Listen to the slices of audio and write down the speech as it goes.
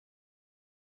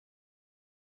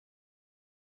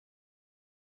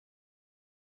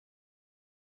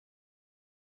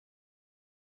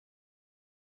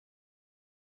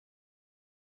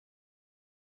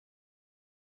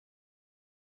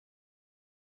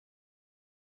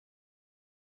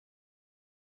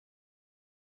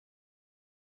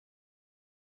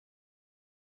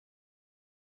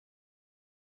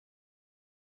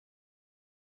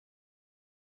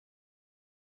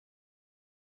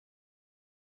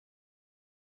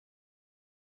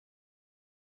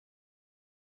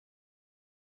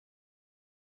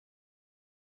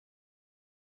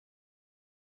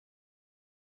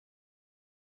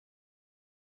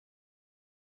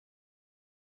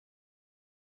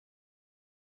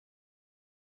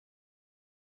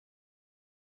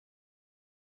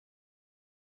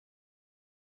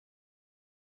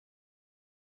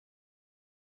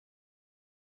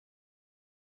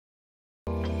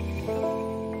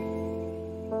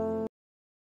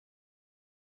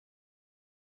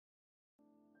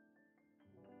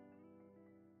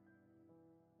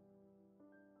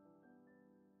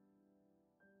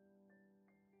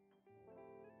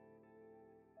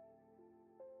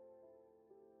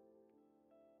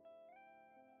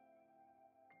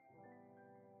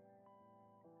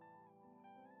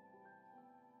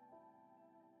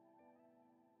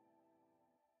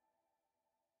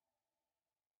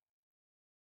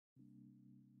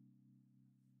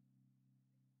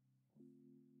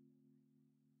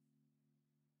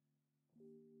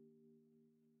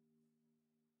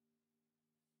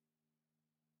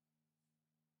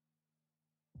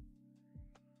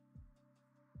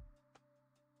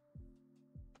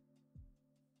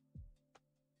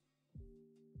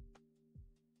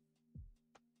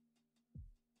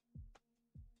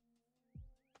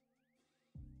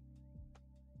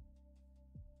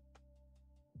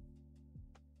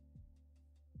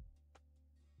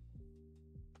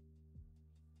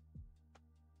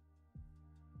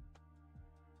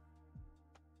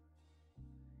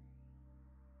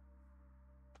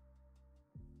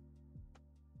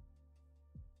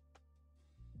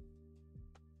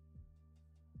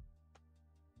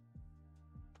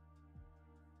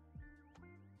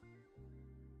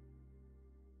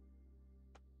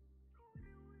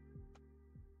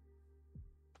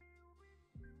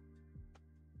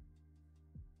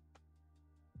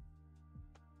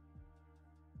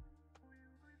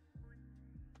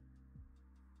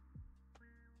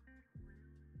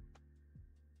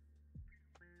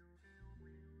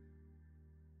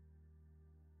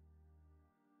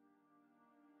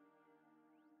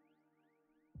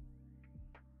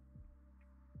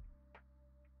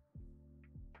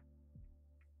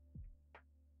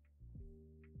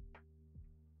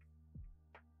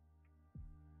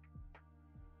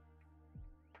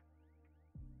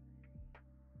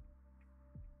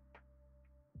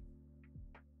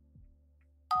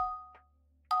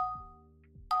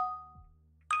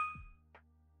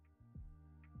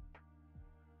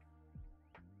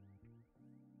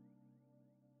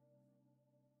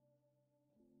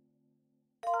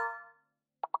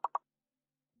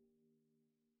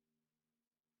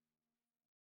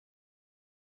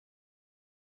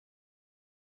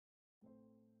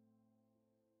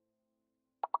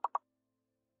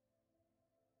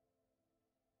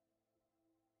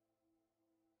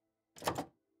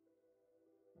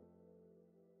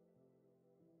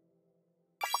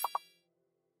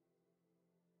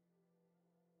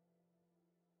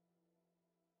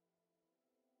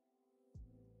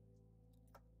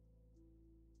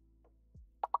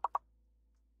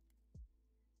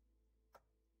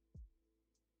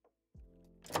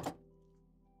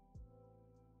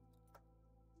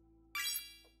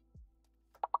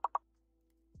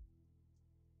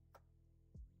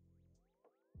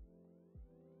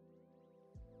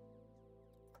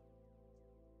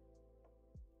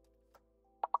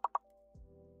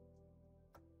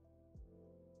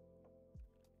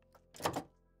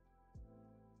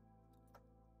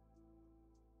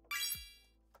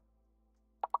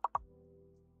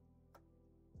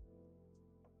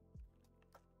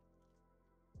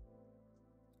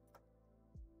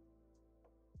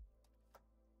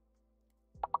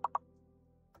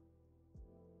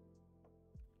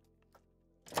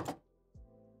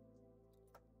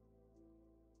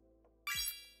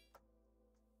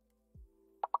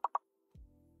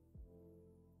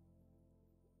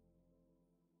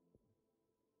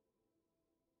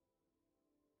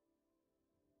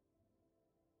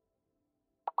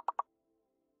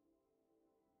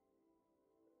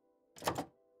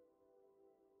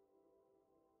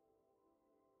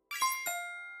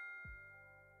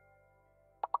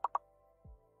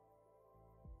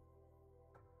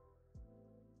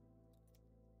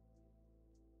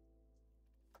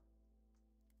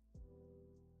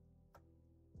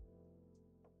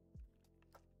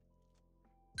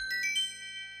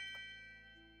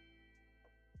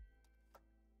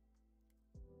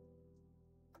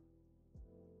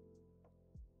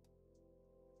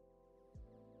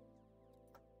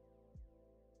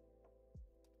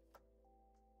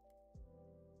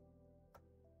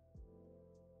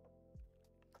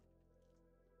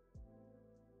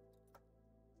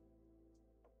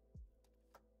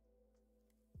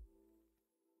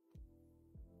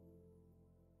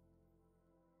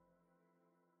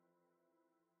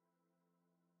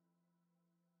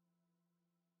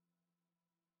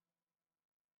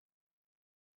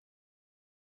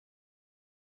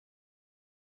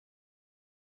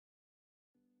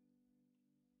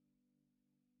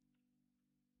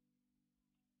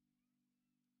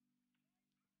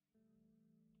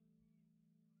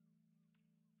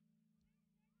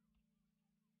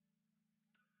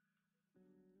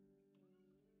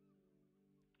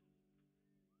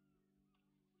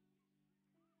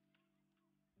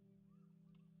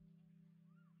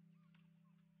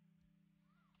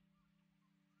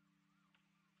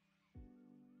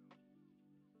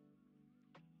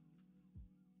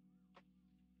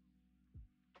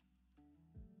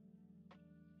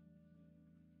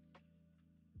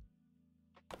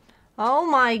Oh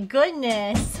my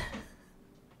goodness.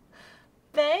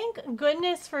 Thank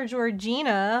goodness for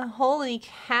Georgina. Holy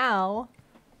cow.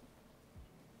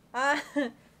 Hi,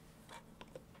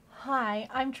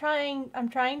 I'm trying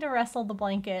to wrestle the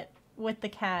blanket with the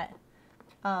cat.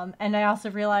 And I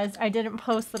also realized I didn't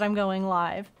post that I'm going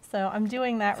live. So I'm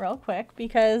doing that real quick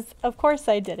because of course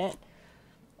I didn't.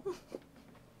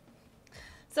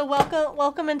 So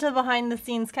welcome into behind the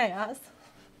scenes chaos.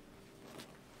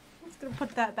 I'm just gonna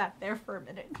put that back there for a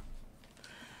minute.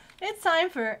 It's time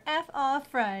for F Off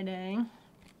Friday.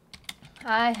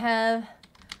 I have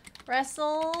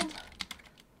wrestled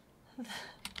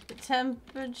the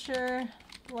temperature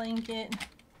blanket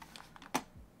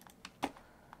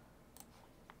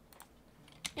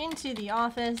into the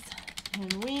office,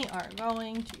 and we are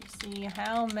going to see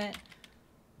how many.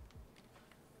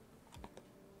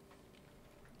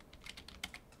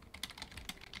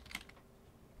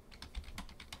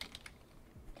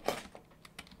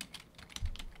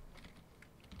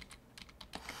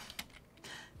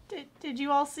 Did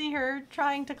you all see her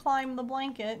trying to climb the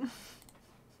blanket?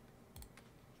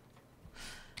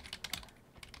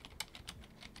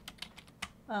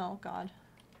 Oh, God.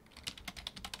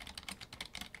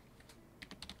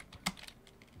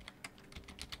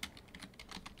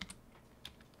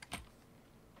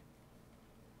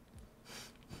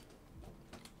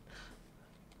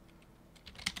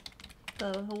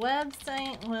 The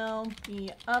website will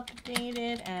be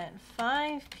updated at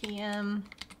 5 p.m.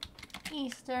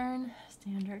 Eastern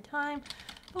Standard Time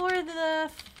for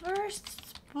the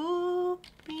first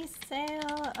spoopy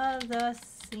sale of the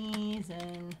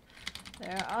season.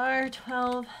 There are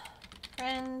 12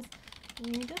 friends.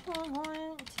 You don't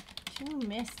want to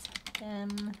miss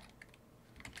them.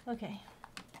 Okay.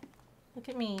 Look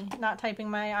at me, not typing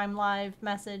my I'm live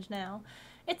message now.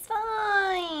 It's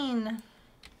fine!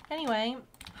 Anyway,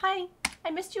 hi.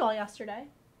 I missed you all yesterday.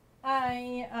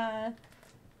 I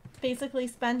basically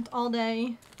spent all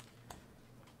day,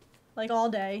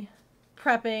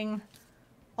 prepping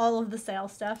all of the sale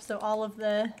stuff. So all of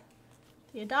the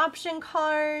adoption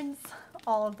cards,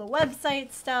 all of the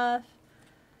website stuff.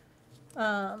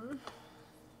 Yeah.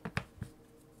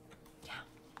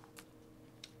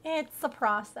 It's a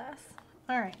process.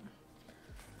 All right.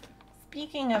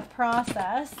 Speaking of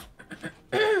process,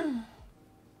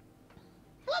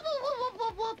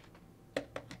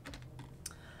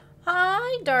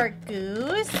 hi, Dark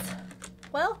Goose.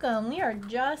 Welcome. We are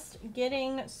just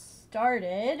getting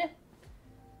started.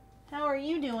 How are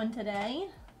you doing today?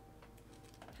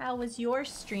 How was your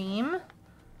stream?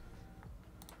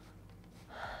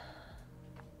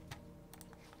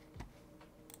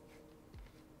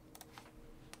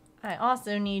 I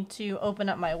also need to open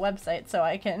up my website so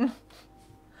I can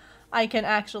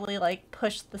actually like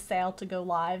push the sale to go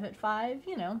live at 5,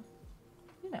 you know,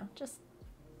 just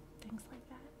things like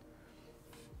that.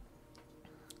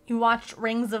 You watched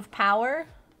Rings of Power?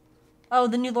 Oh,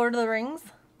 the new Lord of the Rings?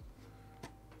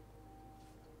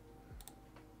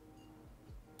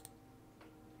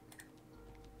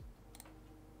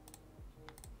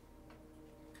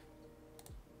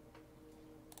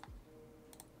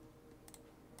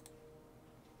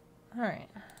 All right.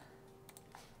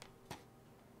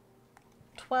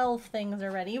 12 things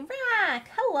are ready. Rack!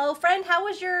 Hello, friend. How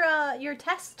was your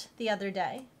test the other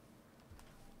day?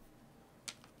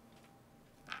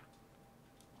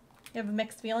 You have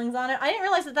mixed feelings on it? I didn't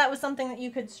realize that that was something that you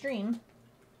could stream.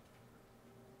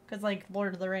 Because, like,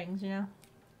 Lord of the Rings, you know?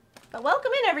 But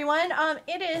welcome in, everyone.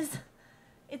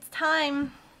 It's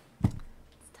time.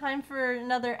 It's time for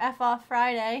another F Off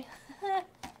Friday.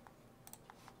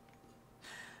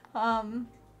 I'm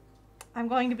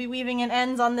going to be weaving in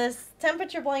ends on this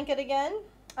temperature blanket again.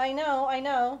 I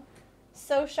know.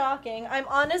 So shocking. I'm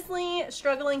honestly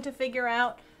struggling to figure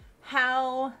out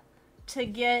how to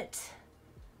get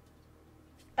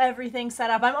everything set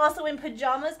up. I'm also in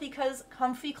pajamas because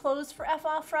comfy clothes for F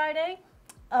Off Friday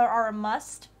are a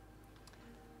must.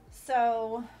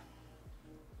 So,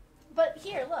 but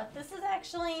here, look, this is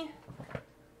actually,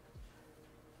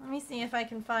 let me see if I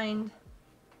can find,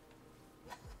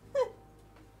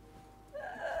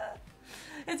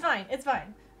 it's fine.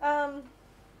 Don't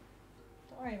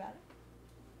worry about it.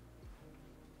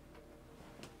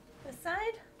 This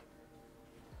side?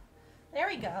 There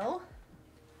we go.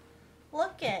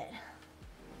 Look it.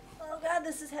 Oh God,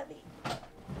 this is heavy.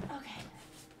 Okay.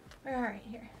 All right,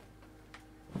 here.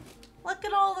 Look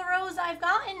at all the rows I've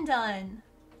gotten done.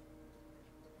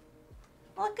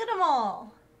 Look at them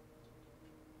all.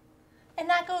 And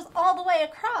that goes all the way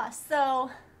across, so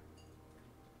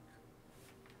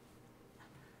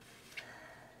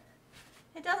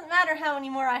it doesn't matter how many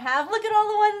more I have. Look at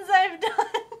all the ones I've done.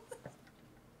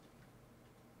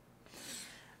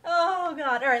 Oh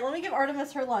god. Alright, let me give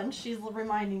Artemis her lunch. She's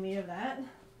reminding me of that.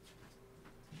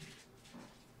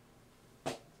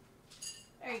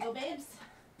 There you go, babes.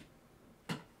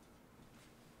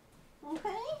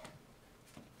 Okay.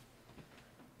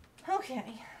 Okay.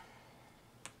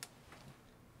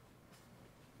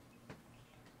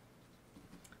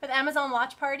 With Amazon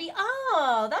Watch Party?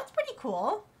 Oh, that's pretty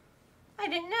cool. I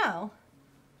didn't know.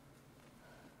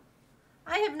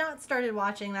 I have not started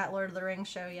watching that Lord of the Rings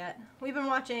show yet. We've been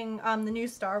watching the new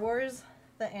Star Wars,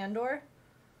 the Andor.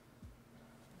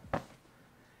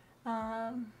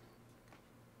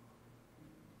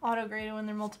 Auto-graded when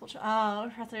they're multiple... Oh,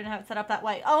 I didn't have it set up that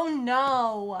way. Oh,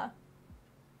 no.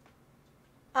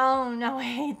 Oh, no, I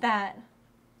hate that.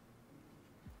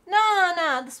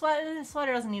 No, the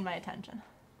sweater doesn't need my attention.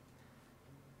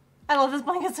 I love this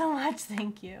blanket so much.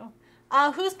 Thank you.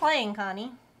 Who's playing,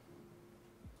 Connie?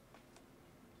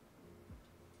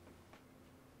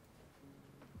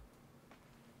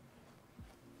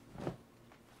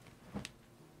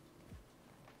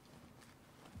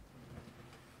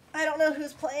 I don't know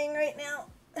who's playing right now.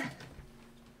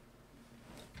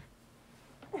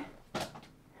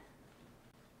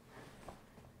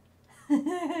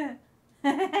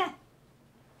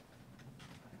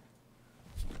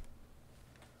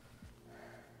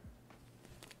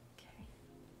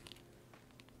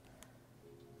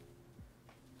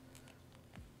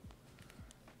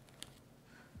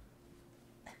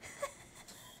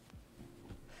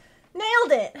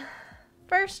 Nailed it!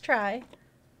 First try.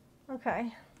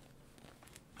 Okay.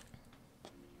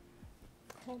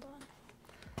 Hold on.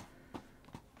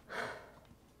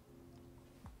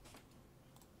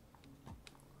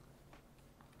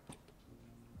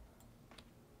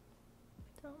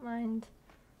 Don't mind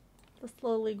the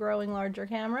slowly growing larger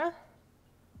camera.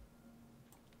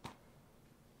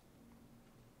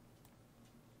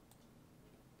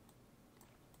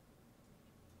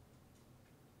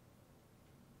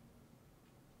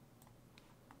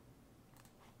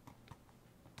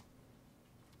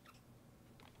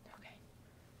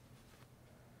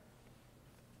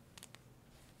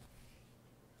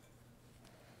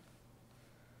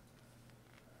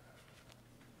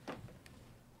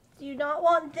 Do you not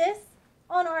want this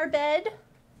on our bed?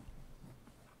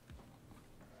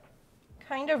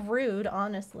 Kind of rude,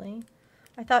 honestly.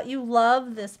 I thought you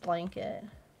loved this blanket.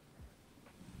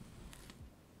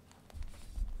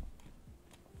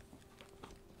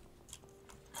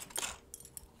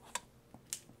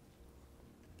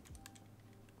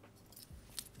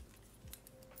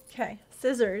 Okay,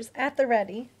 scissors at the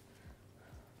ready.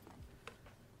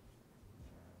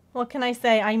 What can I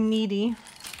say? I'm needy.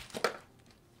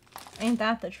 Ain't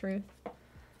that the truth?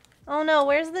 Oh no,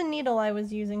 where's the needle I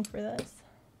was using for this?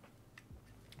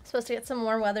 Supposed to get some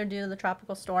warm weather due to the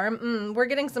tropical storm. We're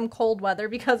getting some cold weather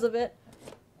because of it.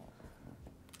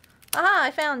 Aha,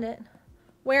 I found it.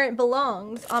 Where it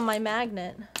belongs, on my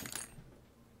magnet.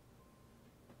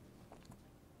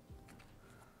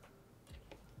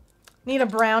 Need a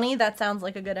brownie? That sounds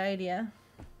like a good idea.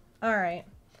 Alright.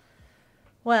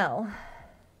 Well.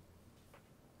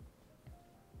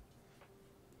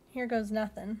 Here goes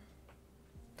nothing.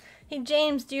 Hey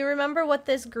James, do you remember what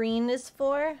this green is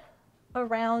for?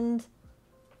 Around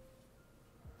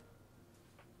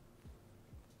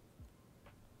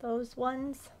those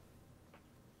ones?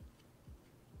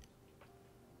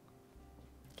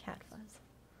 Cat fuzz.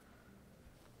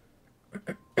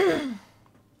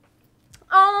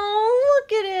 Oh,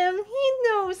 look at him. He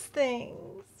knows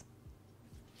things.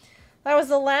 That was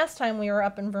the last time we were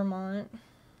up in Vermont.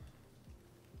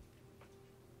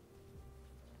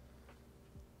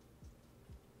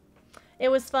 It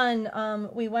was fun.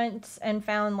 We went and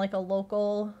found like a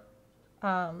local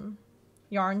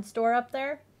yarn store up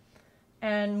there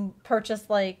and purchased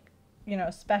like, you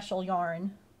know, special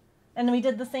yarn. And we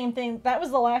did the same thing. That was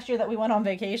the last year that we went on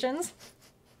vacations.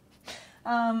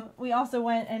 We also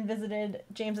went and visited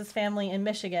James's family in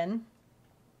Michigan.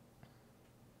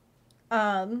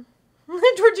 Georgina,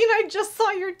 I just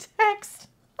saw your text.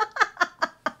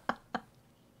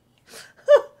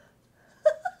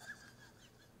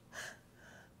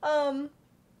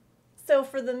 So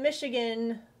for the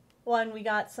Michigan one, we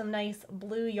got some nice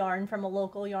blue yarn from a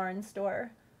local yarn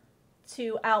store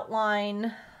to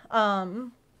outline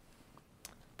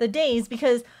the days,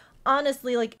 because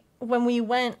honestly, like when we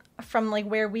went from like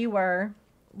where we were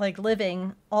like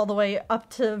living all the way up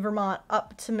to Vermont,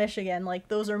 up to Michigan, like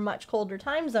those are much colder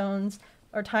time zones,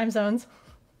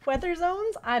 weather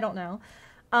zones, I don't know.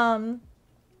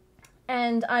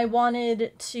 And I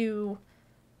wanted to,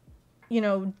 you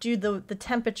know, do the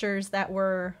temperatures that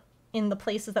were in the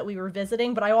places that we were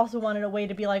visiting, but I also wanted a way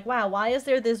to be like, wow, why is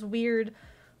there this weird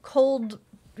cold,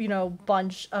 you know,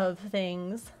 bunch of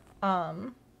things.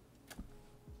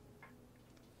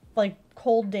 Like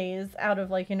cold days out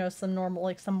of like, you know, some normal,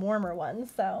 like some warmer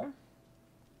ones, so.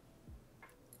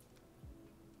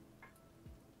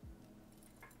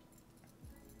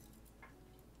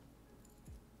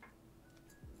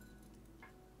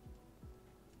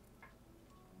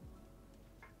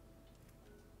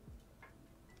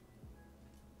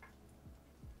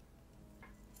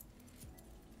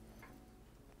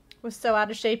 Was so out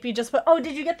of shape. You just put, oh,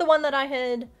 did you get the one that I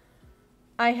had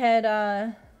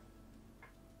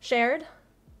shared?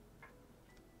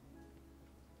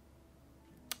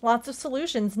 Lots of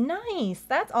solutions. Nice.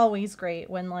 That's always great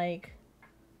when like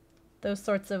those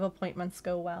sorts of appointments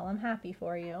go well. I'm happy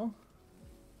for you.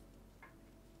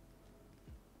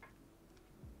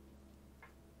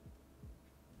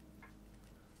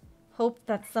 Hope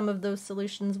that some of those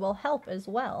solutions will help as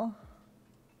well.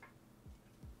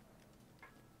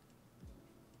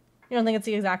 You don't think it's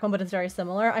the exact one, but it's very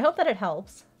similar. I hope that it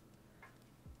helps.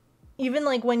 Even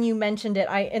like when you mentioned it,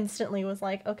 I instantly was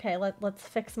like, okay, let's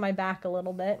fix my back a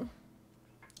little bit.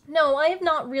 No, I have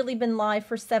not really been live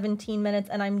for 17 minutes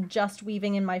and I'm just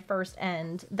weaving in my first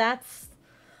end. That's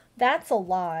a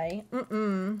lie.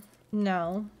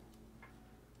 No.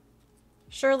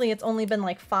 Surely it's only been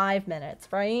like 5 minutes,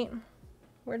 right?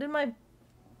 Where did my...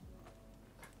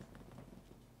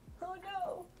 Oh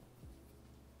no.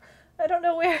 I don't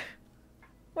know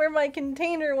where my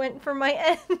container went for my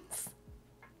ends.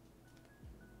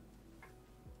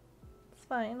 It's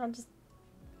fine, I'll just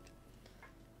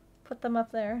put them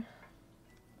up there.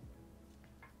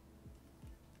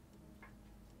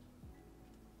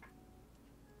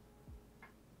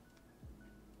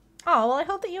 Oh, well, I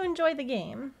hope that you enjoy the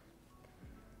game.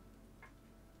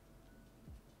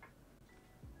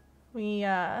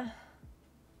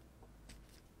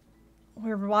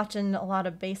 We're watching a lot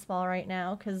of baseball right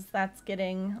now because that's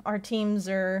getting, our teams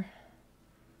are,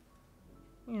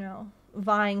 you know,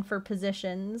 vying for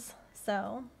positions,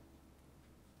 so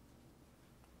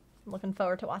I'm looking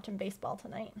forward to watching baseball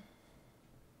tonight.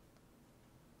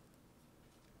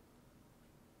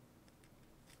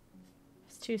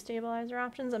 There's 2 stabilizer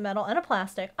options, a metal and a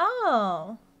plastic.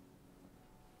 Oh!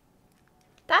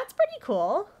 That's pretty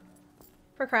cool.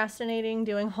 Procrastinating,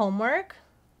 doing homework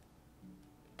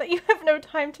that you have no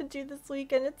time to do this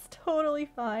weekend. It's totally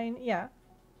fine. Yeah.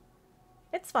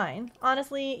 It's fine.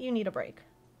 Honestly, you need a break.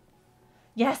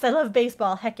 Yes, I love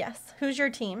baseball. Heck yes. Who's your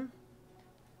team?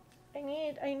 I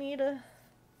need a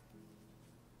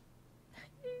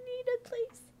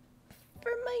place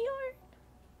for my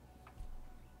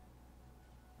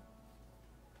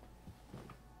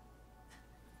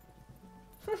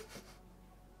art.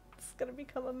 It's gonna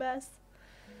become a mess.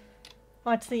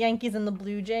 Watch the Yankees and the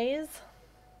Blue Jays.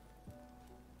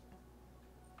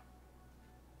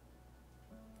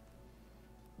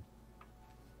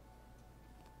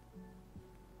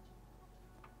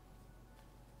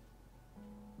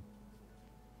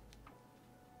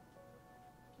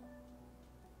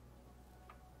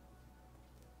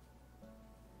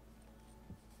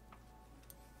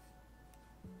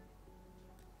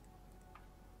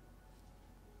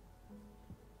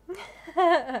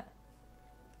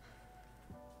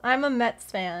 I'm a Mets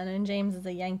fan and James is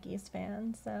a Yankees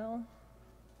fan, so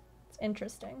it's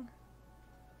interesting.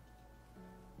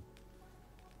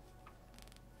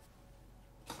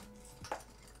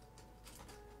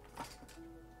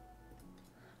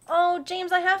 Oh,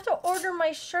 James, I have to order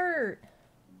my shirt.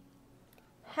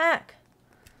 Heck.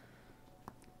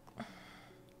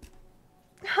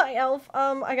 Hi, Elf.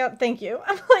 Thank you.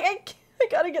 I'm like, I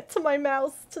gotta get to my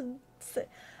mouse to sit.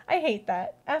 I hate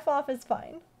that. F off is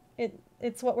fine.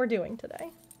 It's what we're doing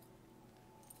today.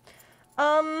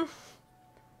 I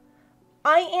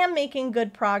am making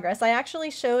good progress. I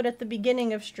actually showed at the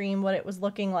beginning of stream what it was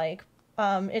looking like.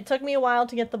 It took me a while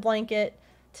to get the blanket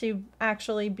to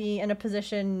actually be in a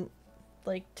position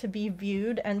like to be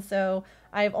viewed, and so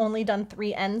I've only done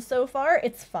 3 ends so far.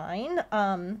 It's fine.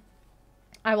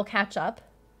 I will catch up.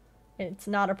 It's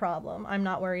not a problem. I'm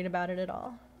not worried about it at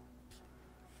all.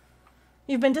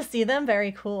 You've been to see them?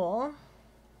 Very cool.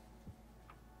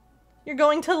 You're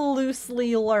going to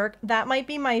loosely lurk. That might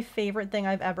be my favorite thing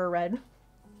I've ever read.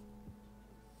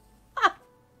 Ah.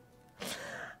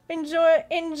 Enjoy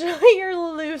your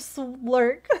loose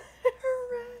lurk.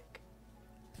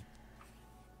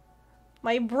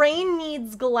 My brain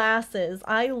needs glasses.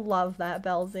 I love that,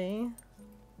 Belzy.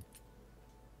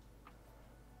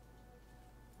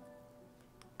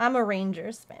 I'm a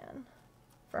Rangers fan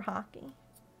for hockey.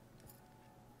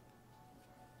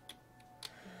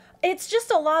 It's just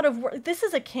a lot of work. This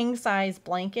is a king size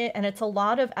blanket, and it's a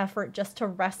lot of effort just to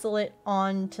wrestle it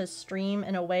onto stream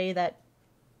in a way that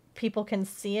people can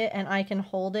see it and I can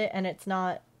hold it and it's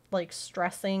not like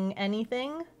stressing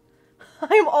anything.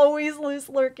 I'm always loose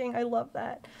lurking. I love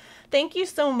that. Thank you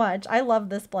so much. I love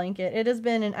this blanket. It has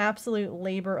been an absolute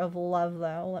labor of love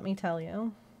though, let me tell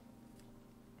you.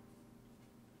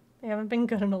 They haven't been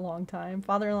good in a long time.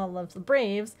 Father-in-law loves the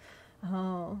Braves.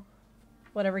 Oh,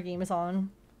 whatever game is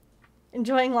on.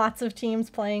 Enjoying lots of teams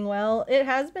playing well. It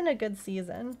has been a good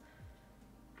season.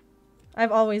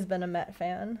 I've always been a Met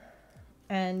fan.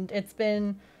 And it's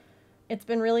been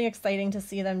really exciting to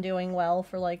see them doing well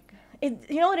for like, you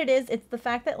know what it is? It's the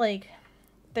fact that like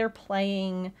they're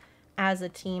playing as a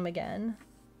team again.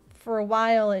 For a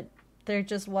while there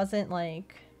just wasn't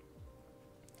like,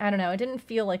 I don't know, it didn't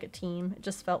feel like a team. It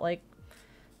just felt like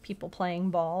people playing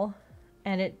ball.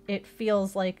 And it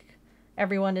feels like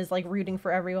everyone is like rooting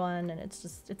for everyone, and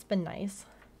it's been nice.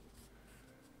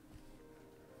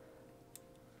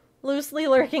 Loosely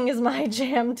lurking is my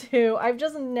jam too. I've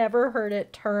just never heard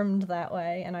it termed that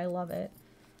way, and I love it.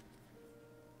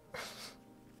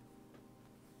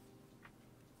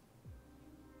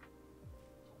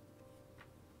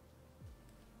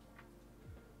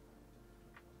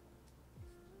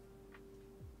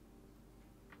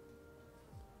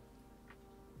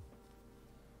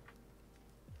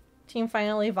 Team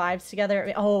finally vibes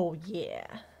together. Oh, yeah.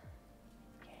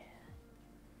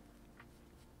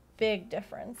 Big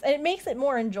difference. And it makes it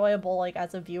more enjoyable, like,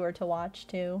 as a viewer to watch,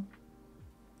 too.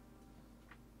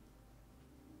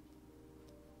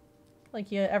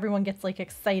 Like, everyone gets, like,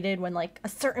 excited when, like, a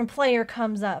certain player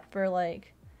comes up, or,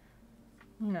 like,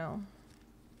 you know.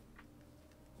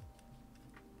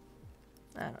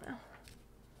 I don't know.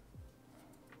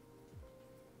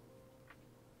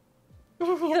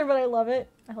 Neither, but I love it.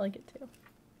 I like it, too.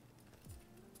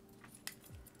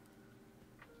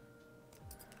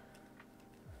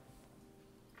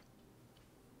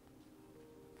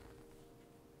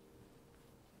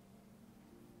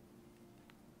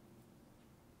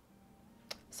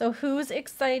 So who's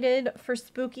excited for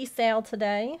spooky sale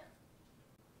today?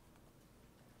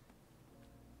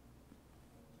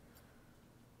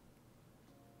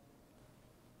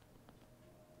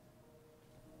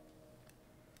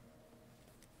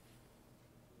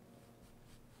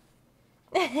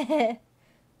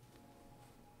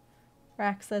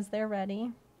 Rack says they're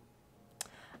ready.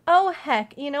 Oh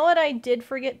heck, you know what I did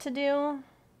forget to do?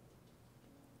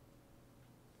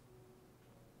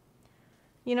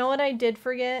 You know what I did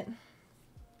forget?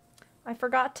 I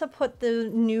forgot to put the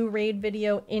new raid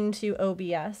video into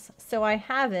OBS. So I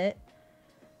have it.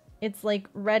 It's like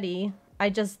ready. I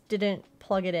just didn't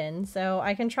plug it in. So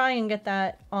I can try and get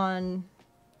that on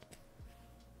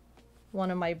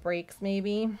one of my breaks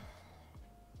maybe.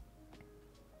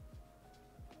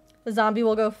 The zombie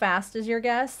will go fast is your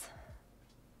guess?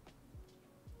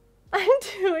 I'm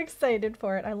too excited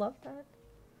for it. I love that.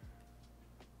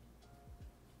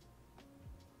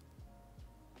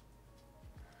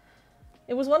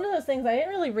 It was one of those things, I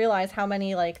didn't really realize how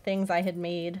many like things I had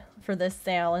made for this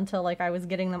sale until like I was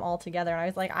getting them all together and I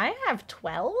was like, I have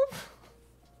 12?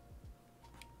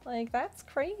 Like, that's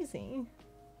crazy.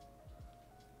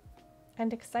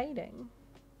 And exciting.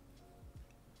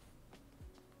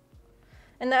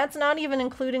 And that's not even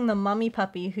including the mummy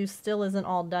puppy who still isn't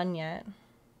all done yet.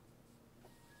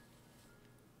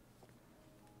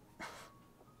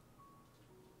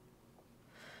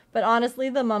 But honestly,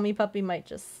 the mummy puppy might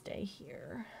just stay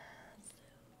here.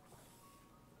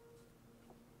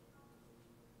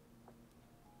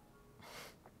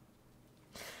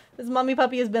 This mummy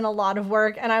puppy has been a lot of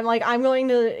work, and I'm like, I'm going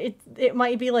to, it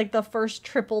might be like the first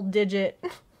triple digit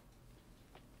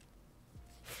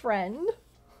friend.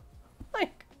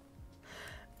 Like,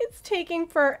 it's taking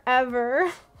forever.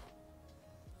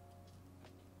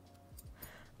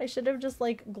 I should have just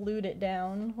like glued it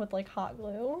down with like hot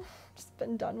glue. Just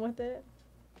been done with it.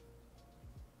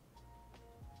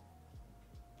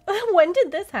 When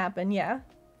did this happen? Yeah.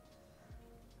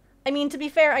 I mean, to be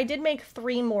fair, I did make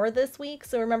 3 more this week.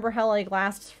 So remember how like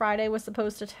last Friday was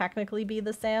supposed to technically be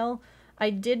the sale? I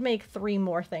did make 3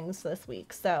 more things this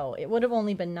week. So it would have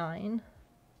only been 9.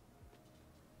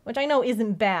 Which I know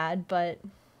isn't bad, but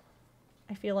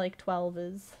I feel like 12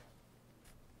 is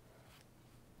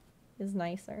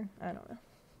nicer. I don't know.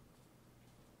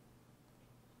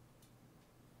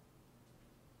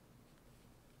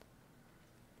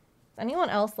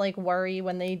 Anyone else like worry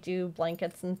when they do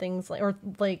blankets and things like, or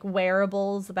like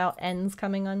wearables about ends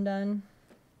coming undone?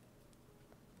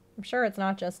 I'm sure it's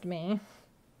not just me.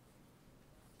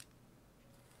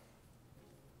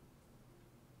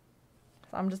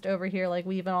 So I'm just over here like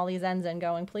weaving all these ends in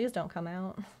going, please don't come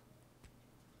out.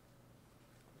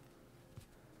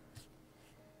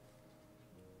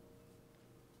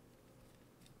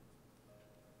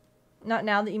 Not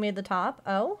now that you made the top.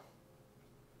 Oh.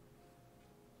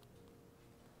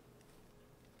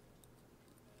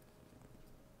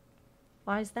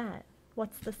 Why is that?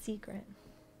 What's the secret?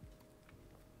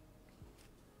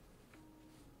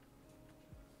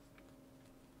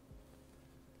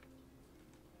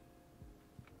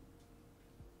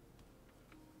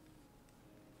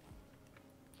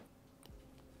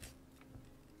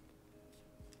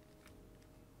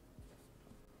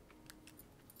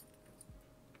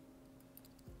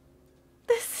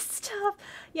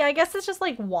 Yeah, I guess it's just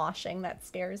like washing that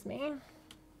scares me.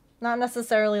 Not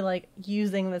necessarily like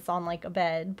using this on like a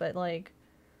bed, but like,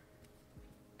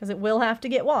 because it will have to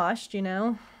get washed, you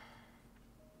know?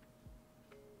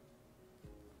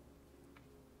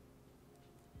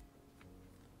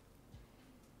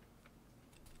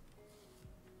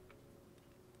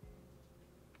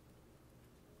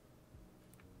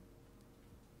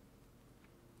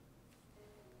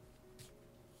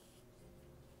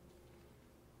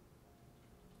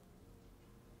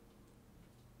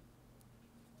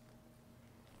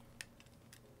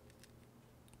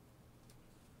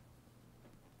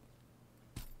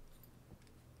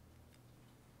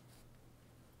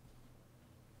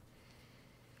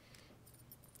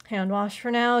 Hand wash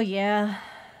for now, yeah.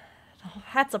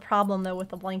 That's a problem though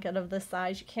with a blanket of this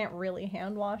size. You can't really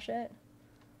hand wash it.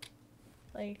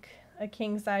 Like, a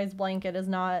king size blanket is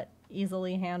not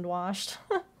easily hand washed.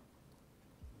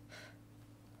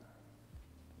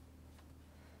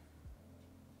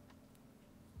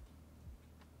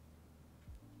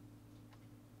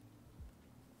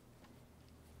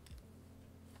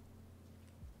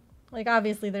 Like,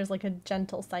 obviously there's like a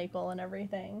gentle cycle and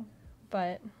everything,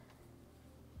 but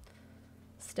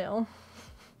still.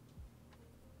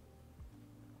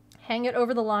 Hang it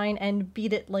over the line and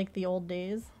beat it like the old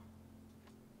days.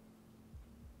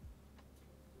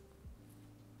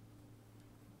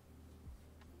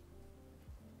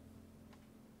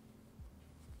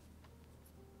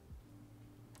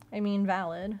 I mean,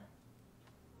 valid.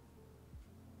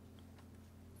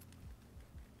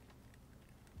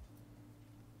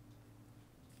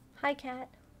 Hi, cat.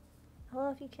 I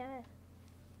love you, cat.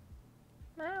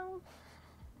 Meow.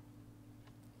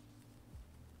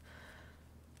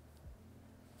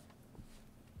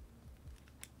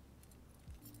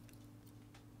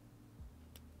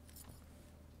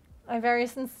 I very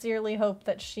sincerely hope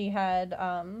that she had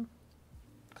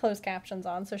closed captions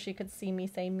on so she could see me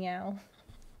say meow.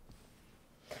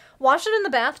 Wash it in the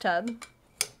bathtub.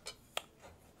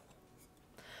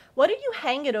 What do you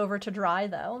hang it over to dry,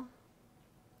 though?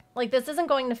 Like, this isn't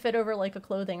going to fit over, like, a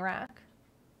clothing rack.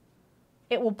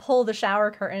 It will pull the shower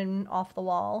curtain off the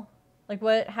wall. Like,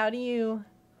 what? How do you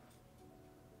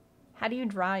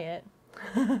dry it?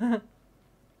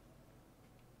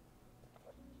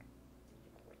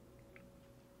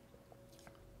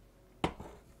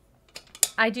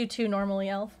 I do too normally,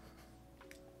 Elf.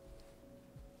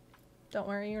 Don't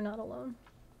worry, you're not alone.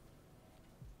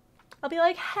 I'll be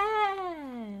like,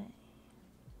 hey.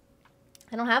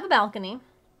 I don't have a balcony.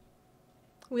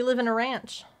 We live in a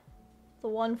ranch. It's a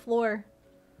 1 floor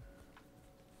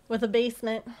with a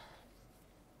basement.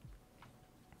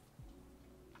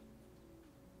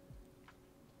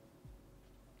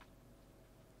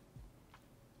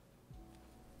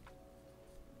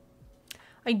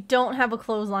 I don't have a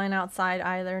clothesline outside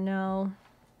either, no.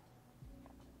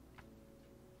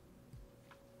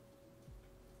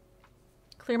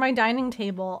 Clear my dining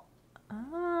table.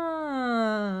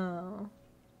 Oh.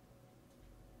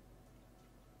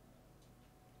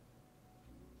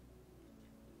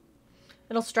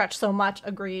 It'll stretch so much,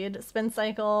 agreed. Spin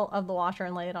cycle of the washer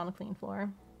and lay it on a clean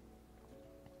floor.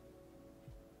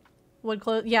 Wood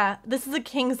clothes, yeah, this is a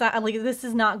king size, like, this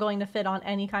is not going to fit on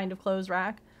any kind of clothes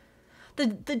rack. The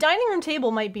dining room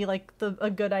table might be, like, a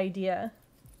good idea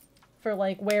for,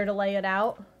 like, where to lay it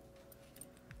out.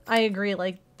 I agree,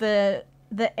 like, the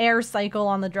air cycle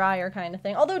on the dryer kind of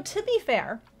thing. Although, to be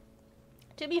fair,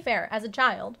 as a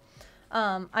child,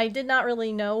 I did not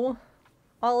really know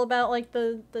all about, like,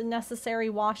 the necessary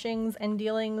washings and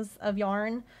dealings of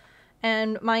yarn.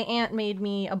 And my aunt made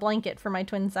me a blanket for my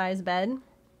twin-size bed.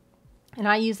 And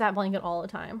I use that blanket all the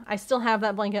time. I still have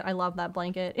that blanket. I love that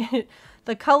blanket.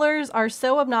 The colors are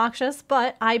so obnoxious,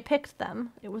 but I picked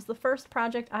them. It was the first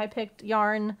project I picked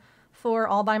yarn for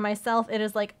all by myself. It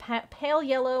is like pale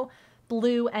yellow,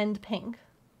 blue, and pink.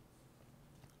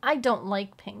 I don't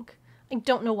like pink. I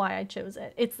don't know why I chose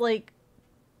it. It's like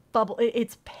bubble.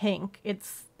 It's pink.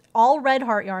 It's all red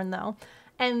heart yarn though.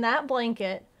 And that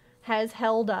blanket has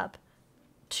held up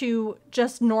to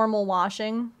just normal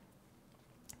washing.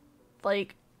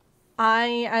 Like,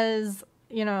 as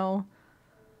you know,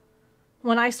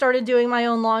 when I started doing my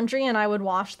own laundry and I would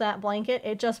wash that blanket,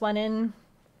 it just went in.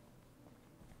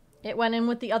 It went in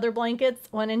with the other blankets,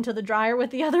 went into the dryer with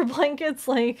the other blankets.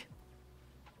 Like,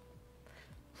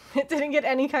 it didn't get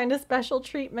any kind of special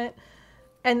treatment.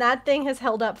 And that thing has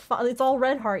held up. It's all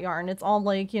Red Heart yarn. It's all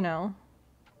like, you know.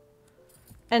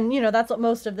 And, you know, that's what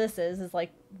most of this is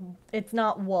like, it's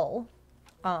not wool.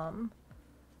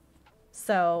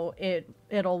 So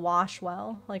it'll wash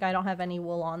well. Like, I don't have any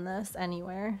wool on this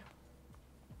anywhere.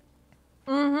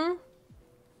 Mm-hmm.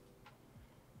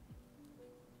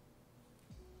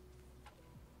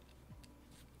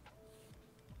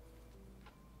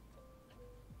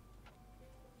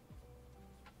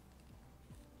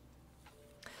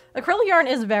 Acrylic yarn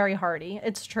is very hardy.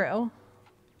 It's true.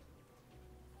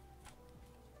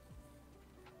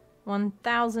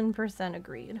 1000%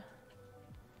 agreed.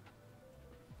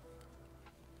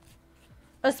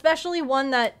 Especially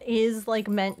one that is, like,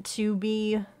 meant to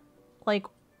be, like,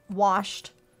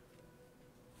 washed.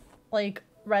 Like,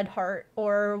 Red Heart.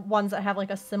 Or ones that have, like,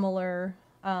 a similar,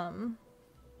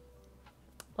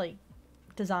 like,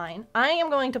 design. I am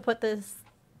going to put this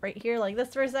right here like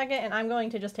this for a second, and I'm going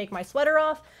to just take my sweater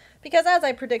off. Because as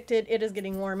I predicted, it is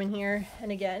getting warm in here.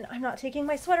 And again, I'm not taking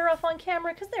my sweater off on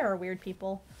camera because there are weird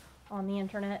people on the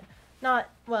internet.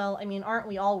 Not, well, I mean, aren't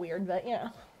we all weird, but, you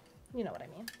know what I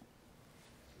mean.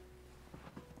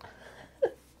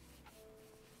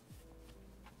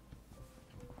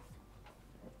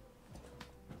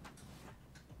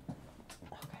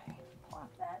 Okay,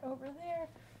 plop that over there.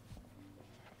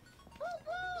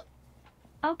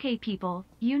 Okay, people,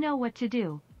 you know what to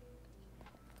do.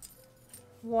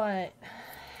 What?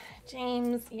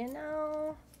 James, you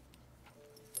know.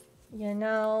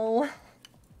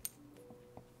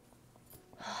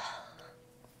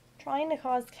 Trying to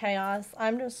cause chaos.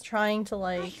 I'm just trying to,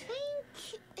 like... I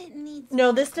think it needs...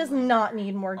 No, this does not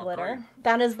need more glitter.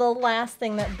 That is the last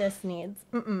thing that this needs.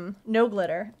 No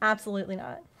glitter. Absolutely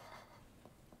not.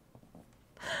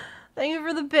 Thank you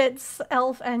for the bits,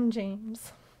 Elf and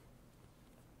James.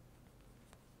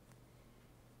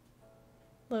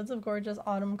 Loads of gorgeous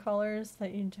autumn colors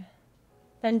that you...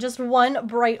 Then just one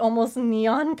bright, almost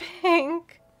neon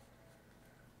pink.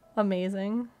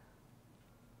 Amazing.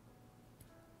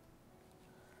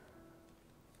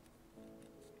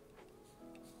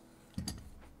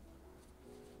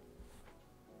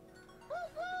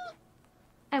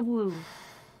 Woo.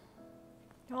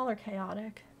 Y'all are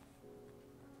chaotic.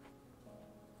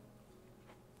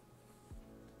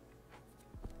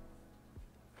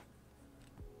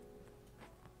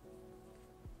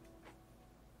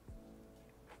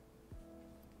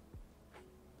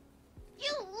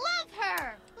 You love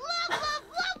her! Love, love,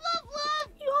 love, love,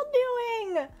 love! What are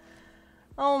y'all doing?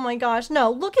 Oh my gosh. No,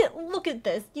 look at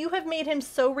this. You have made him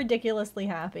so ridiculously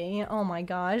happy. Oh my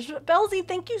gosh. Belzy,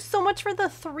 thank you so much for the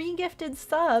 3 gifted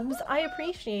subs. I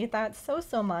appreciate that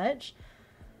so much.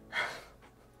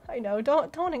 I know,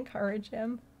 don't encourage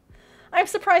him. I'm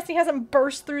surprised he hasn't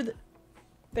burst through the...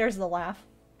 There's the laugh.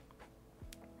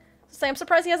 So I'm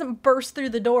surprised he hasn't burst through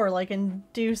the door, like, and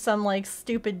do some, like,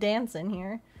 stupid dance in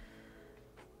here.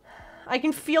 I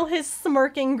can feel his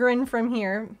smirking grin from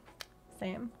here.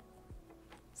 Same.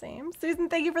 Susan,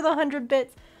 thank you for the 100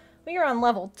 bits. We are on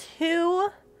level 2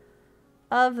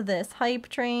 of this hype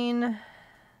train.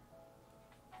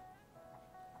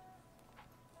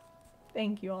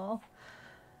 Thank you all.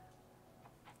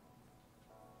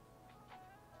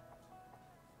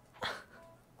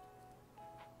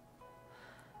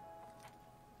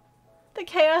 The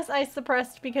chaos I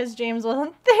suppressed because James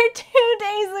wasn't there 2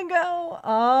 days ago.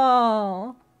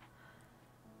 Oh.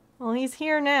 Well, he's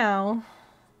here now.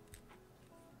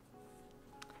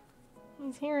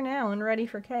 He's here now and ready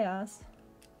for chaos.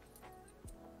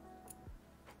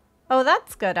 Oh,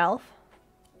 that's good, Elf.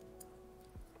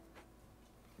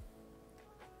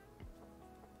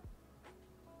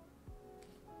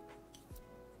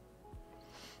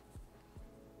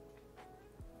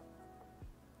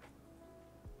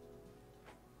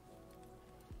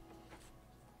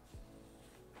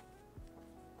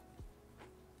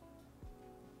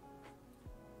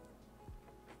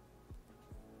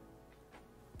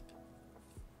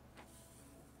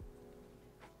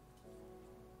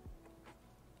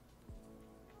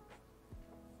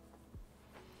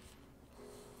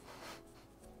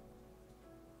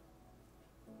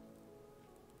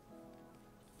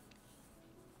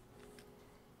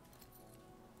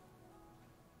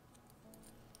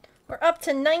 We're up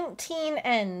to 19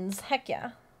 ends. Heck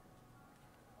yeah.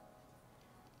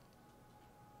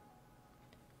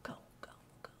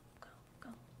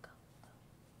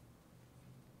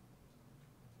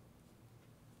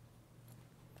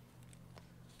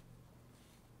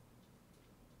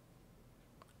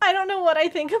 don't know what I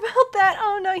think about that.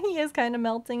 Oh no, he is kind of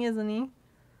melting, isn't he?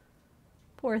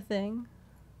 Poor thing.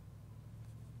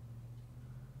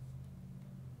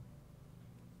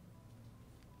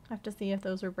 I have to see if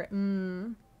those are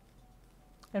and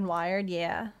wired,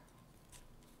 yeah.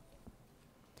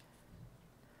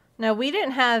 Now we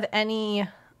didn't have any,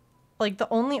 like the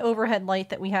only overhead light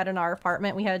that we had in our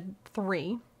apartment, we had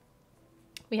 3.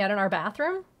 We had in our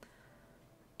bathroom,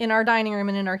 in our dining room,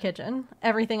 and in our kitchen.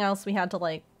 Everything else we had to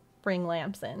like bring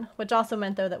lamps in, which also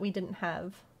meant though that we didn't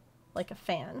have like a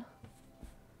fan,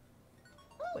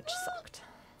 which sucked.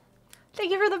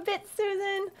 Thank you for the bit,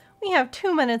 Susan. We have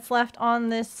 2 minutes left on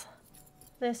this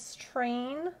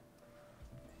train.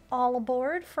 All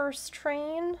aboard, first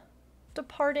train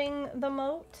departing the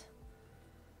moat.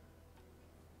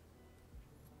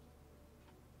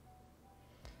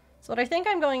 So what I think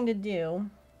I'm going to do,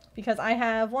 because I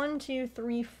have 1, 2,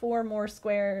 3, 4 more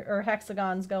square or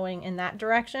hexagons going in that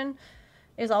direction,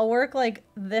 is I'll work like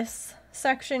this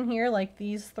section here, like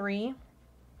these 3,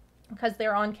 because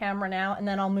they're on camera now, and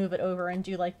then I'll move it over and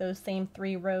do like those same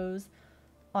 3 rows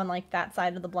on like that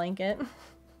side of the blanket.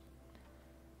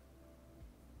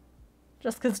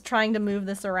 Just because trying to move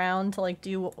this around to like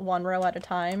do 1 row at a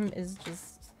time is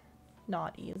just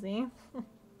not easy.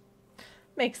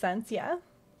 Makes sense, yeah.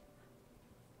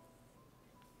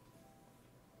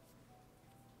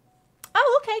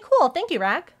 Oh, okay, cool. Thank you,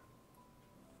 Rack.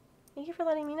 Thank you for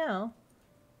letting me know.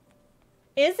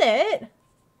 Is it?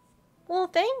 Well,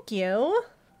 thank you.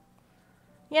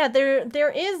 Yeah,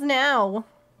 there is now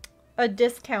a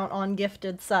discount on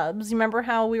gifted subs. You remember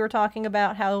how we were talking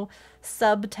about how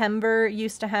September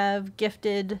used to have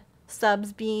gifted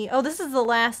subs be... Oh, this is the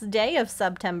last day of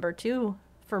September too,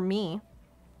 for me.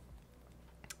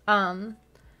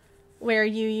 Where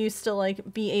you used to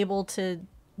like be able to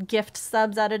gift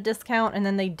subs at a discount, and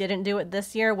then they didn't do it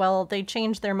this year. Well, they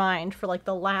changed their mind for like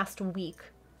the last week.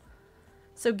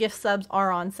 So gift subs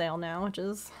are on sale now, which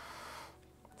is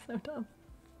so dumb.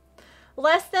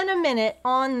 Less than a minute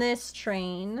on this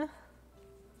train.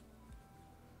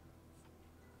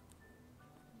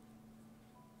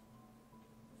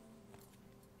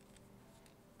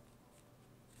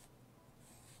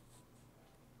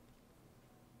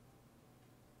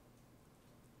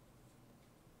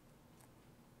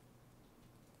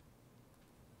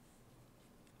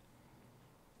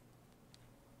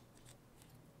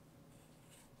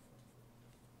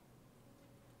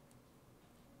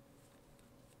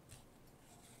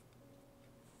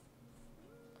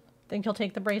 Think he'll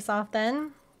take the brace off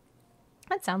then?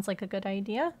 That sounds like a good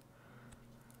idea.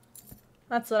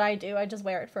 That's what I do. I just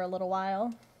wear it for a little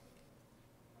while.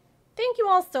 Thank you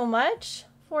all so much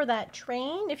for that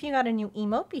train. If you got a new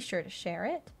emote, be sure to share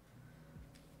it.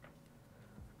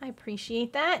 I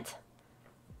appreciate that.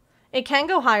 It can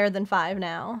go higher than 5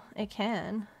 now. It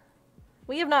can.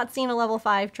 We have not seen a level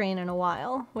 5 train in a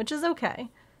while, which is okay.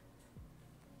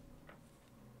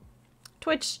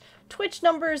 Twitch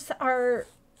numbers are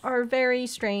very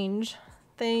strange.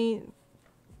 They,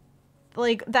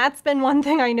 like, that's been one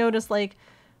thing I noticed, like,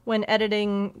 when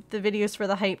editing the videos for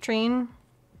the hype train.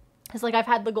 It's like I've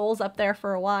had the goals up there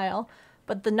for a while,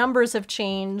 but the numbers have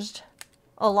changed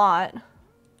a lot,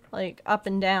 like, up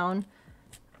and down.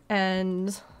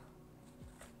 And,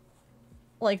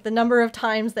 like, the number of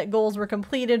times that goals were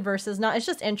completed versus not, it's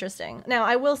just interesting. Now,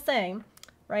 I will say,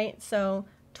 right, so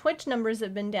Twitch numbers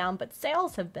have been down, but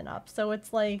sales have been up. So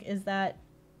it's like, is that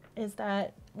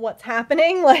what's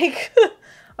happening? Like,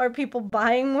 are people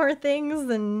buying more things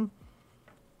and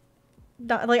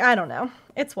like, I don't know.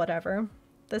 It's whatever.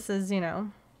 This is, you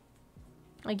know,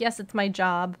 I guess it's my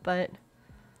job, but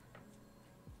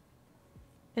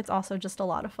it's also just a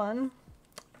lot of fun.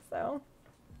 So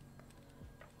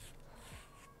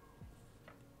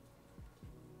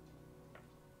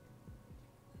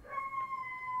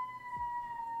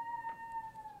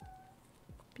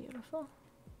beautiful.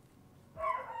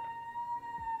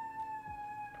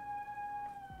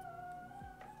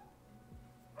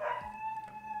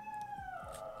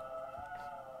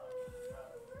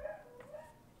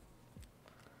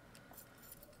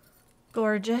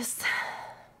 Gorgeous.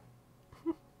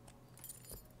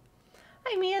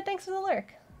 Hi Mia, thanks for the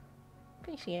lurk.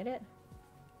 Appreciate it.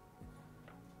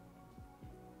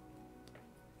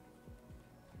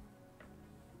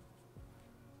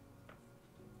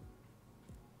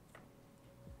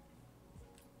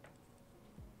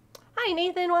 Hi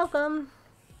Nathan, welcome.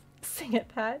 Sing it,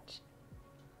 Patch.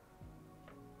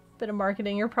 Bit of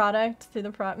marketing your product through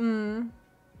the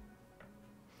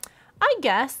I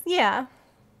guess, yeah.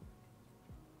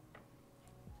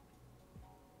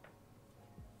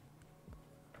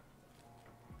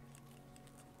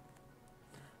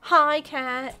 Hi,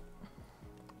 Kat.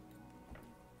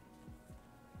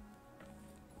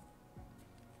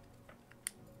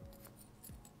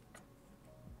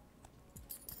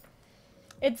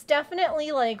 It's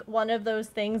definitely like one of those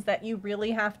things that you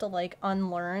really have to like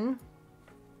unlearn.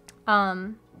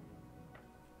 When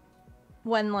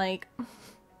like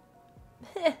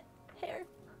hair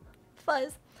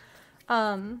fuzz.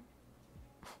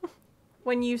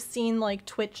 When you've seen like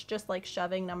Twitch just like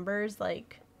shoving numbers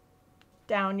like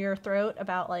down your throat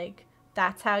about like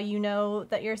that's how you know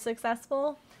that you're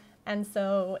successful. And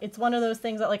so it's one of those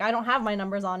things that like I don't have my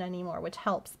numbers on anymore, which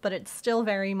helps, but it's still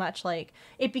very much like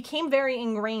it became very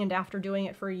ingrained after doing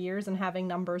it for years and having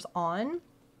numbers on.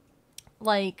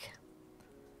 Like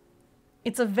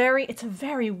it's a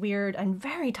very weird and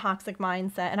very toxic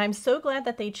mindset, and I'm so glad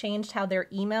that they changed how their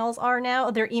emails are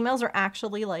now. Their emails are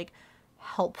actually like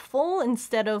helpful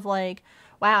instead of like,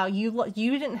 wow, you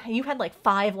had like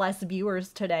 5 less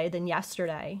viewers today than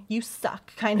yesterday. You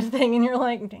suck kind of thing, and you're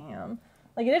like, damn.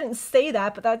 Like it didn't say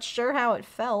that, but that's sure how it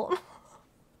felt.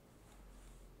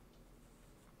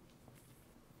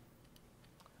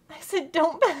 I said,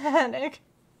 don't panic.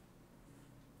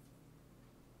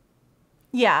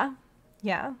 Yeah.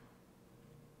 Yeah.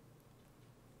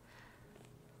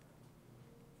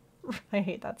 I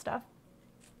hate that stuff.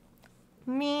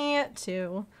 Me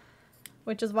too.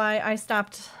 Which is why I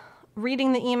stopped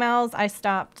reading the emails. I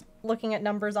stopped looking at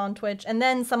numbers on Twitch. And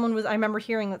then I remember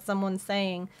hearing that someone's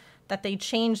saying that they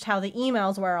changed how the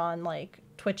emails were on like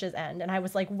Twitch's end. And I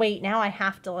was like, wait, now I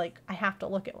have to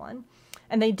look at one.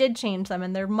 And they did change them,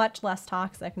 and they're much less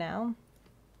toxic now.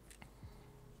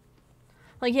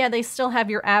 Like, yeah, they still have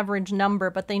your average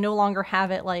number, but they no longer have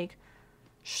it, like,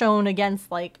 shown against,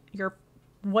 like,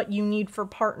 what you need for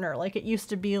partner. Like, it used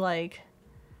to be, like,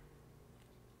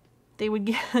 they would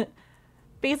get...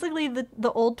 Basically,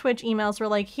 the old Twitch emails were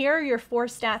like, here are your 4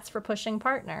 stats for pushing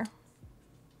partner.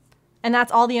 And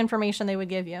that's all the information they would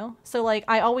give you. So, like,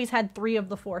 I always had 3 of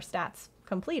the 4 stats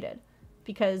completed.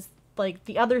 Because, like,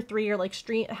 the other 3 are, like,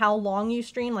 how long you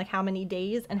stream, like, how many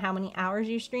days and how many hours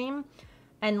you stream.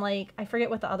 And, like, I forget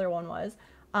what the other one was.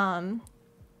 And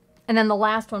then the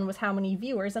last one was how many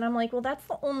viewers. And I'm like, well, that's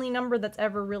the only number that's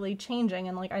ever really changing.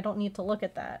 And, like, I don't need to look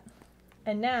at that.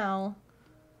 And now...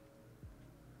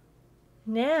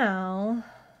 Yeah,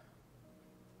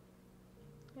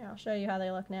 I'll show you how they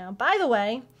look now. By the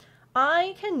way,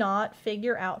 I cannot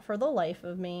figure out for the life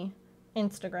of me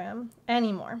Instagram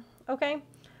anymore. Okay?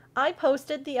 I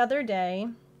posted the other day...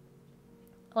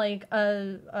 like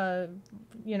a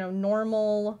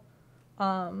normal,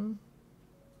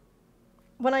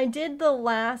 when I did the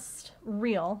last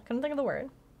reel, couldn't think of the word.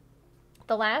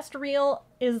 The last reel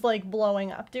is like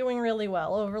blowing up, doing really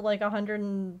well, over like 100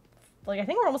 and, like, I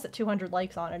think we're almost at 200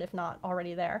 likes on it, if not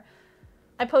already there.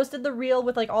 I posted the reel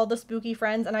with like all the spooky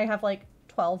friends, and I have like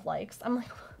 12 likes. I'm like,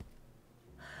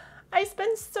 I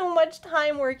spent so much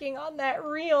time working on that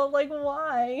reel, like,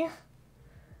 why?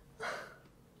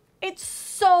 It's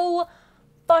so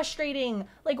frustrating.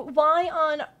 Like, why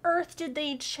on earth did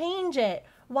they change it?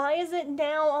 Why is it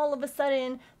now all of a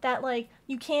sudden that, like,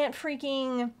 you can't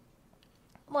freaking,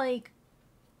 like,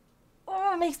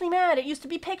 oh, it makes me mad. It used to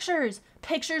be pictures.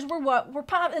 Pictures were what were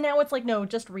pop, and now it's like, no,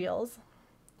 just reels.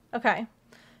 Okay,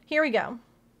 here we go.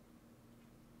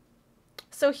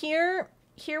 So here's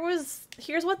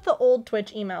what the old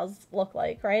Twitch emails look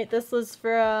like, right? This was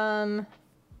from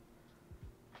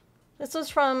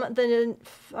the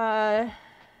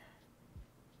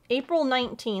April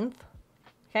 19th.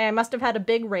 Okay, I must have had a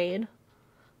big raid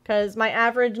because my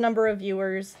average number of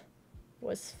viewers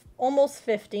was almost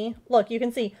 50. Look, you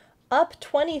can see up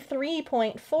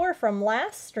 23.4 from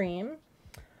last stream.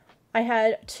 I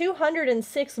had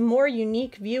 206 more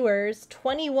unique viewers,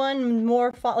 21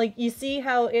 more, like, you see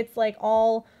how it's like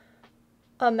all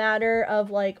a matter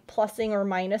of like plussing or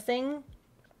minusing.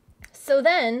 So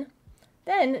then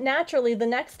naturally the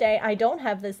next day I don't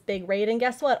have this big raid, and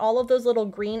guess what? All of those little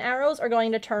green arrows are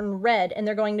going to turn red, and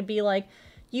they're going to be like,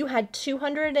 you had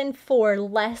 204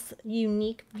 less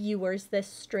unique viewers this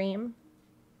stream.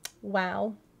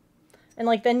 Wow. And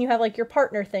like then you have like your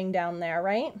partner thing down there,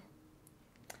 right?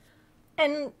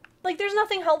 And like there's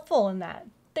nothing helpful in that.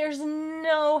 There's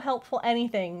no helpful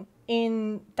anything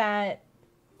in that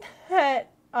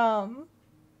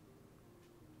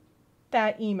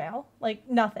email. Like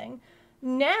nothing.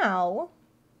 Now,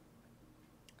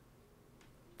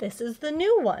 this is the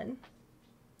new one.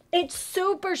 It's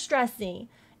super stressy.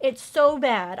 It's so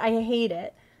bad. I hate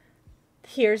it.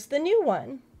 Here's the new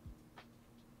one.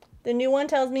 The new one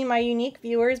tells me my unique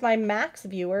viewers, my max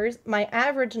viewers, my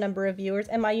average number of viewers,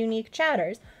 and my unique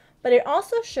chatters. but it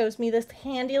also shows me this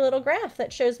handy little graph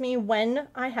that shows me when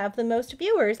I have the most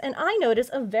viewers. And I notice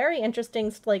a very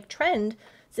interesting like trend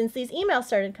since these emails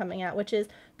started coming out, which is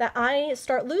that I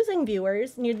start losing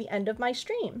viewers near the end of my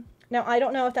stream. Now, I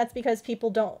don't know if that's because people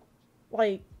don't,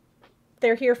 like,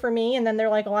 they're here for me and then they're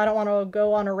like, oh, I don't want to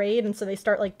go on a raid, and so they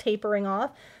start like tapering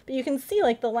off. But you can see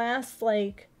like the last,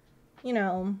 like, you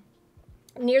know,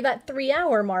 near that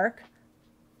 3-hour mark,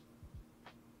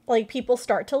 like people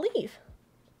start to leave.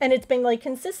 And it's been like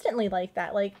consistently like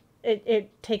that. Like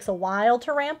it takes a while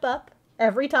to ramp up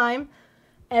every time.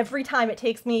 Every time it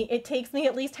takes me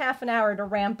at least half an hour to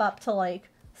ramp up to like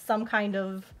some kind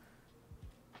of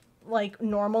like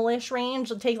normal-ish range.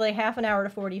 It'll take like half an hour to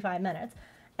 45 minutes.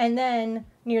 And then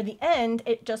near the end,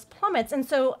 it just plummets. And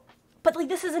so, but like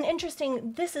this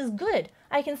is good.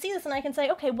 I can see this and I can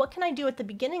say, okay, what can I do at the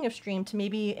beginning of stream to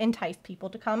maybe entice people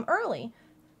to come early?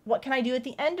 What can I do at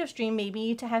the end of stream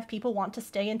maybe to have people want to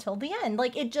stay until the end?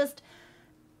 Like it just,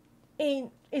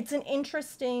 it's an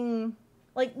interesting,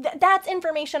 like that's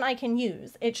information I can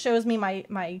use. It shows me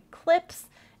my clips.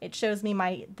 It shows me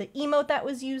the emote that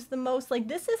was used the most. Like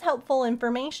this is helpful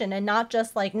information and not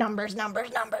just like numbers.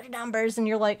 And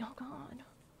you're like, oh God.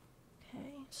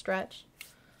 Okay, stretch.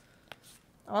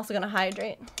 I'm also gonna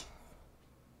hydrate.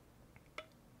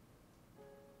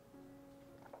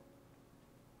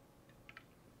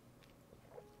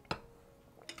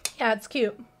 Yeah, it's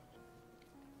cute.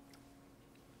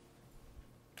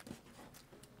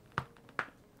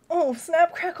 Oh,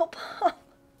 snap, crackle, pop.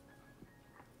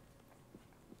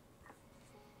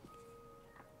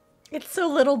 It's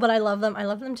so little, but I love them. I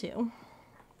love them too.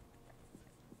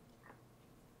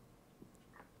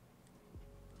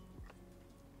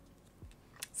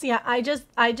 So yeah, I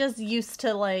just used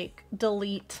to like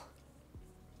delete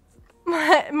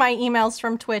my emails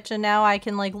from Twitch, and now I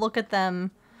can like look at them.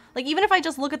 Like, even if I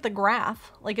just look at the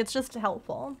graph, like, it's just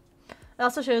helpful. It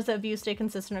also shows that views stay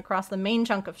consistent across the main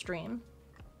chunk of stream.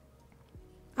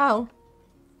 Oh.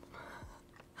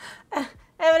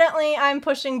 Evidently, I'm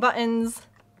pushing buttons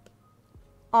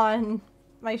on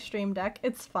my stream deck.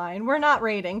 It's fine. We're not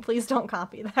raiding. Please don't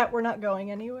copy that. We're not going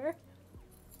anywhere.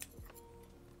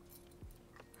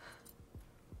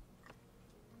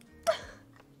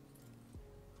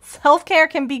 Self-care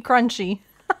can be crunchy.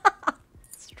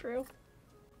 It's true.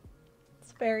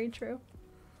 Very true.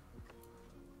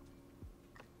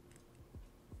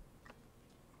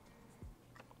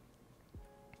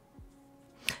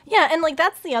 Yeah, and like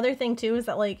that's the other thing too, is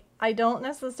that like I don't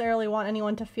necessarily want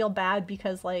anyone to feel bad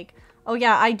because like, oh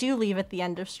yeah, I do leave at the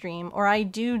end of stream, or I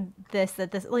do this at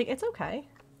this, like it's okay.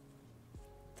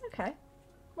 It's okay.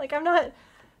 Like I don't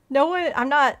know,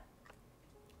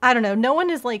 no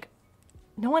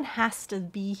one has to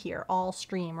be here all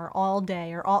stream or all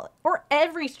day or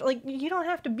like you don't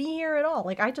have to be here at all.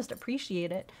 Like I just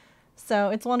appreciate it. So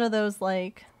it's one of those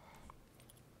like,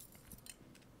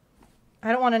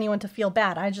 I don't want anyone to feel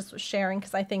bad. I just was sharing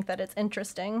because I think that it's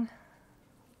interesting.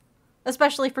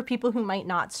 Especially for people who might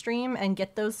not stream and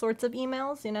get those sorts of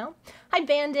emails, you know? Hi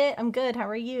Bandit, I'm good, how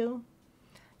are you?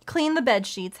 Clean the bed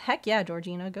sheets. Heck yeah,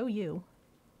 Georgina, go you.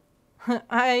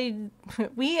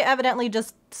 We evidently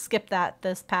just skipped that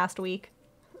this past week.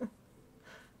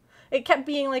 It kept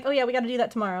being like, oh yeah, we gotta do that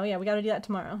tomorrow. Yeah, we gotta do that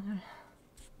tomorrow.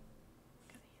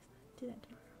 Do that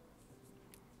tomorrow.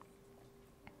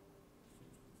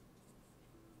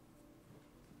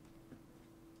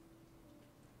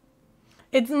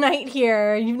 It's night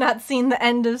here. You've not seen the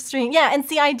end of stream. Yeah, and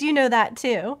see, I do know that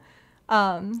too.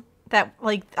 That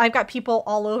like I've got people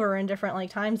all over in different like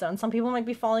time zones. Some people might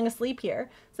be falling asleep here.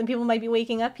 Some people might be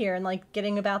waking up here and like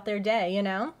getting about their day, you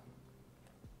know?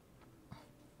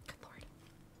 Good Lord.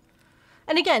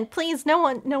 And again, please, no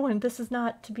one, this is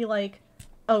not to be like,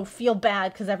 oh, feel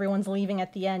bad because everyone's leaving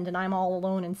at the end and I'm all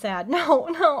alone and sad.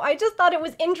 No, I just thought it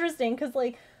was interesting because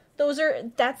like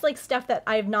that's like stuff that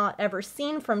I've not ever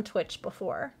seen from Twitch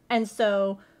before. And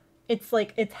so it's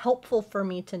like, it's helpful for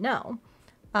me to know.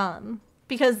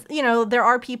 Because, you know, there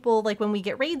are people, like, when we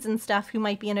get raids and stuff who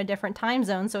might be in a different time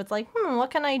zone. So it's like, what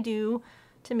can I do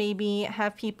to maybe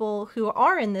have people who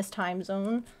are in this time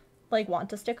zone, like, want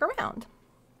to stick around?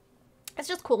 It's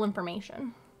just cool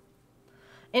information.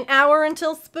 An hour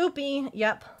until Spoopy.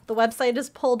 Yep, the website is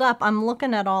pulled up. I'm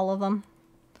looking at all of them.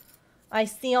 I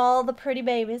see all the pretty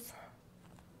babies.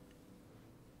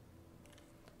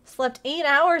 Slept 8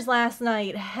 hours last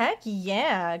night. Heck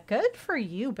yeah. Good for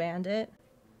you, Bandit.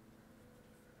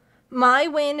 My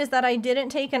win is that I didn't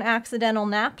take an accidental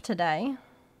nap today.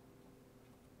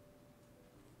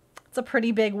 It's a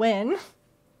pretty big win.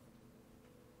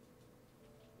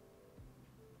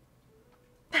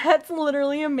 That's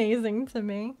literally amazing to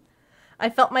me. I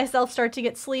felt myself start to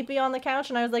get sleepy on the couch,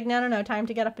 and I was like, no, time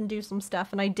to get up and do some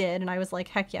stuff, and I did, and I was like,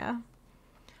 heck yeah.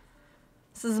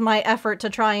 This is my effort to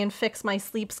try and fix my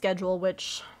sleep schedule,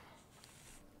 which,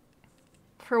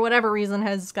 for whatever reason,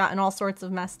 has gotten all sorts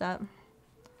of messed up.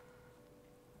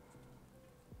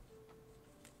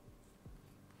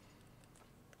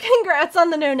 Congrats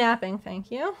on the no napping, thank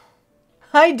you.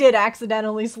 I did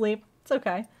accidentally sleep. It's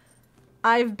okay.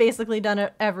 I've basically done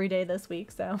it every day this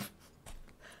week, so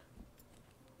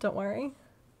don't worry.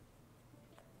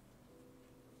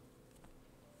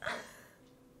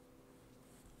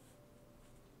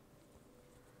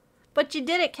 But you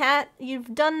did it, Kat.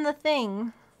 You've done the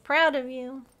thing. Proud of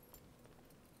you.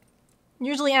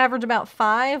 Usually average about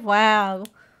 5. Wow.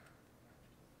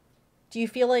 Do you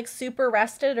feel like super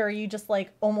rested, or are you just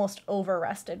like almost over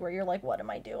rested where you're like, what am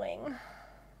I doing?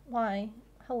 Why?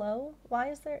 Hello? Why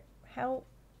is there... How...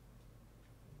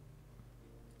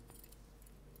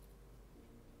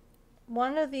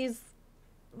 One of these...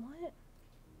 What?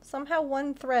 Somehow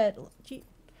one thread...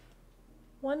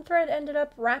 One thread ended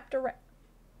up wrapped around...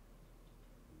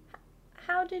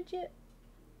 How did you...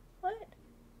 What?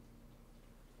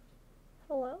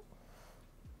 Hello?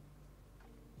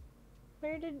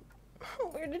 Where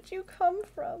did you come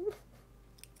from?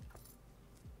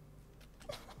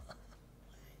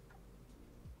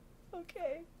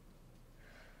 Okay.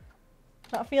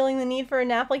 Not feeling the need for a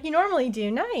nap like you normally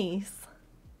do. Nice.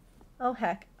 Oh,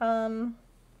 heck.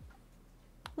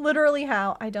 Literally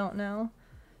how? I don't know.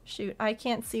 Shoot, I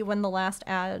can't see when the last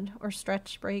ad or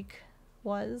stretch break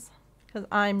was, because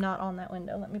I'm not on that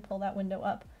window. Let me pull that window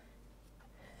up.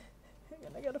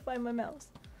 I gotta find my mouse.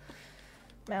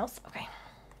 Mouse? Okay.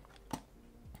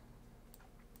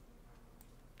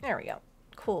 There we go.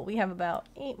 Cool. We have about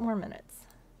 8 more minutes.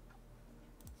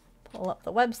 Pull up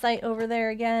the website over there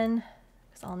again,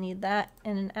 because I'll need that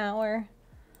in an hour.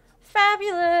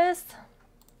 Fabulous!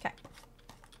 Okay.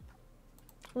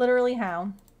 Literally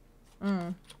how?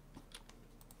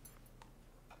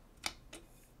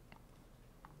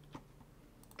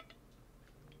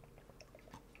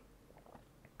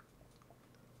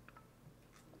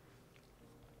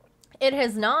 It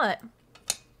has not.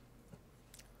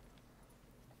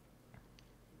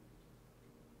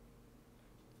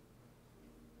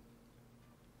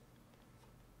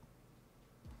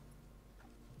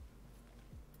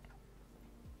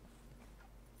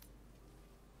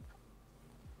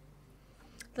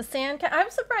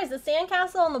 I'm surprised the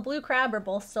sandcastle and the blue crab are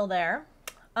both still there.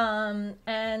 And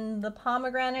the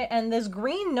pomegranate and this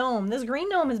green gnome. This green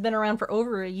gnome has been around for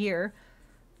over a year.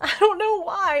 I don't know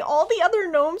why. All the other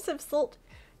gnomes have sold.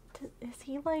 Is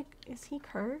he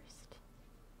cursed?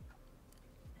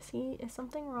 Is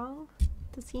something wrong?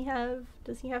 Does he have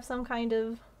some kind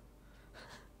of...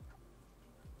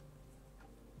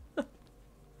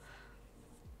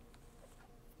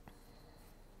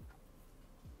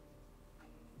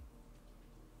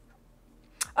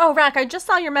 Oh, Rack, I just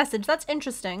saw your message. That's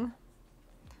interesting.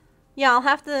 Yeah, I'll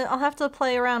have to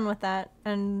play around with that.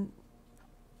 And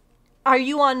are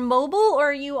you on mobile or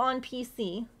are you on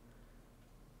PC?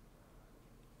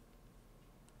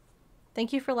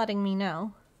 Thank you for letting me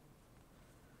know.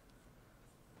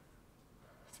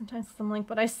 Sometimes I'm like,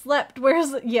 but I slept.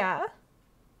 Where's it? Yeah.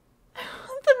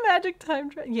 The magic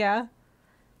time travel. Yeah.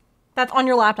 That's on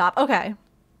your laptop. Okay.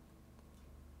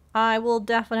 I will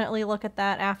definitely look at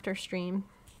that after stream.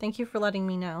 Thank you for letting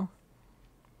me know.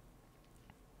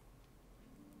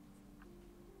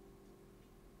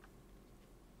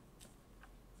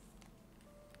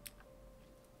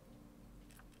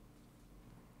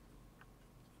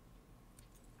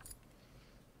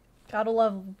 Gotta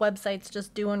love websites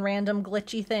just doing random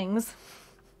glitchy things.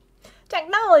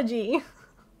 Technology!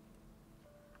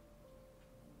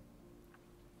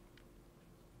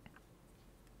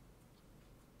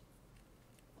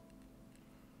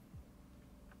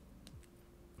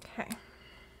 Okay.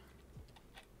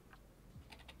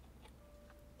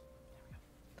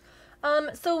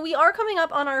 So we are coming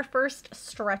up on our first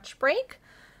stretch break.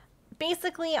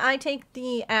 Basically, I take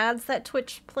the ads that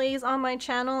Twitch plays on my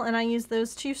channel and I use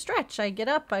those to stretch. I get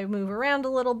up, I move around a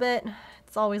little bit.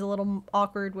 It's always a little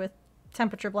awkward with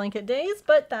temperature blanket days,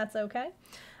 but that's okay.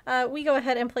 We go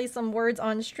ahead and play some words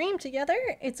on stream together.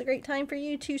 It's a great time for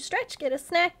you to stretch, get a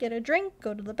snack, get a drink,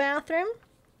 go to the bathroom.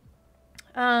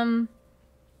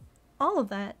 All of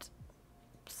that.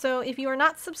 So if you are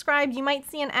not subscribed, you might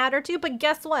see an ad or two, but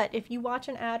guess what? If you watch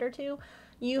an ad or two,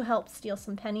 you help steal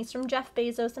some pennies from Jeff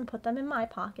Bezos and put them in my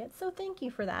pocket. So thank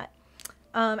you for that.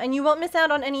 And you won't miss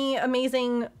out on any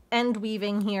amazing end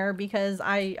weaving here because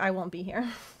I won't be here.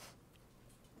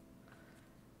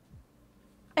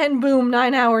 And boom,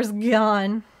 9 hours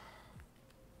gone.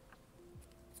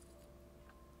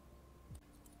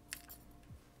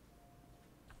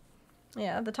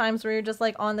 Yeah, the times where you're just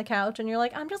like on the couch and you're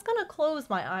like, I'm just gonna close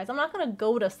my eyes. I'm not gonna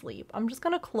go to sleep. I'm just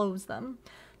gonna close them.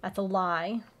 That's a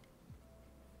lie.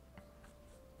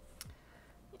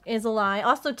 Is a lie.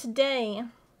 Also today,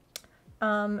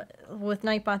 with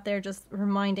Nightbot there just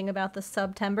reminding about the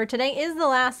September. Today is the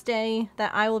last day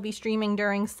that I will be streaming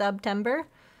during September.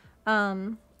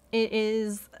 It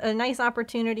is a nice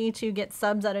opportunity to get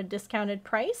subs at a discounted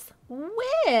price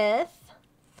without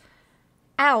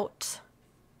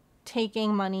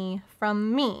taking money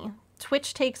from me.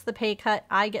 Twitch takes the pay cut.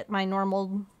 I get my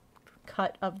normal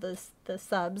cut of the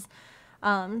subs.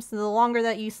 So the longer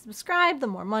that you subscribe, the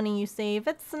more money you save.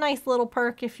 It's a nice little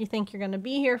perk if you think you're going to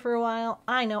be here for a while.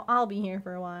 I know I'll be here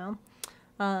for a while.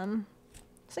 So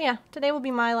yeah, today will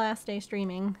be my last day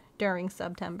streaming during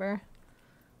September.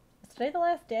 Is today the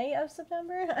last day of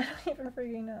September? I don't even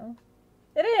freaking know.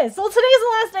 It is! Well, today's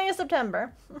the last day of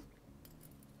September.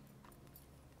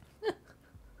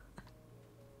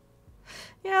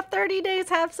 Yeah, 30 days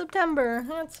half September.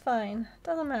 That's fine.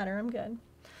 Doesn't matter. I'm good.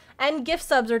 And gift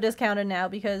subs are discounted now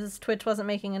because Twitch wasn't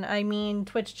making an... I mean,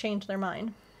 Twitch changed their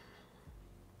mind.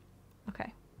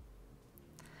 Okay.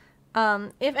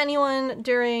 If anyone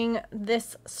during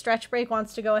this stretch break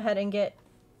wants to go ahead and get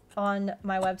on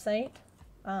my website,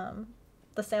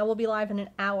 the sale will be live in an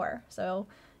hour. So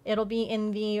it'll be in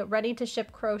the ready to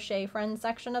ship crochet friends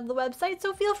section of the website.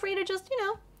 So feel free to just, you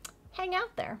know, hang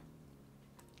out there.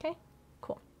 Okay,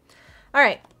 cool. All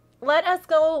right. Let us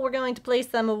go. We're going to play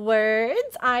some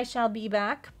words. I shall be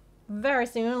back very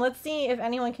soon. Let's see if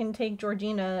anyone can take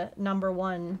Georgina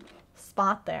 #1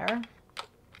 spot there.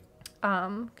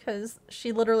 Because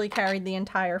she literally carried the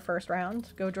entire first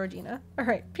round. Go Georgina. All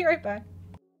right, be right back.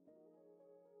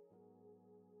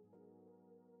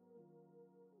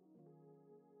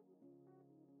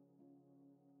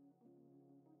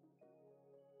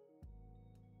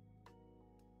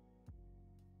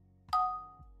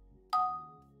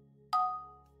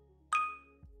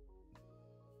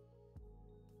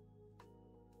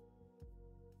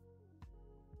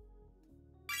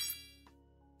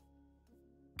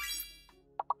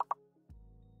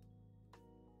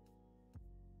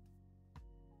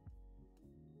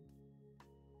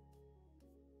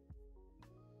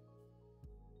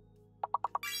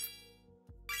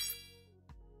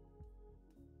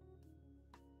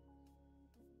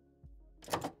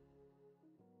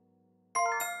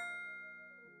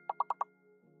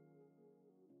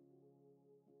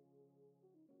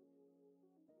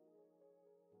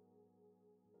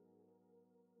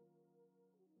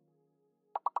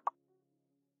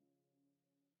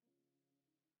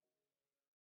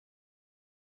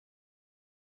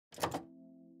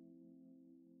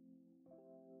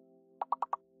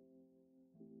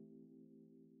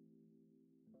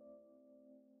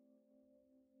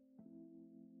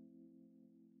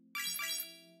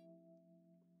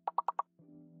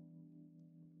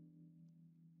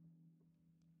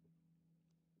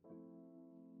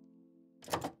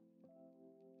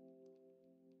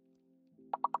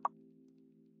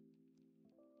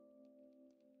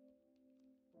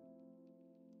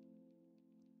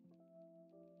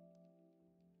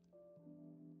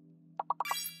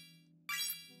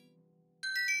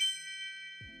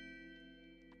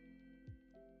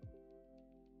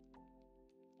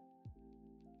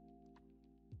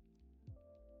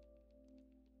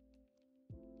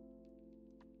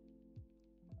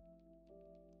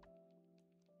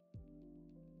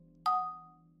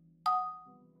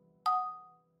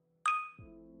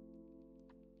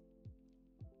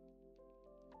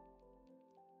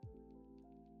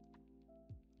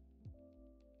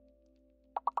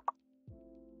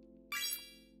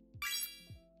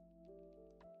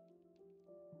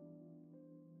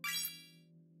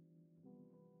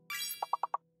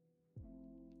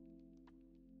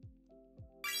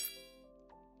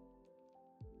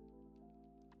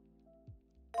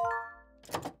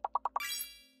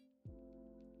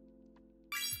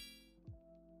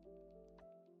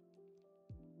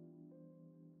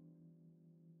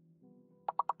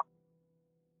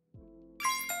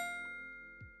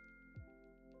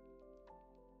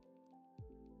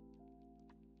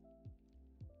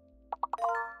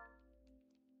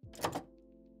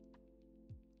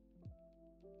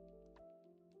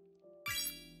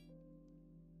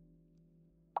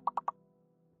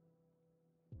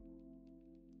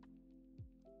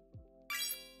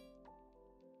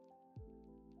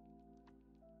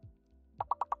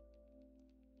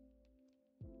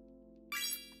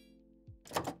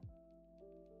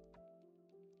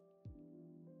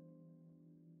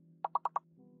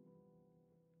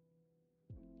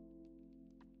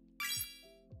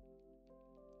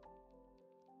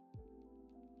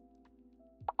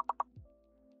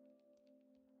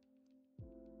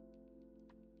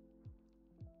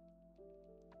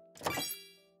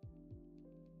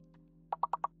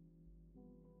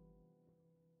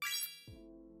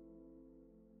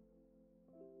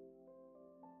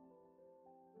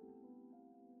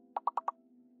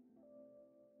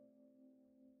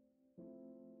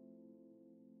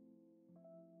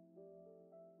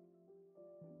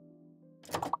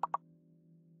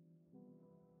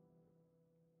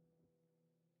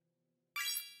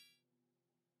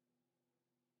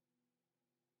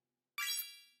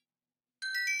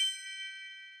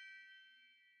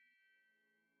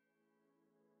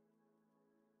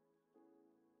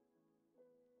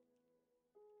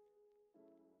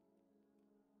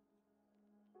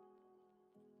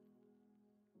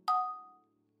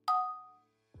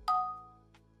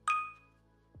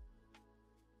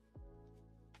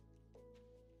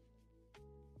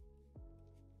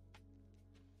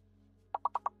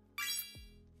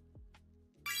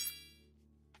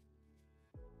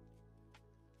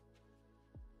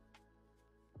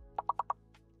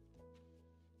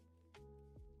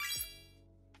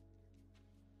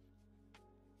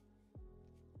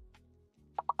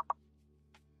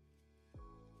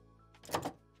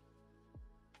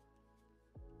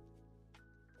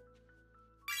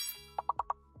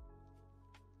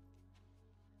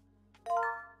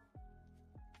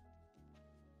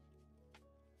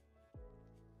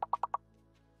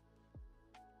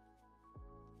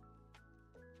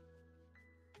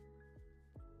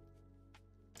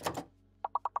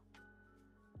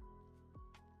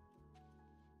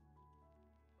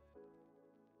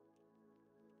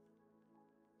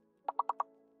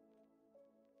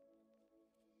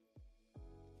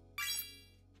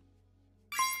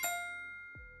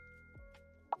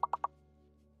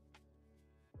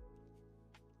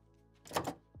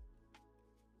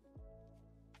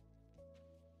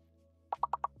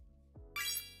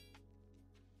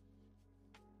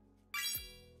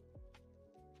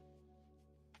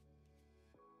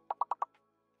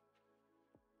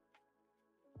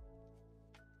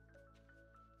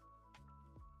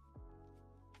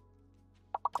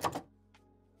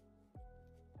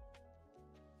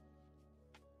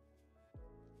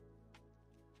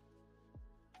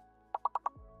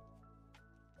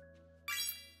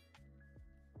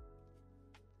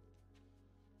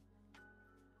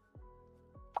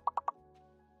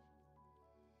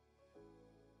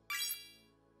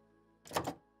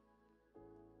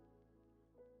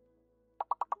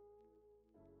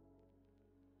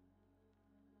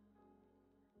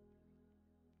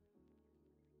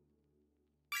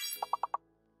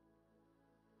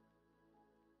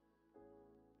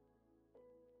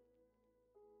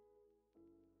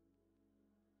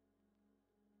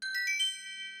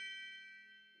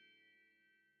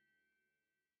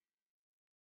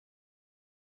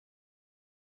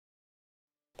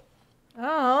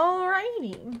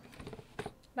 Alrighty.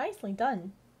 Nicely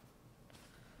done.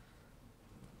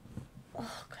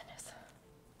 Oh, goodness.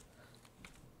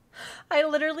 I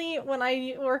literally, when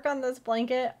I work on this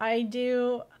blanket, I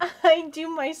do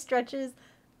my stretches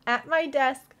at my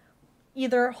desk,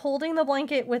 either holding the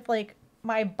blanket with like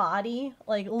my body,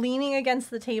 like leaning against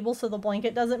the table so the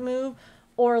blanket doesn't move,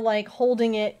 or like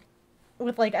holding it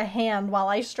with like a hand while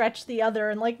I stretch the other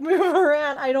and like move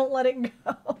around. I don't let it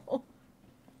go.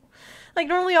 Like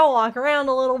normally I'll walk around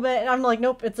a little bit and I'm like,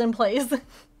 nope, it's in place.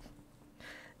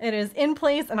 It is in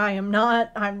place and I'm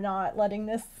not letting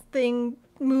this thing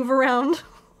move around.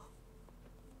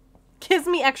 Gives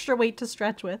me extra weight to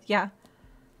stretch with, yeah.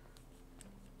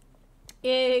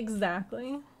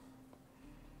 Exactly.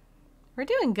 We're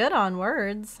doing good on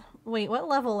words. Wait, what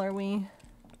level are we?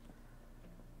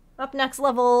 Up next,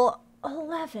 level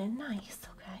 11. Nice,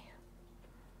 okay.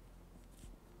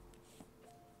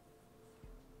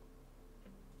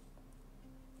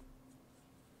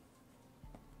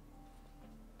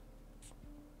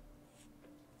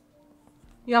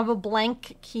 You have a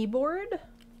blank keyboard?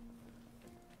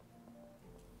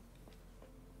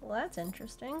 Well, that's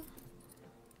interesting.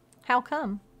 How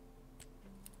come?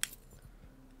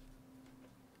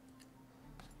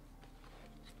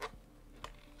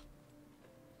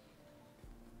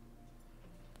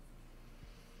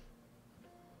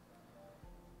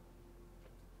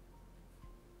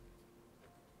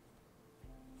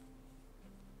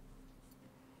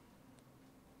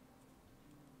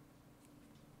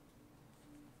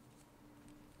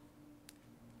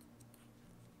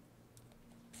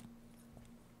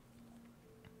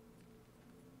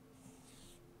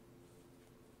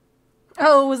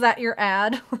 Oh, was that your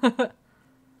ad?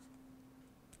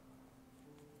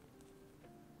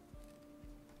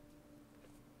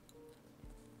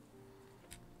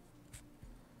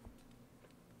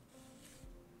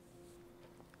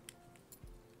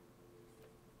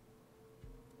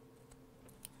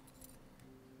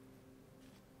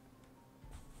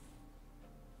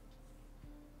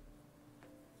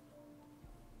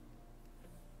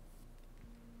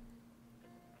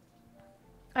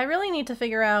 I really need to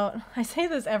figure out, I say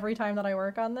this every time that I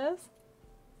work on this,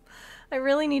 I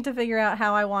really need to figure out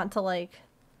how I want to like,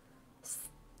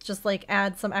 just like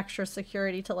add some extra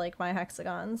security to like my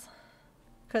hexagons.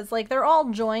 Because like they're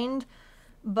all joined,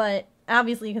 but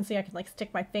obviously you can see I can like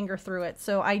stick my finger through it.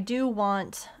 So I do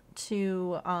want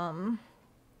to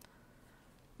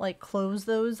like close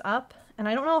those up. And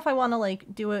I don't know if I want to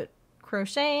like do it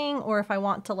crocheting or if I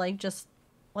want to like just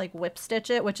like whip stitch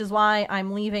it, which is why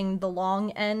I'm leaving the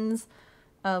long ends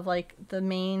of like the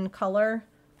main color.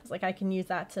 Because like I can use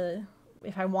that to,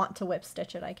 if I want to whip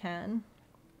stitch it, I can.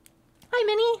 Hi,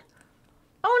 Minnie.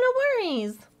 Oh, no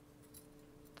worries.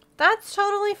 That's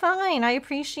totally fine. I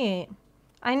appreciate.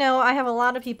 I know I have a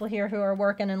lot of people here who are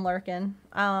working and lurking.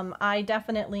 I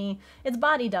definitely, it's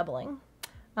body doubling.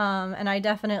 And I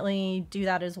definitely do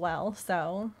that as well.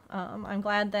 So I'm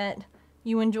glad that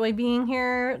you enjoy being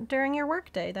here during your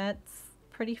workday. That's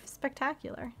pretty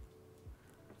spectacular.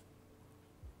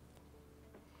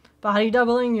 Body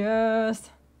doubling,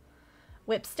 yes.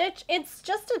 Whip stitch, it's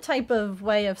just a type of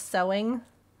way of sewing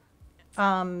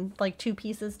like two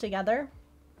pieces together.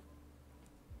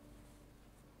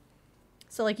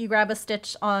 So like you grab a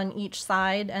stitch on each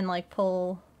side and like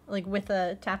pull like with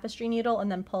a tapestry needle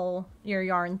and then pull your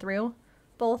yarn through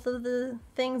both of the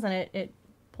things and it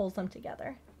pulls them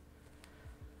together.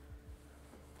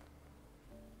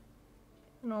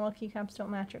 Normal keycaps don't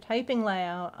match your typing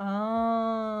layout.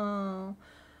 Oh.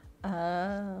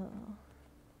 Oh.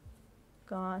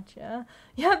 Gotcha.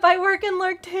 Yep, I work and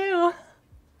lurk too.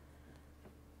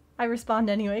 I respond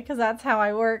anyway because that's how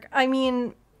I work. I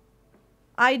mean,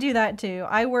 I do that too.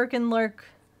 I work and lurk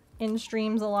in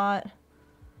streams a lot.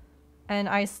 And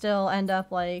I still end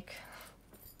up like,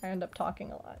 I end up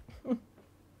talking a lot.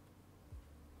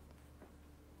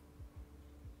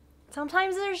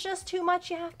 Sometimes there's just too much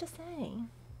you have to say.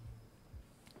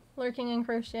 Lurking and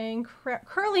crocheting,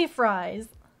 curly fries.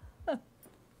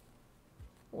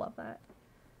 Love that.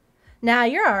 Nah,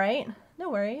 you're alright. No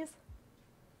worries.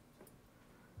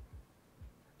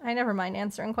 I never mind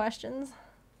answering questions.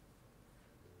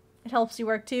 It helps you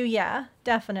work too? Yeah,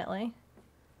 definitely.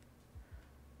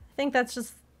 I think that's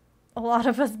just a lot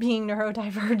of us being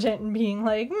neurodivergent and being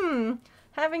like,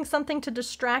 having something to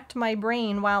distract my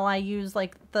brain while I use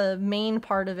like the main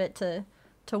part of it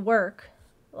to work.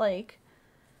 Like,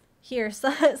 here,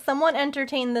 so, someone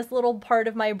entertain this little part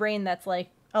of my brain that's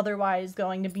like otherwise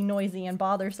going to be noisy and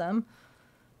bothersome.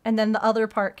 And then the other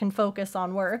part can focus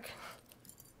on work.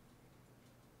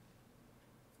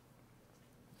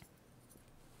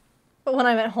 But when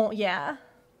I'm at home, yeah.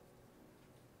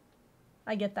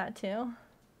 I get that too.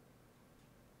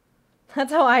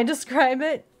 That's how I describe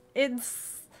it. It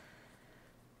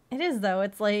is though.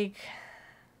 It's like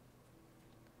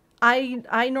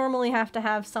I normally have to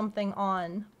have something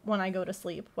on when I go to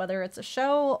sleep, whether it's a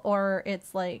show or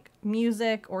it's like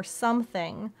music or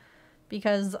something,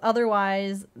 because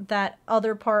otherwise that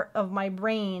other part of my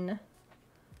brain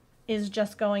is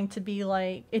just going to be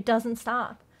like, it doesn't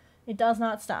stop. It does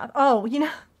not stop. Oh, you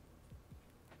know.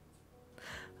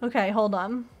 Okay, hold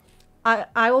on.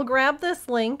 I will grab this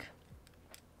link.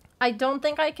 I don't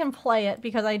think I can play it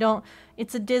because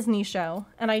it's a Disney show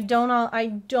and I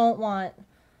don't want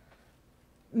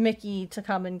Mickey to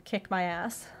come and kick my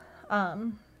ass.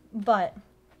 But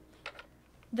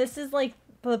this is like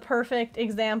the perfect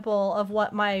example of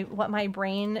what my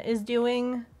brain is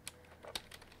doing.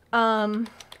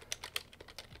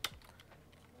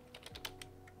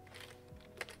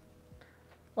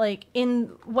 Like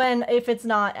if it's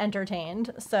not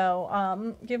entertained.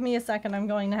 So, give me a second. I'm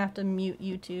going to have to mute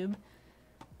YouTube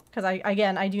because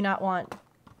I do not want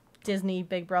Disney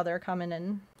Big Brother coming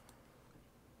in.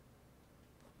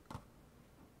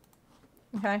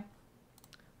 Okay.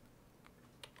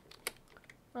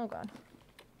 Oh god.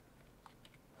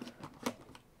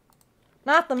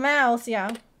 Not the mouse,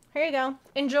 yeah. Here you go.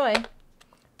 Enjoy.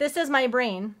 This is my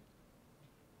brain.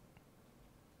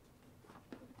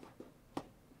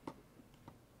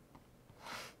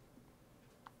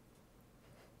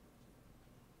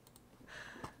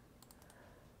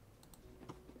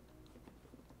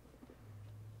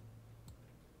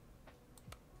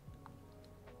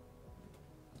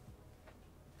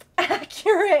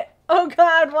 Accurate. Oh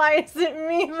god, why is it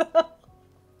me though?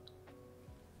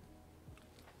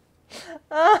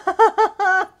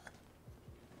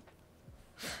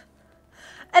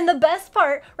 And the best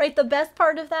part, right, the best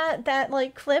part of that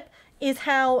like clip is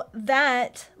how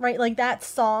that, right, like that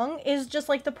song is just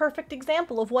like the perfect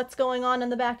example of what's going on in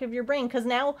the back of your brain. Because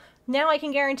now I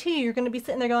can guarantee you're going to be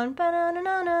sitting there going,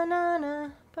 ba-na-na-na-na-na,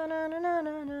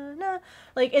 ba-na-na-na-na-na.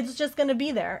 Like, it's just going to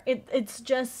be there. It's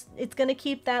going to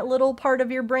keep that little part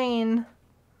of your brain.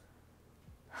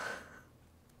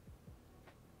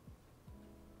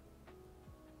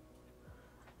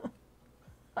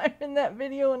 I'm in that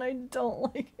video and I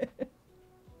don't like it.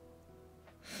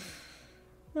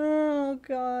 Oh,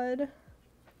 God.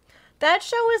 That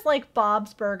show is like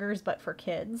Bob's Burgers, but for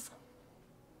kids.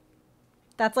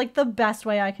 That's like the best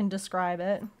way I can describe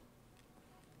it.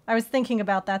 I was thinking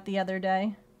about that the other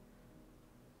day.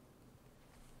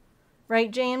 Right,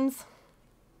 James?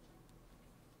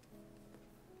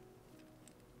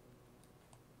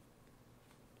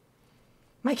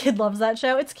 My kid loves that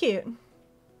show. It's cute.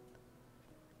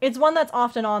 It's one that's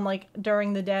often on, like,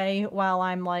 during the day while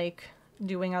I'm, like,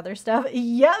 doing other stuff.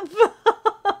 Yep!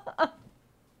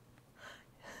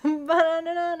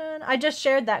 I just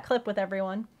shared that clip with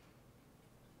everyone.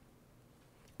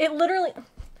 It literally...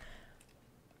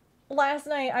 Last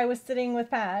night, I was sitting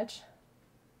with Patch.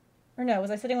 Or no,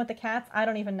 was I sitting with the cats? I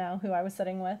don't even know who I was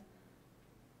sitting with.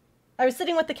 I was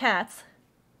sitting with the cats.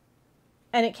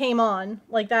 And it came on.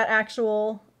 Like, that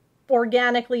actual...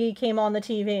 Organically came on the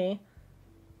TV.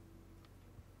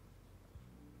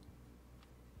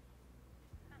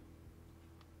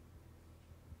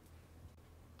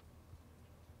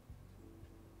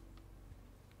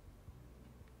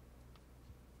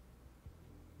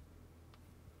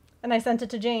 And I sent it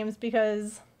to James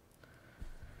because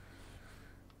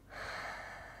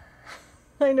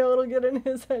I know it'll get in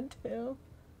his head too.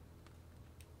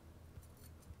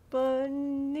 But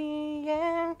in the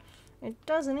end, it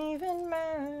doesn't even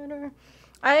matter.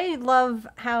 I love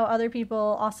how other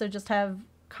people also just have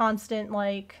constant,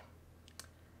 like,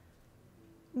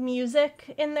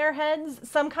 music in their heads.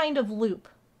 Some kind of loop.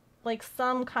 Like,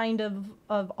 some kind of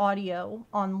audio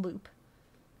on loop.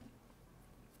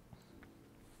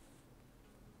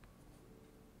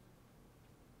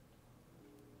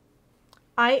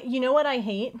 You know what I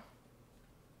hate?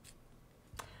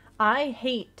 I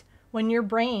hate when your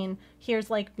brain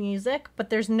hears like music, but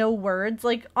there's no words.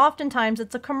 Like, oftentimes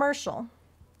it's a commercial,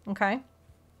 okay?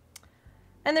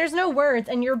 And there's no words,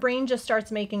 and your brain just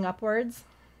starts making up words.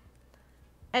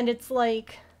 And it's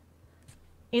like,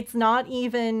 it's not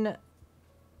even,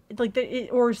 like,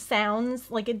 or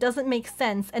sounds, like, it doesn't make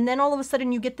sense. And then all of a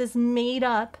sudden you get this made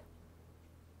up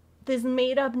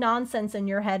nonsense in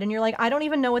your head, and you're like, I don't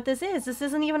even know what this is. This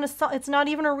isn't even it's not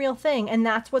even a real thing. And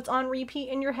that's what's on repeat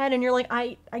in your head, and you're like,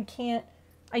 I can't,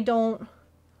 I don't.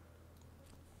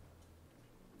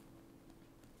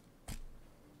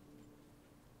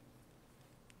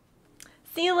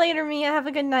 See you later, Mia. Have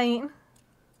a good night.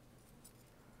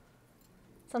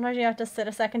 Sometimes you have to sit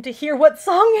a second to hear what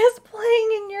song is playing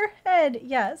in your head.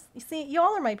 Yes. You see,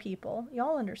 y'all are my people.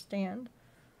 Y'all understand.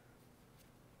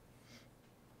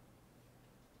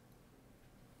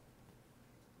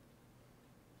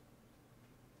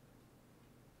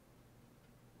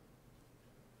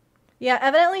 Yeah,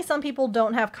 evidently some people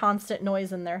don't have constant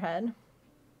noise in their head.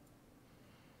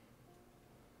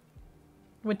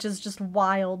 Which is just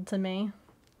wild to me.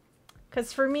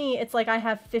 Because for me, it's like I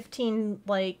have 15,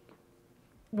 like,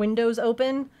 windows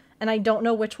open, and I don't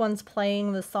know which one's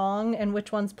playing the song, and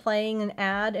which one's playing an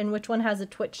ad, and which one has a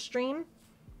Twitch stream.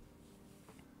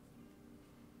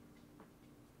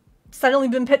 Suddenly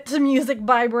been put to music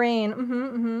by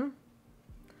brain.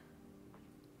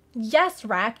 Yes,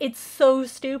 Rack, it's so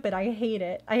stupid. I hate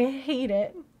it. I hate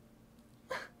it.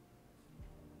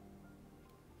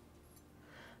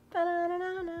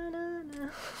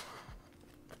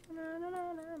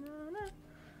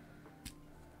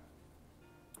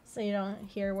 So you don't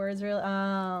hear words really?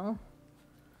 Oh.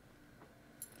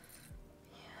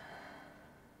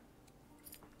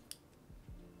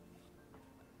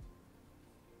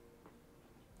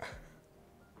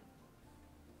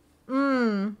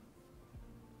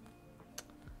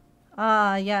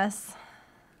 Ah, yes.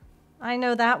 I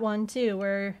know that one too,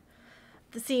 where...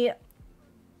 See,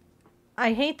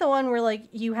 I hate the one where, like,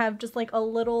 you have just, like, a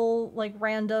little, like,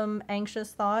 random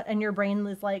anxious thought, and your brain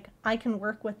is like, I can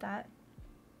work with that.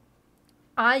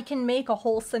 I can make a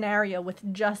whole scenario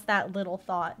with just that little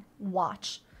thought.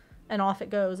 Watch. And off it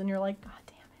goes, and you're like, God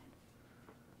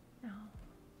damn it.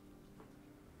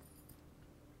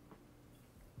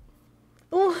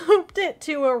 No. Looped it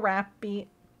to a rap beat.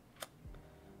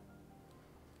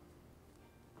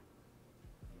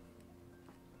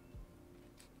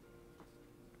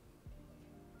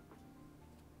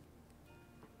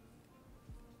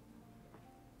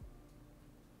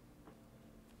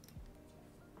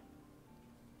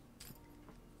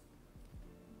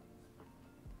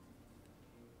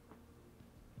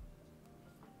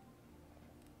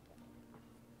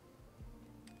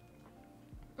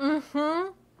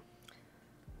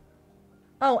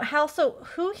 Oh, so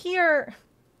who here...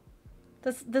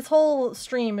 This whole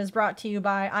stream is brought to you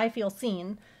by I Feel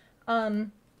Seen. Who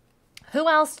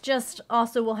else just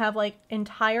also will have, like,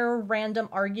 entire random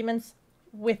arguments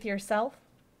with yourself?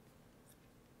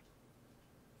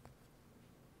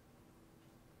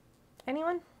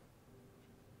 Anyone?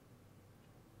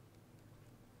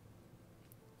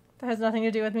 That has nothing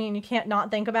to do with me and you can't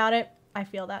not think about it. I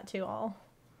feel that too, all.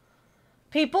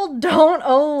 People don't,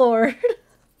 oh lord.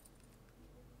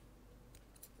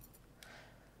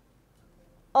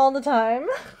 All the time.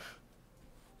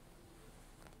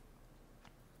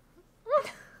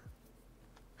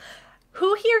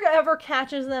 Who here ever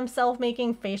catches themselves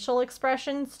making facial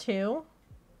expressions too?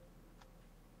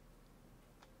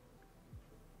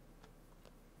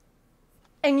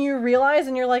 And you realize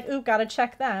and you're like, ooh, gotta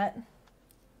check that.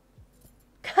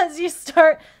 Cause you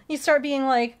start being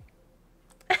like,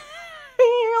 you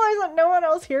realize that no one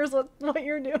else hears what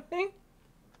you're doing.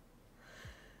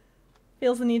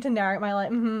 Feels the need to narrate my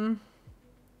life.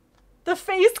 The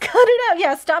face, cut it out.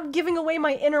 Yeah, stop giving away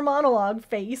my inner monologue,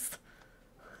 face.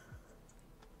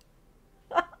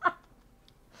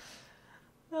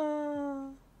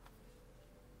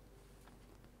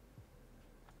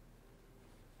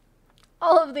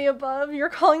 All of the above. You're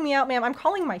calling me out, ma'am. I'm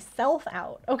calling myself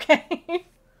out, okay?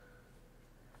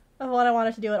 Of what I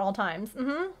wanted to do at all times.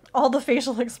 All the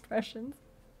facial expressions.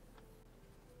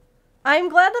 I'm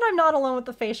glad that I'm not alone with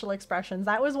the facial expressions.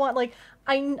 That was what, like,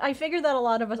 I figured that a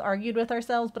lot of us argued with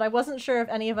ourselves, but I wasn't sure if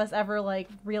any of us ever, like,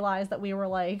 realized that we were,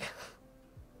 like,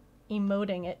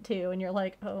 emoting it too, and you're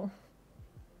like, oh.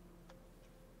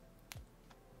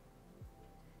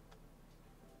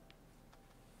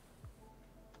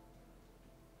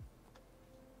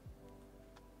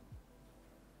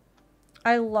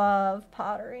 I love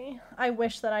pottery. I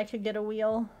wish that I could get a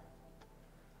wheel.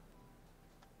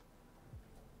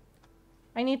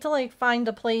 I need to, like, find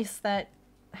a place that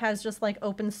has just, like,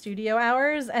 open studio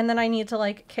hours, and then I need to,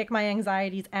 like, kick my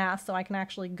anxiety's ass so I can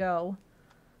actually go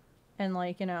and,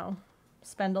 like, you know,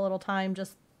 spend a little time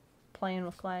just playing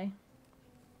with clay.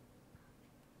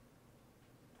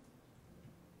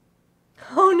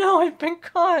 Oh no, I've been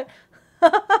caught!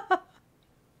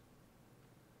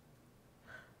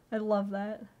 I love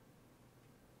that.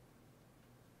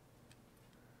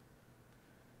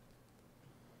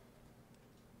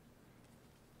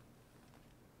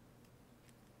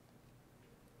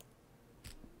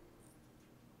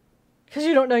 Because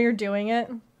you don't know you're doing it.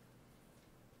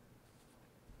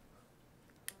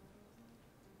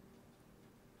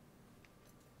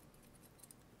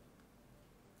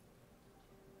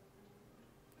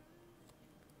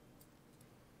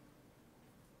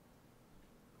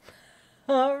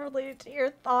 Related to your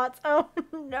thoughts. Oh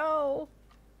no.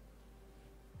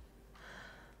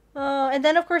 And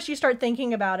then of course you start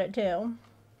thinking about it too.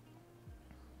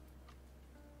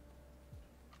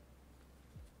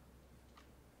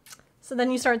 So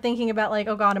then you start thinking about like,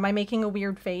 oh god, am I making a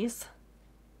weird face?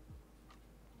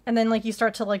 And then like you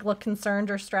start to like look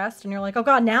concerned or stressed and you're like, oh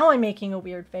god, now I'm making a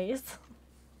weird face.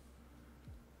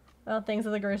 Well, things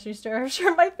at the grocery store. I'm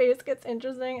sure my face gets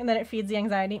interesting and then it feeds the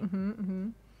anxiety.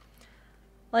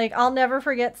 Like, I'll never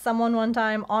forget someone one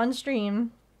time on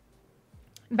stream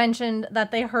mentioned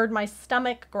that they heard my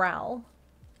stomach growl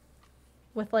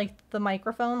with like the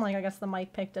microphone. Like, I guess the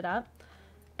mic picked it up.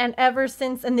 And ever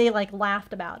since, and they like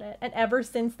laughed about it. And ever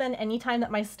since then, anytime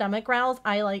that my stomach growls,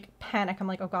 I like panic. I'm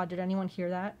like, oh god, did anyone hear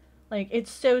that? Like,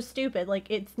 it's so stupid. Like,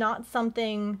 it's not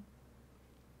something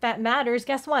that matters.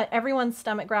 Guess what? Everyone's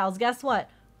stomach growls. Guess what?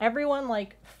 Everyone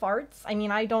like farts. I mean,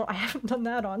 I haven't done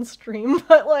that on stream,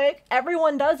 but like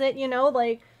everyone does it, you know,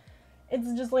 like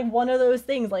it's just like one of those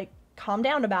things. Like, calm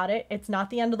down about it. It's not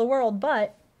the end of the world,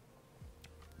 but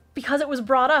because it was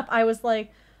brought up, I was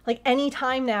like any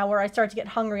time now where I start to get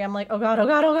hungry, I'm like, oh god, oh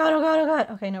god, oh god, oh god, oh god.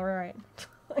 Okay, no, we're all right.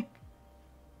 Like,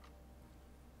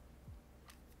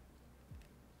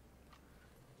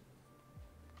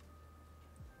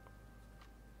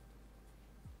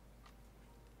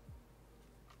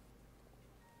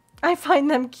 I find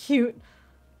them cute.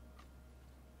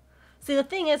 See, the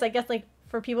thing is, I guess, like,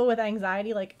 for people with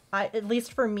anxiety, like, at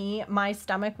least for me, my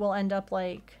stomach will end up,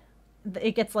 like,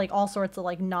 it gets, like, all sorts of,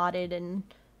 like, knotted and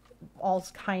all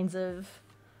kinds of,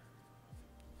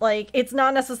 like, it's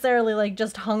not necessarily, like,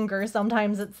 just hunger.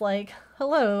 Sometimes it's like,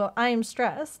 hello, I'm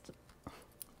stressed.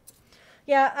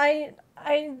 Yeah,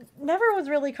 I never was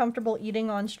really comfortable eating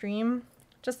on stream.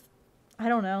 Just, I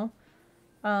don't know.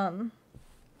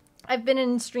 I've been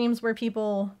in streams where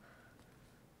people,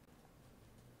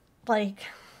 like,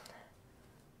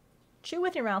 chew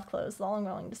with your mouth closed is all I'm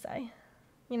willing to say.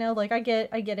 You know, like, I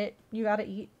get it. You gotta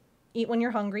eat. Eat when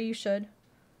you're hungry, you should.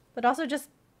 But also just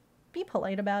be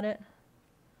polite about it.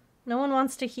 No one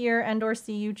wants to hear and or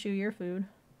see you chew your food.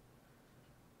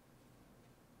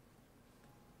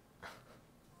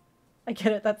 I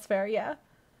get it, that's fair, yeah.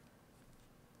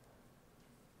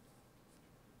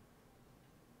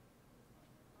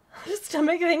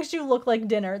 Stomach thinks you look like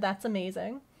dinner. That's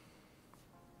amazing.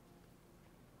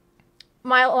 A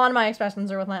lot of my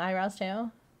expressions are with my eyebrows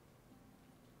too.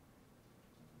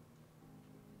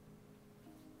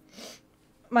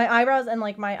 My eyebrows and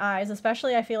like my eyes,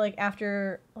 especially I feel like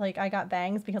after like I got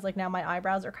bangs, because like now my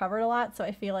eyebrows are covered a lot, so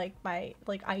I feel like my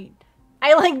like I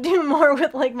like do more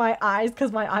with like my eyes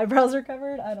because my eyebrows are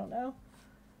covered. I don't know.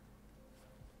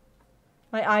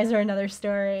 My eyes are another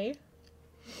story.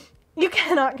 You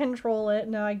cannot control it.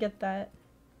 No, I get that.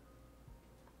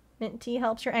 Mint tea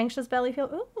helps your anxious belly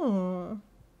feel. Ooh.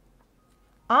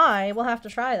 I will have to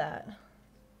try that.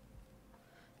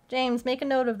 James, make a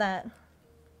note of that.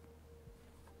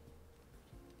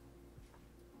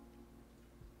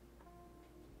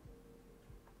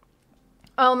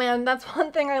 Oh man, that's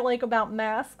one thing I like about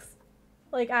masks.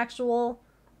 Like actual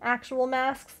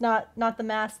masks, not the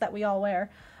masks that we all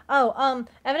wear. Oh,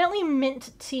 evidently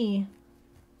mint tea.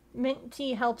 Mint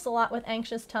tea helps a lot with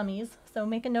anxious tummies, so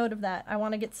make a note of that. I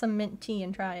want to get some mint tea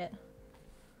and try it.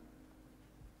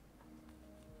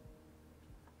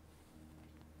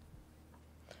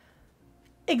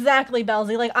 Exactly,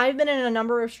 Belzy. Like, I've been in a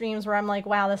number of streams where I'm like,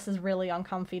 wow, this is really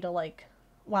uncomfy to, like,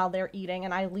 while they're eating,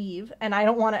 and I leave, and I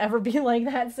don't want to ever be like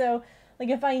that, so, like,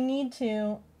 if I need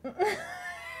to...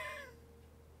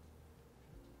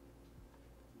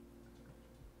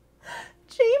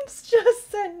 James just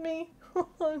sent me... Hold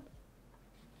on.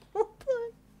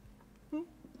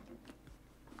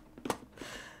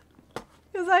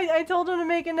 Because I told him to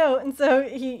make a note, and so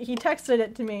he texted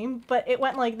it to me, but it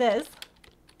went like this.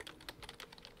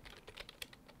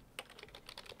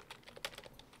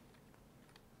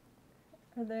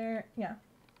 Are there... yeah.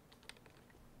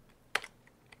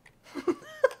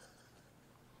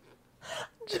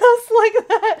 Just like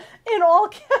that, in all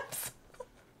caps.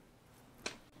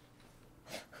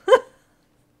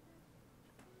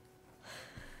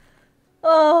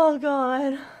 Oh,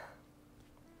 God.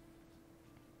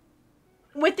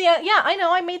 With the... yeah, I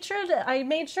know, I made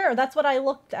sure. That's what I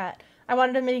looked at. I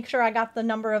wanted to make sure I got the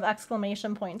number of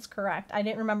exclamation points correct. I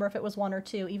didn't remember if it was 1 or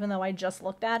 2, even though I just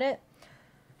looked at it.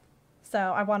 So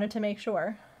I wanted to make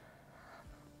sure.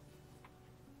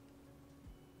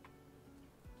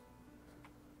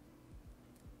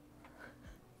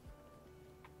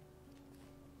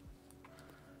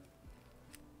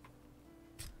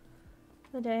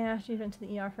 The day after you went to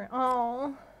the ER for...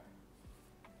 oh.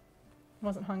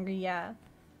 Wasn't hungry, yeah.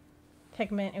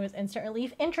 Pigment, it was instant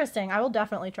relief. Interesting, I will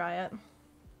definitely try it.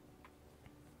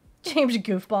 James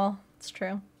goofball, it's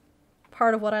true.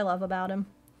 Part of what I love about him.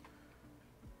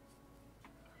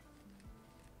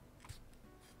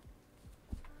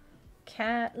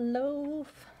 Cat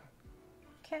loaf.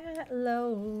 Cat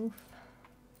loaf.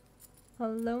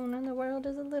 Alone in the world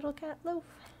is a little cat loaf.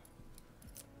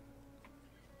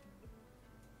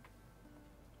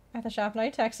 At the shop and I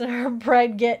texted her,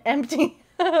 bread get empty.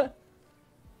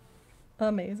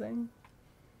 Amazing.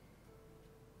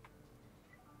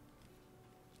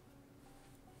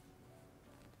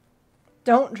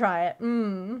 Don't try it.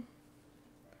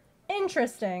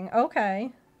 Interesting.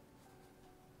 Okay.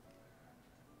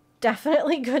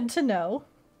 Definitely good to know.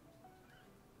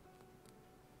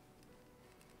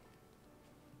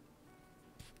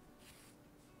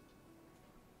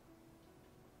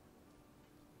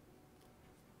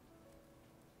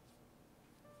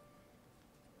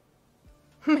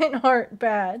 Mint heart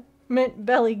bad. Mint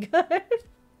belly good.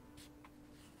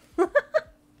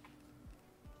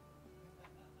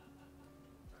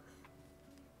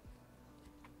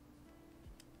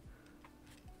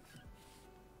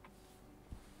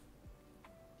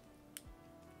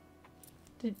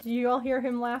 Did you all hear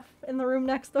him laugh in the room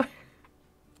next door?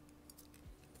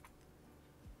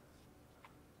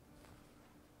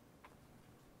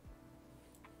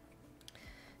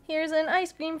 Here's an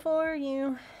ice cream for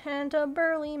you, and a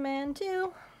burly man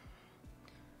too.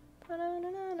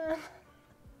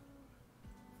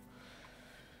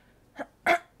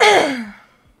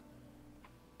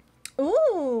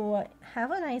 Ooh,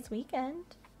 have a nice weekend.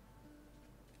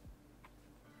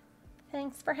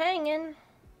 Thanks for hanging.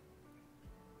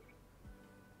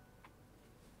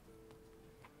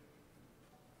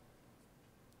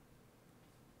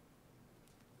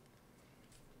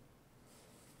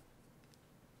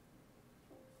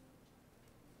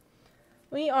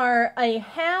 We are a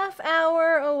half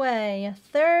hour away.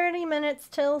 30 minutes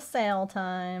till sale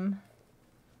time.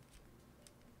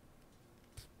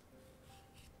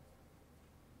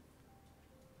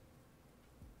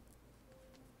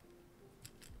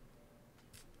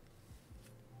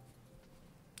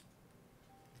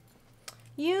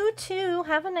 You too.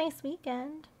 Have a nice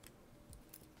weekend.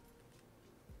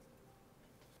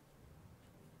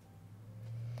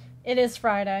 It is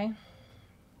Friday.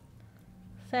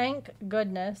 Thank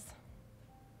goodness.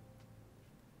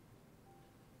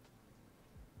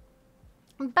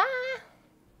 Bye.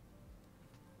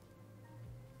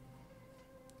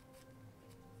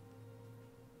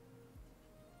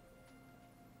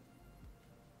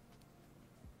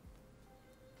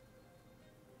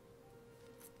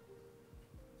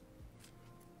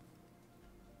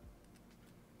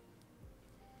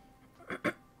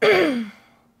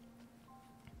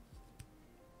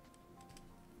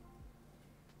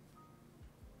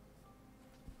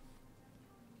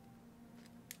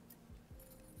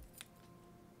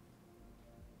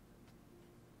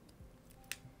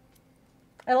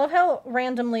 I love how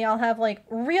randomly I'll have like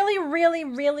really, really,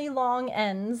 really long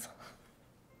ends.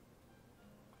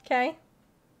 Okay?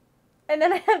 And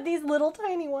then I have these little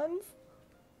tiny ones.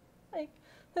 Like,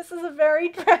 this is a very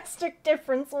drastic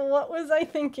difference. What was I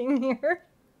thinking here?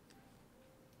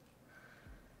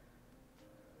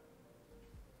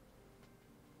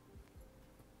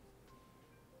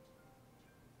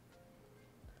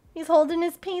 He's holding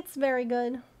his Pete's very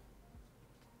good.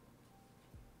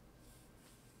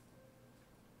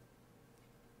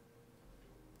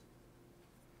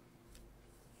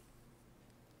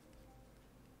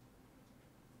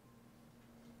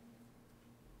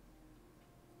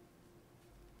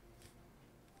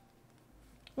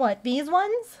 What, these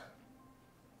ones?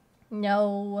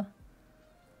 No.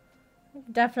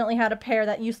 Definitely had a pair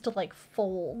that used to like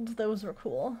fold. Those were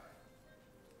cool.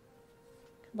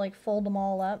 Could like fold them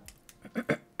all up.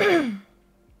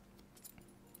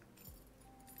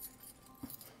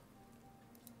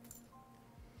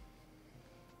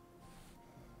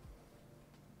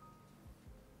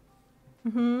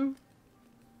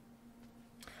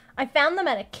 I found them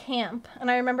at a camp,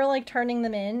 and I remember like turning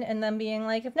them in and them being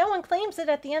like, if no one claims it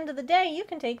at the end of the day, you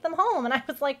can take them home. And I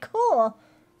was like, cool.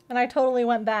 And I totally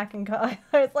went back and got,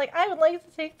 I was like, I would like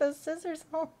to take those scissors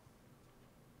home.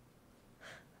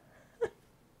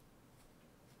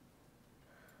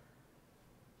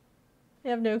 I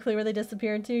have no clue where they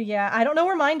disappeared to. Yeah, I don't know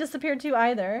where mine disappeared to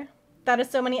either. That is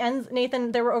so many ends.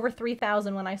 Nathan, there were over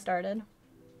 3,000 when I started.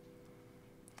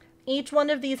 Each one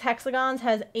of these hexagons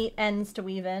has 8 ends to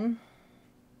weave in.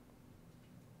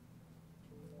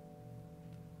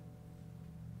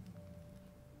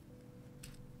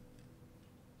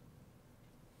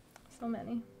 So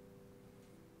many.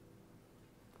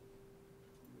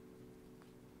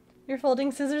 Your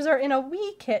folding scissors are in a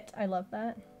wee kit. I love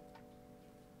that.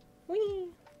 Wee.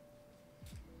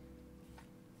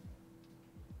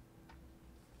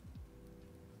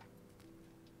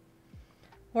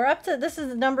 We're up to, this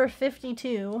is number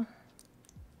 52.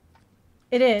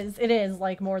 It is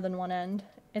like more than one end.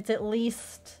 It's at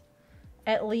least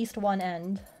one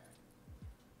end.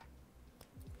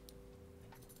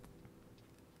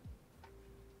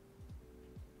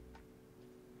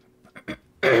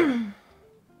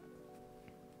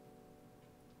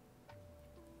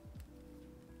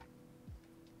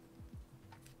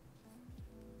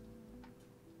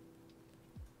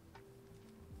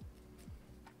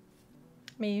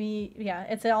 Maybe, yeah,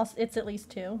 it's at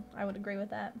least 2. I would agree with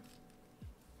that.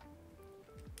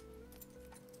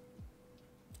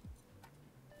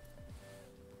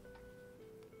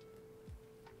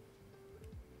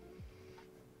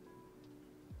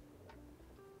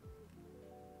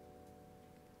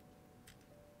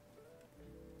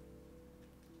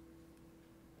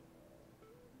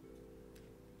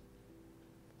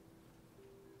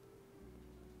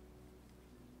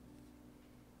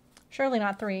 Surely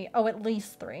not 3. Oh, at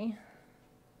least 3.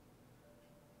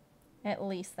 At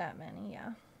least that many,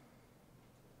 yeah.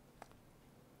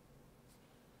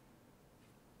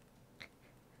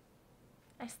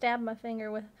 I stabbed my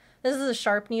finger with... This is a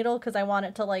sharp needle because I want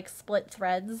it to like split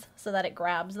threads so that it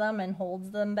grabs them and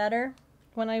holds them better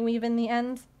when I weave in the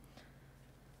ends.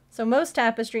 So most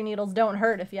tapestry needles don't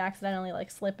hurt if you accidentally like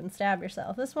slip and stab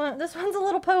yourself. This one's a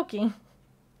little pokey.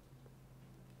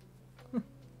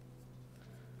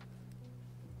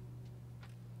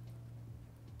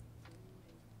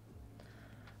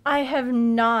 I have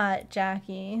not,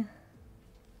 Jackie.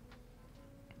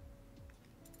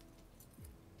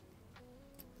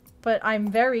 But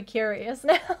I'm very curious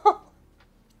now.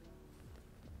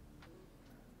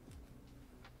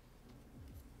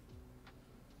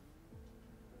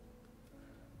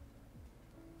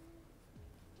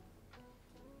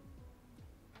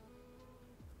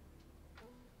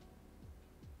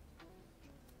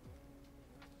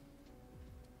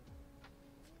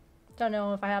 Don't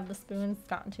know if I have the spoons. It's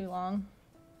gotten too long.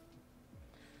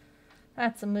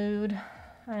 That's a mood.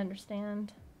 I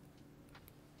understand.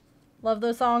 Love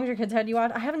those songs your kids had you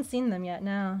watch. I haven't seen them yet,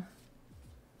 no.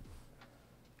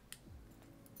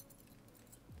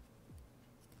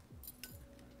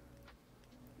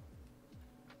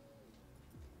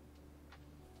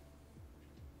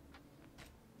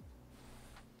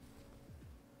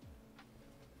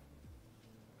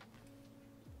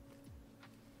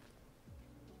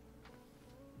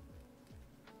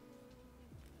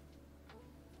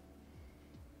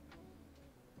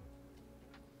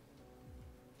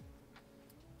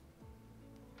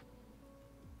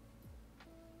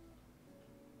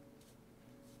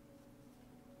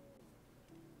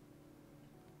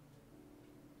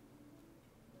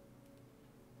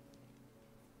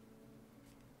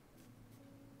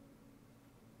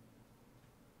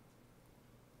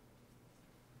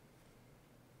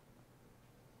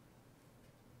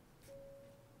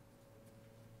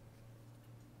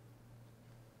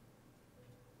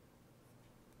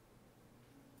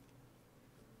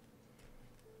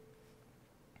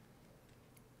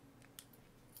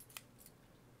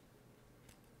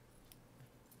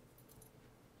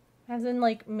 As in,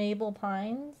 like, Mabel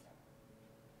Pines?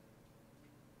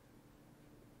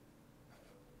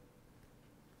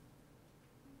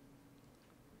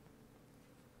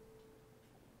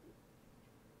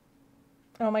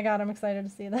 Oh my god, I'm excited to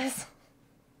see this.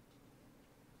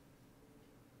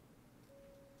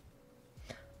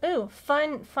 Ooh,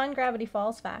 fun Gravity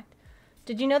Falls fact.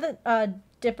 Did you know that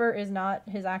Dipper is not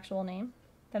his actual name?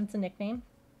 That it's a nickname?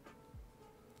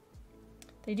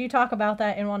 They do talk about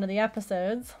that in one of the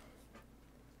episodes.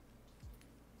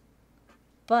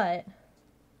 But,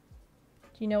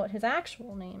 do you know what his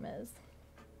actual name is?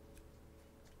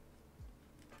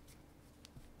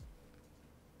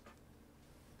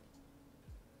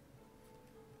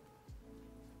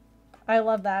 I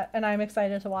love that, and I'm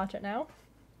excited to watch it now.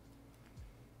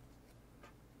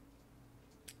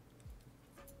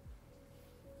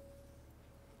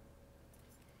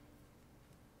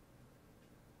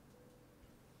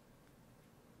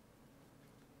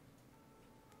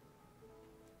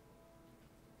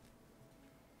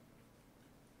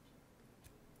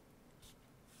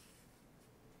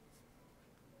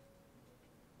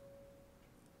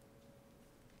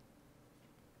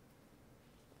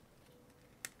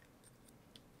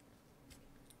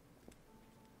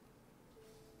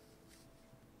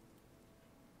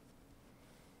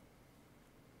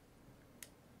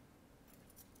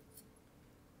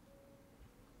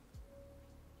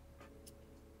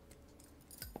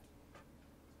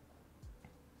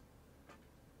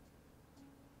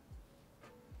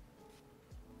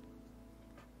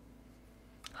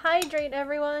 Hydrate,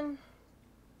 everyone.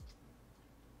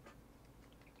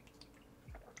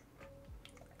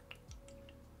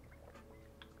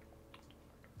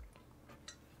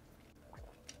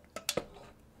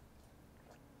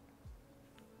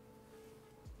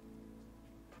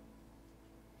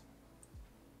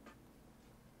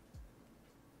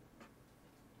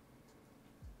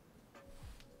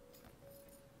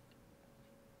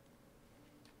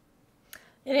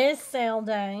 It is sale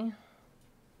day.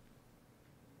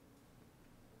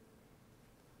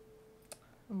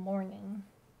 Morning.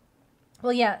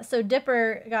 Well, yeah, so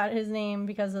Dipper got his name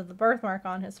because of the birthmark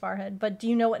on his forehead, but do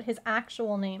you know what his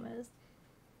actual name is?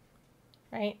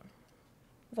 Right?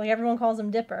 Like, everyone calls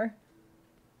him Dipper.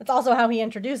 It's also how he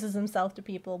introduces himself to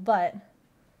people, but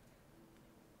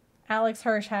Alex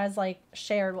Hirsch has, like,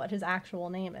 shared what his actual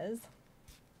name is.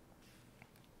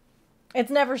 It's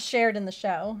never shared in the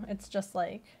show. It's just,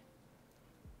 like,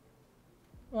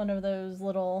 one of those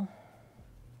little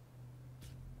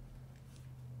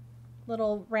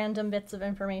random bits of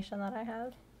information that I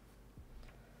have.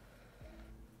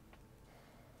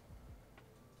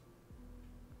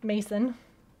 Mason.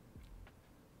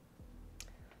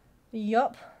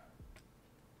 Yup.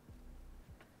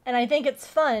 And I think it's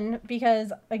fun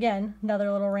because, again, another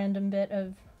little random bit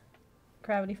of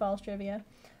Gravity Falls trivia.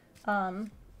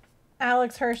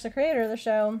 Alex Hirsch, the creator of the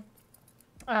show,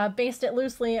 based it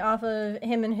loosely off of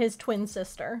him and his twin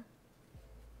sister.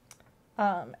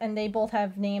 And they both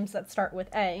have names that start with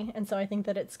A, and so I think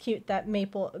that it's cute that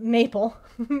Mabel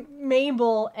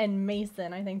and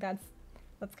Mason. I think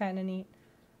that's kind of neat,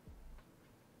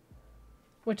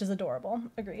 which is adorable.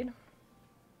 Agreed.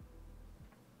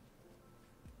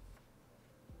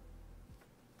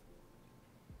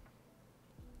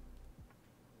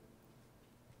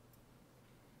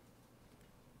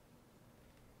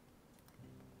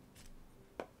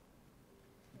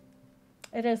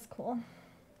 It is cool.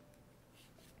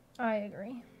 I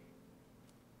agree.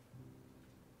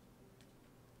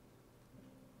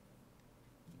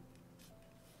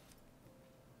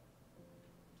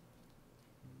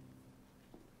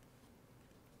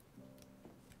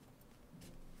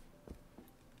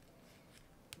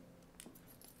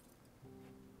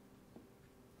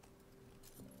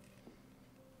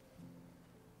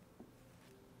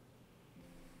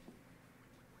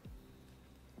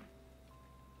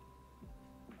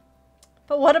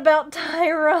 But what about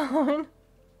Tyrone?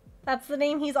 That's the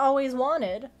name he's always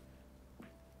wanted.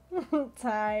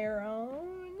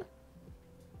 Tyrone.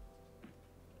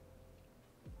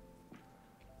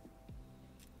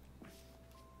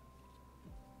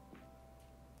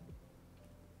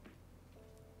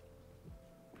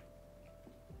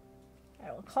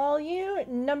 I will call you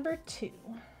number 2.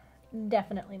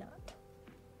 Definitely not.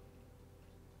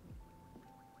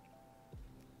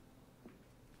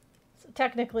 So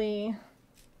technically,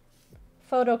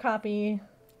 photocopy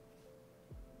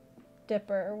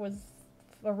Dipper was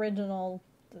original.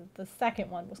 The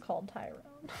second one was called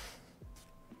Tyrone.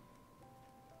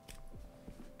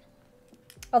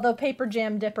 Although Paper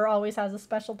Jam Dipper always has a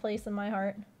special place in my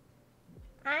heart.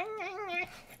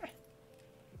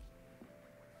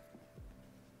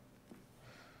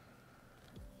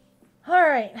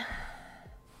 Alright.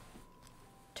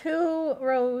 2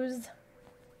 rows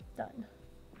done.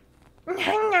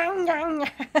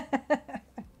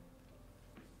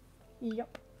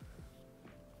 Yup.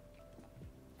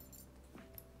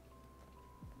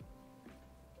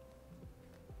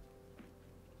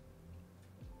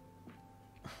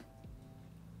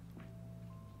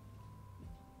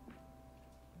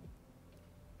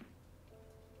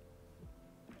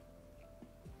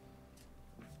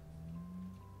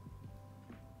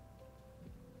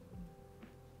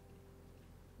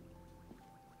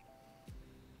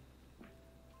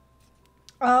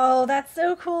 Oh, that's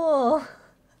so cool.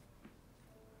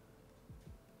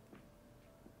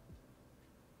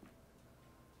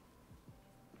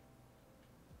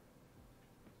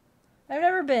 I've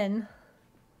never been.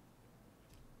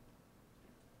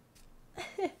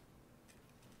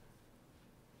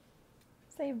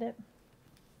 Saved it.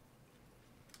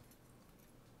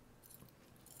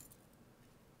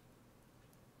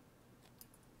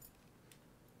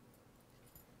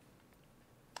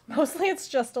 Mostly it's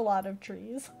just a lot of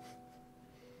trees.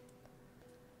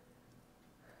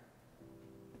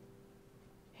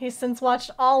 He's since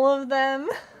watched all of them.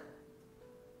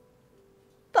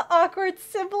 The awkward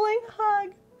sibling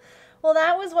hug. Well,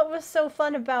 that was what was so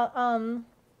fun about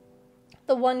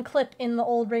the one clip in the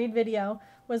old raid video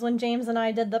was when James and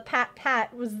I did the pat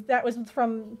that was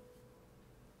from,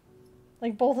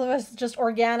 like, both of us just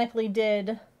organically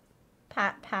did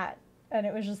pat and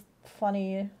it was just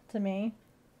funny to me.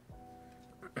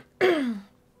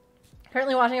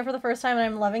 Currently watching it for the first time and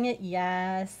I'm loving it.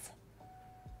 Yes.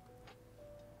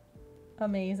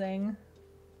 Amazing.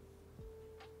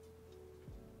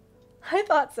 I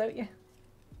thought so, yeah.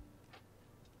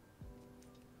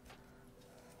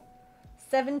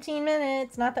 17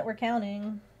 minutes. Not that we're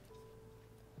counting.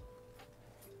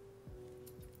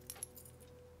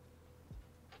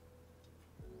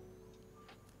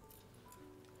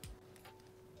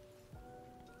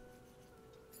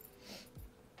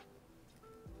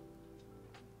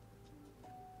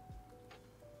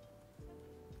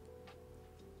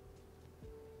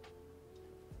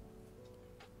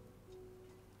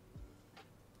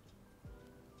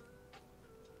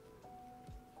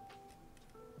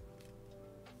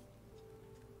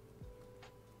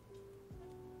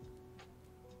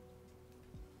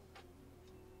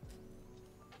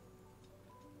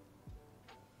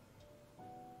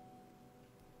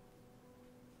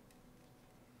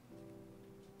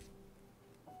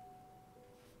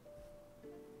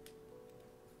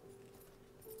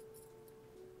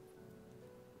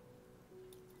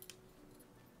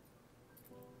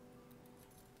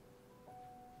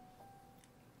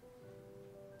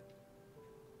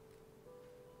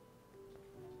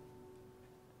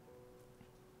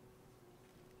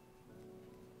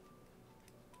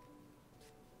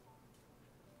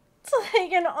 So they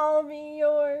can all be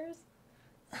yours.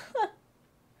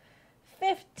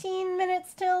 15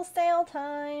 minutes till sale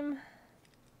time.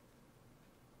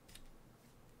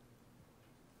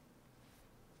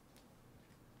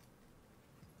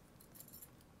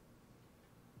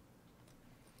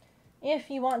 If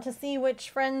you want to see which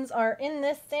friends are in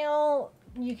this sale,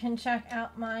 you can check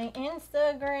out my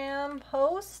Instagram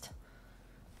post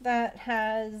that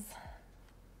has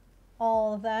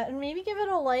all of that. And maybe give it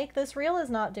a like. This reel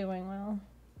is not doing well.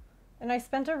 And I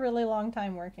spent a really long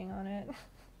time working on it.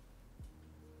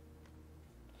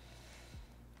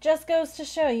 Just goes to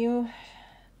show you,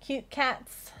 cute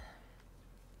cats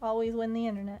always win the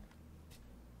internet.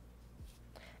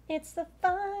 It's the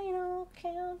final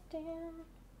countdown.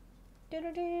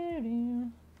 Do-do-do-do.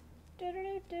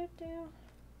 Do-do-do-do-do.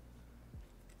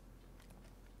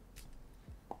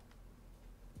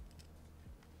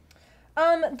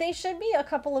 They should be a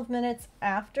couple of minutes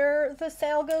after the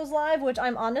sale goes live, which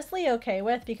I'm honestly okay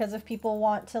with, because if people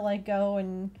want to like go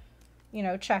and, you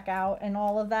know, check out and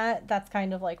all of that, that's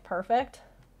kind of like perfect.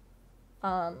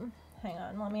 Hang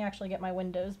on, let me actually get my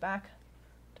windows back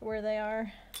to where they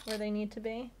are, where they need to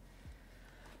be.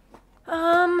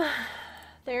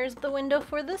 There's the window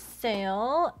for the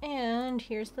sale, and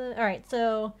here's the, all right,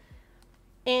 so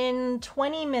in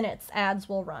 20 minutes ads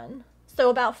will run. So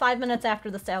about 5 minutes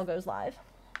after the sale goes live.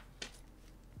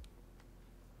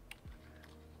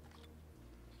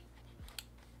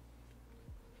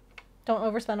 Don't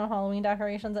overspend on Halloween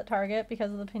decorations at Target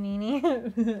because of the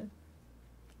panini.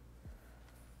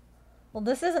 Well,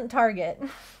 this isn't Target.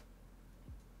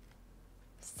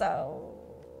 So...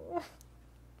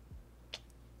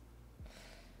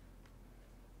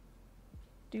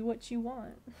 do what you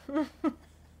want.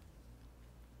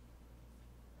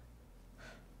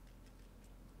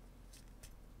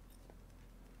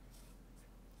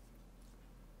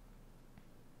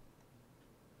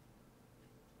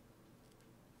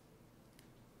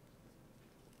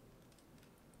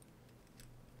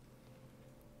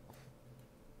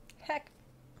 Heck.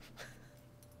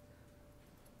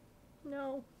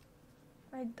 No.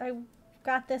 I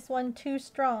got this one too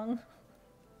strong.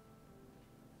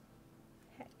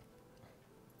 Heck.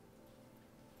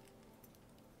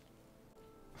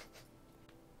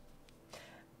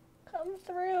 Come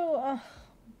through. Ugh.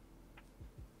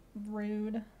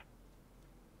 Rude.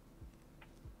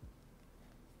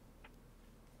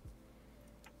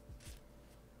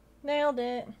 Nailed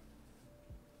it.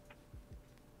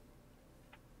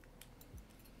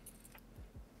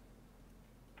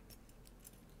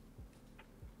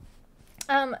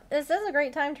 This is a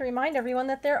great time to remind everyone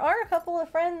that there are a couple of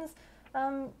friends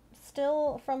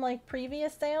still from like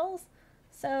previous sales.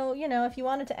 So, you know, if you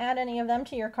wanted to add any of them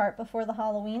to your cart before the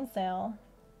Halloween sale,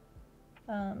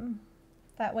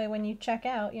 that way when you check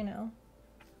out, you know,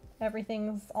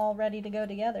 everything's all ready to go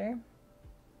together.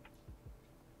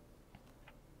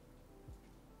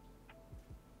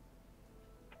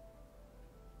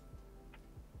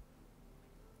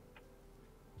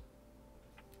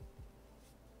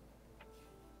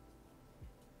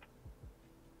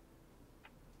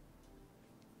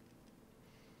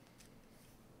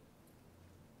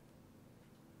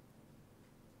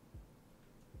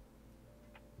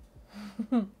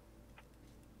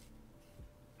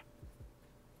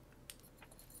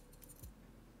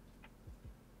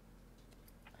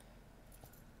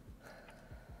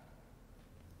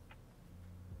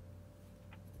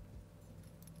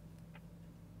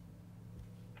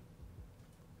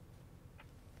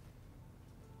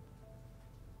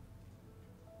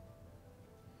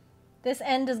 This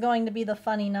end is going to be the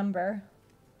funny number.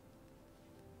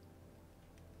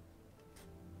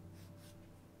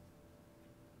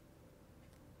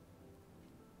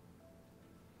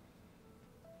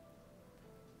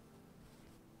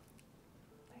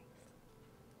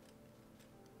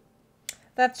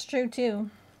 That's true too.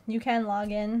 You can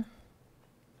log in.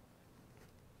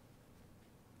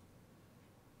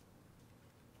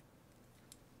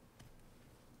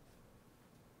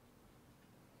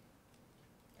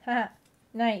 Haha,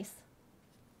 nice.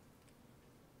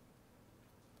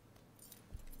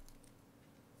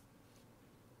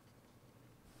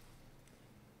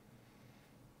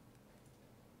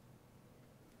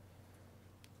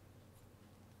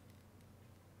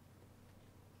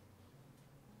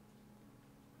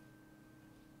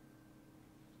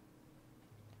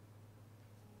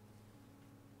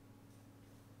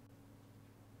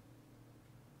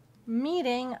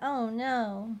 Meeting? Oh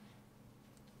no.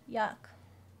 Yuck.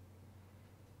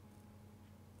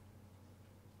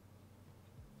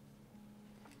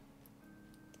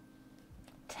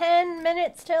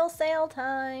 $10 till sale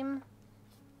time.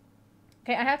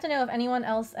 Okay, I have to know if anyone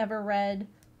else ever read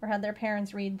or had their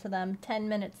parents read to them 10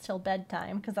 minutes till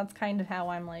bedtime, because that's kind of how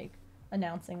I'm like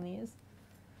announcing these.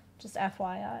 Just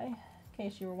FYI, in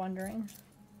case you were wondering.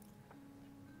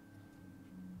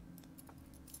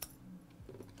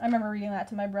 I remember reading that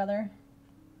to my brother.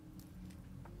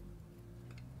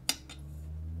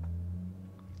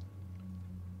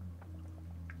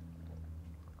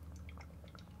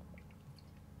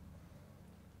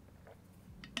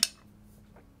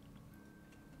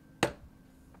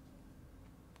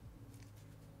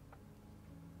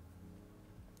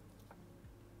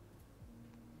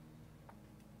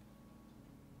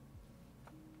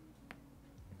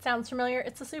 Sounds familiar?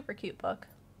 It's a super cute book.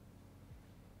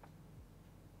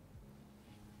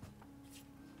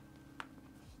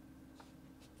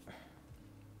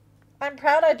 I'm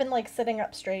proud I've been like sitting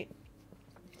up straight.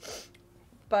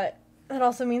 But that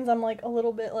also means I'm like a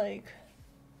little bit like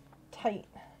tight.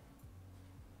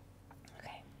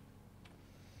 Okay.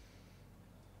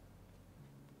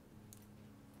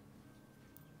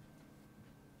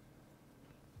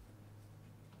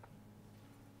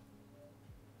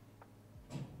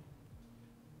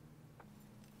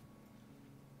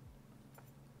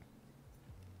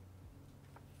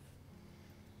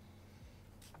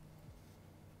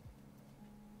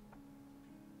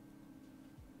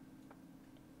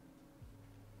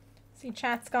 See,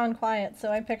 chat's gone quiet,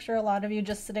 so I picture a lot of you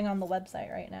just sitting on the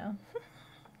website right now.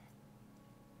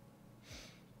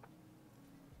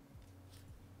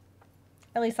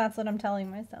 At least that's what I'm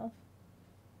telling myself.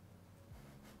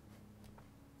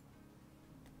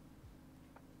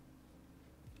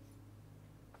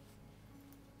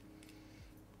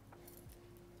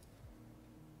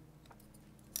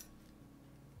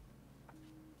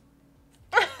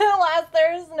 Alas,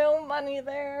 there's no money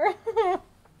there.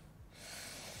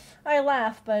 I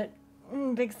laugh, but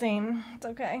big scene. It's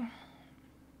okay.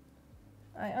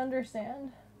 I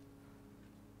understand.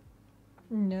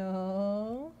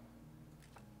 No.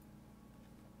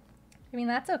 I mean,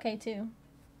 that's okay too.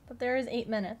 But there is 8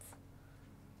 minutes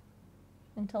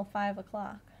until 5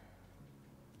 o'clock.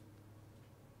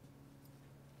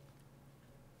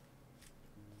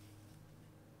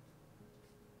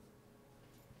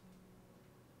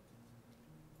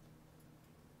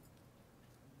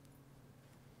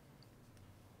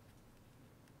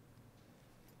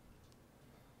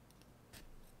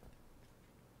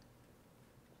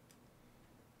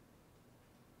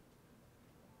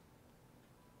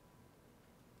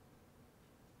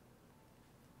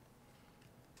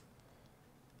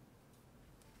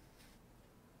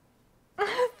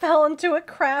 Fell into a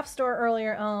craft store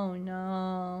earlier. Oh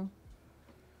no.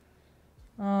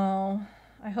 Oh,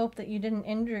 I hope that you didn't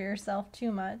injure yourself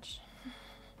too much.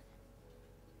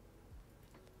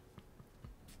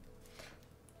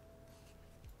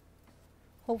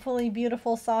 Hopefully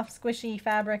beautiful, soft, squishy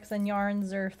fabrics and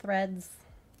yarns or threads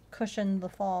cushioned the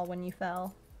fall when you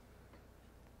fell.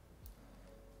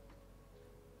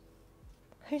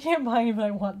 I can't buy it, but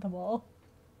I want them all.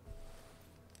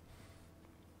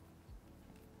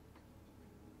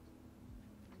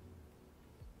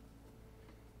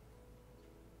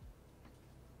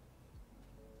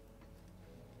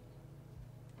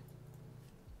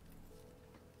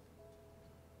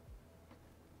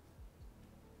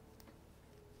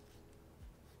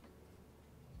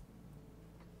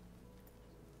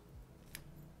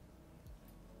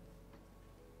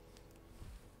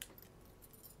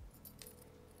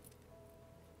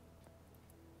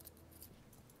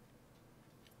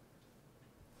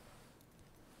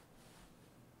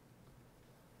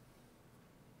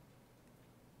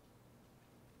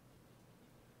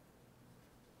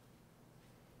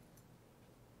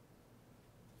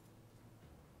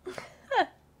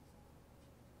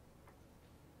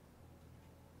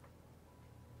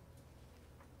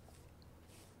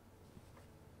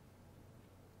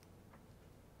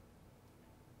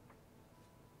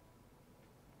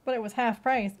 But it was half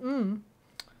price.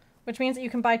 Which means that you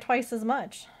can buy twice as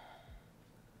much.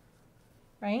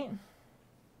 Right?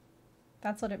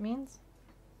 That's what it means?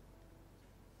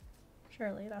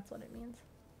 Surely that's what it means.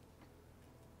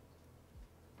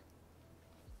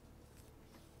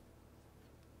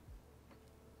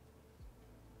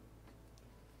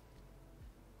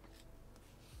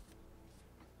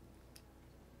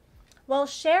 Well,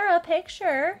 share a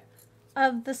picture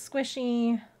of the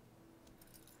squishy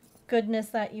goodness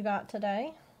that you got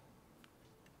today.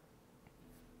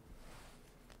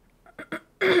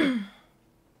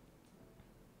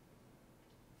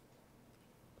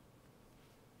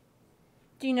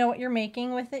 Do you know what you're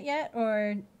making with it yet?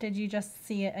 Or did you just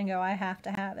see it and go, I have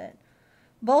to have it?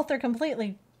 Both are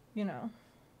completely, you know,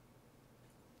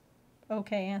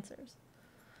 okay answers.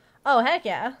 Oh, heck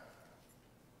yeah.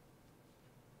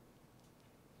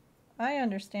 I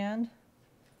understand.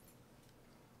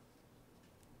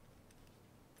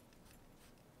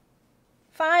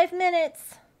 Five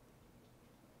minutes.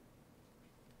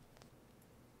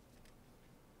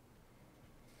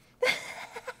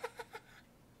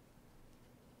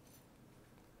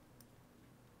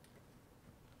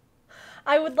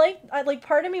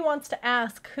 Part of me wants to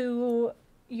ask who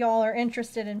y'all are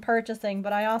interested in purchasing,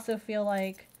 but I also feel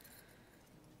like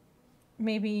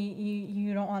maybe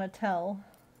you don't want to tell.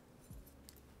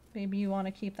 Maybe you want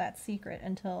to keep that secret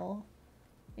until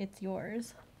it's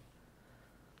yours.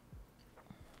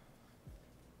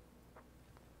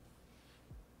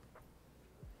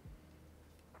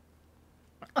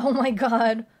 Oh my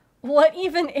god. What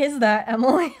even is that,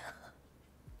 Emily?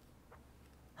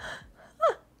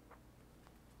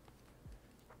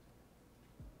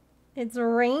 It's a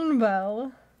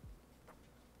rainbow.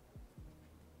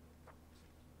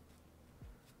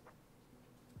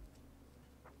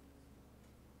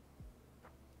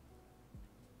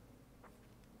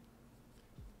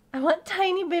 I want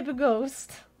tiny baby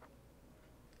ghost.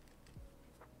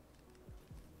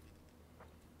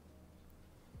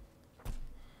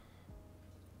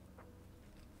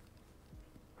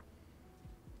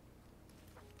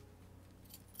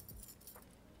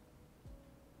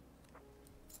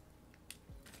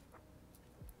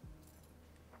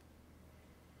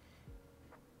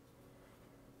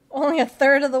 Only a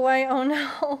third of the way. Oh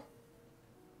no.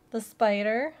 The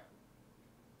spider.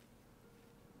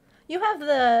 You have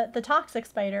the toxic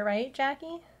spider, right,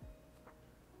 Jackie?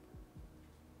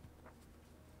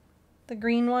 The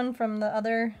green one from the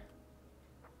other.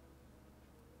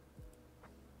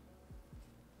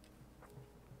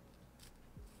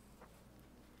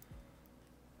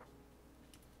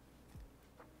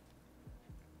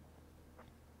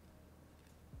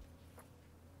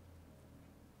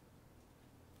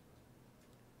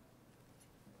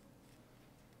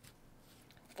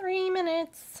 Three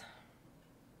minutes.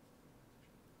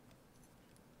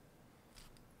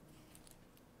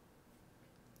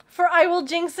 For I will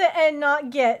jinx it and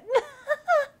not get.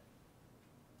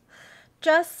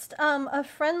 Just a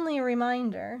friendly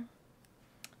reminder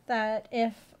that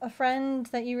if a friend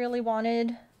that you really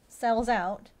wanted sells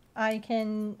out, I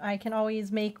can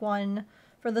always make one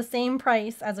for the same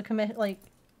price as a commit. Like,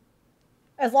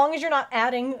 as long as you're not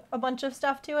adding a bunch of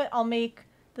stuff to it, I'll make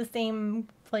the same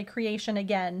like creation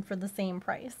again for the same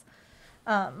price.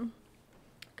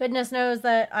 Goodness knows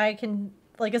that I can,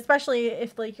 like, especially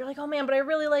if like you're like, oh man, but I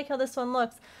really like how this one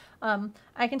looks.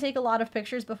 I can take a lot of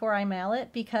pictures before I mail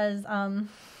it because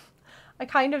I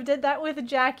kind of did that with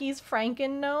Jackie's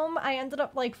Franken gnome. I ended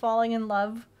up like falling in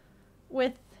love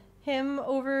with him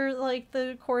over like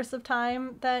the course of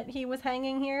time that he was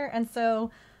hanging here, and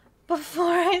so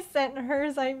before I sent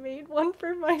hers, I made one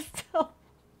for myself.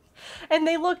 And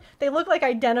they look like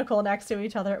identical next to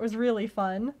each other. It was really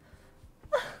fun.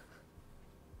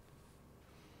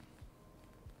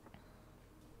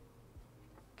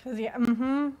 Cause yeah,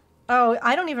 Oh,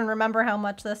 I don't even remember how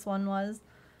much this one was.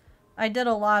 I did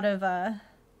a lot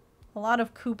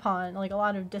of coupon, like a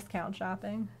lot of discount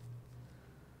shopping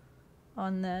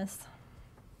on this.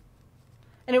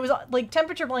 And it was like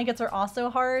temperature blankets are also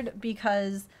hard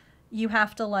because you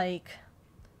have to like,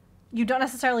 you don't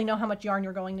necessarily know how much yarn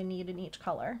you're going to need in each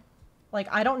color. Like,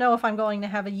 I don't know if I'm going to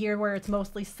have a year where it's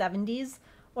mostly 70s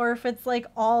or if it's like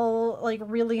all like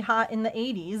really hot in the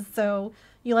 80s. So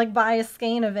you like buy a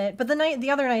skein of it. But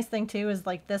the other nice thing too is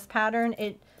like this pattern,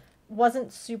 it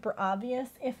wasn't super obvious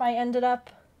if I ended up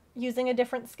using a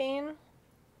different skein.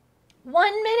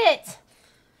 1 minute.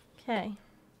 Okay.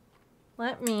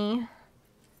 Let me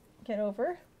get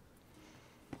over.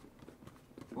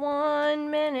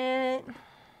 1 minute.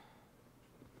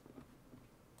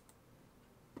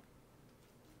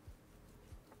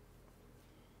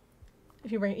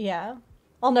 If you bring, yeah.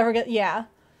 I'll never get, yeah.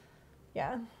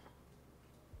 Yeah.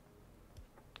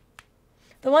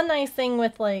 The one nice thing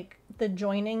with, like, the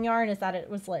joining yarn is that it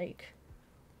was, like,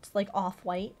 just, like,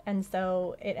 off-white, and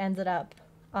so it ended up,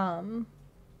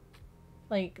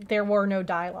 like, there were no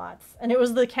dye lots. And it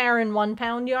was the Karen 1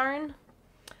 pound yarn.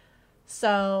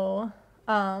 So,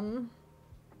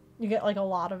 you get, like, a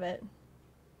lot of it.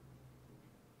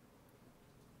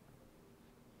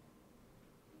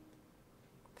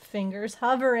 Fingers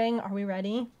hovering. Are we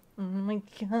ready? Oh my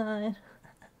god.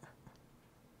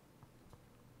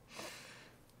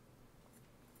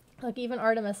 Like, even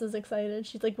Artemis is excited.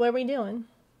 She's like, what are we doing?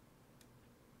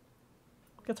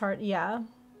 It's hard. Yeah.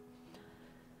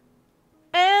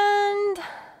 And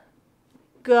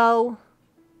go.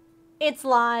 It's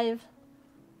live.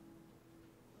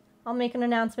 I'll make an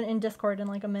announcement in Discord in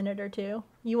like a minute or two.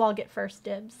 You all get first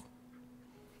dibs.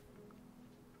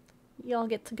 You all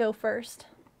get to go first.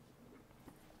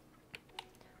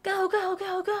 Go, go,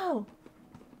 go, go!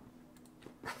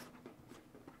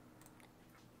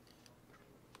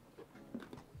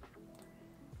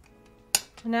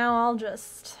 Now I'll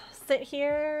just sit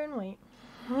here and wait.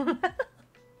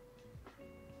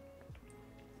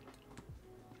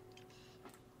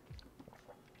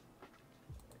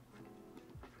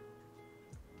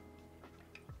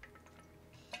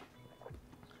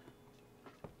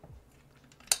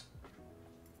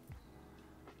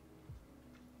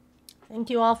 Thank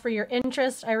you all for your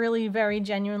interest. I really very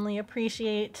genuinely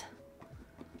appreciate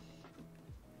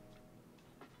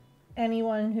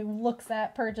anyone who looks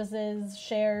at purchases,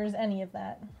 shares, any of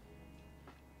that.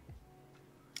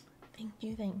 Thank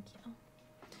you, thank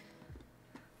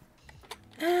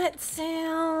you. At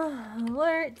sale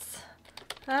alerts.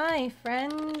 Hi,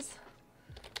 friends.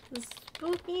 The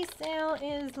spooky sale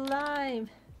is live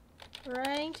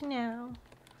right now.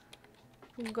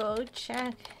 Go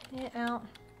check it out.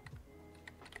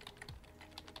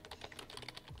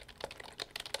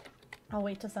 I'll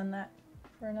wait to send that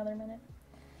for another minute.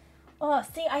 Oh,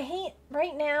 see, I hate,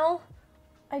 right now,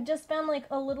 I just found, like,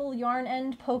 a little yarn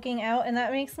end poking out, and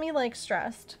that makes me, like,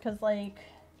 stressed, because, like,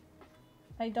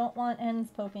 I don't want ends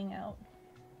poking out.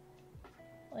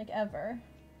 Like, ever.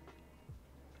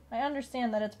 I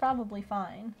understand that it's probably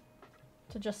fine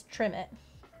to just trim it.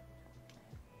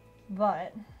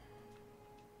 But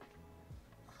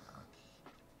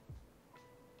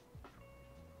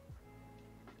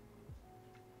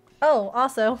oh,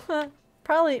 also,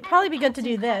 probably be good to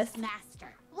do this.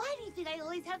 Master, why do you think I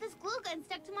always have this glue gun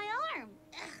stuck to my arm?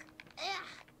 Ugh, ugh.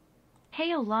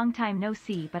 Heyo, long time no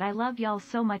see, but I love y'all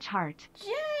so much, heart.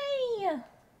 Jay!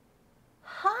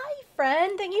 Hi,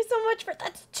 friend. Thank you so much for...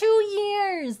 That's 2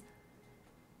 years!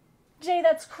 Jay,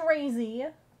 that's crazy.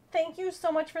 Thank you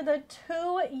so much for the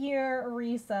 2-year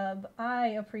resub. I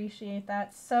appreciate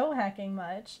that so hecking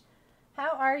much.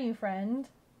 How are you, friend?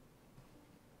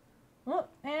 Oh,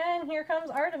 and here comes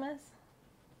Artemis.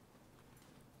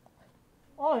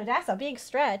 Oh, that's a big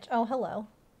stretch. Oh, hello.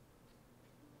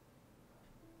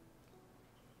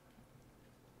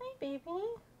 Hi, baby.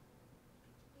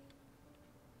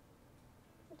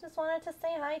 I just wanted to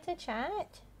say hi to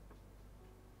chat.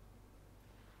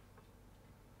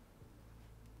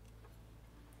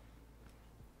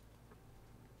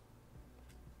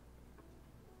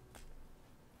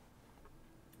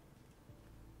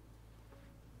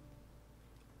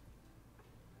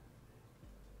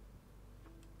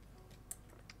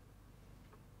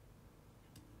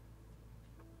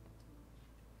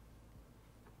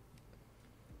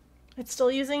 It's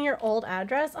still using your old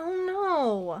address? Oh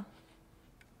no.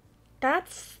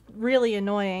 That's really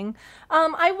annoying.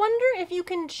 I wonder if you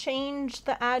can change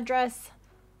the address.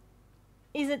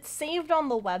 Is it saved on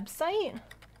the website?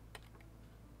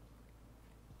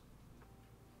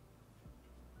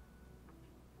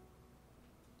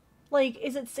 Like,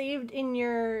 is it saved in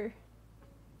your,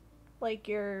 like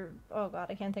your, oh god,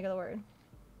 I can't think of the word.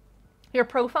 Your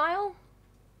profile?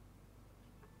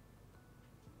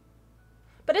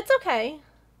 But it's okay.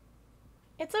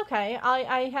 It's okay.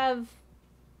 I have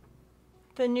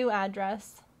the new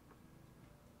address.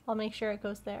 I'll make sure it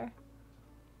goes there.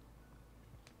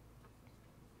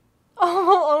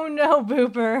 Oh no,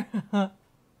 Booper.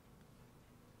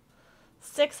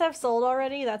 6 have sold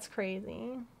already? That's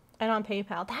crazy. And on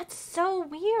PayPal. That's so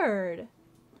weird.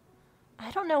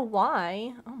 I don't know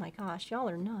why. Oh my gosh, y'all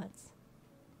are nuts.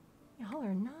 Y'all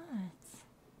are nuts.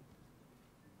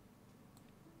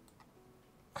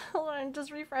 Hold on, I'm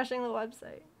just refreshing the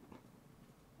website.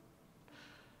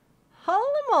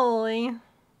 Holy moly.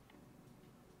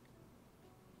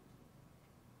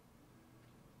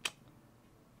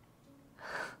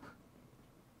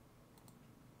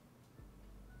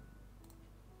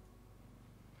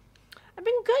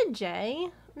 good, Jay.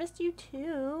 Missed you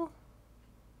too.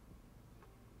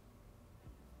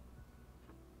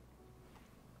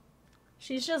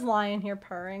 She's just lying here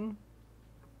purring.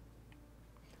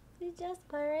 She's just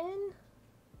purring.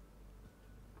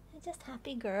 You're just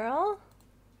happy girl.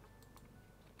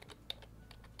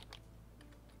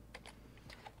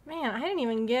 Man, I didn't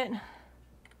even get...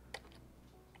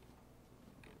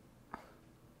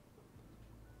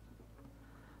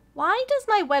 Why does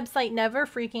my website never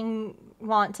freaking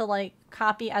want to, like,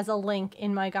 copy as a link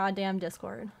in my goddamn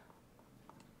Discord?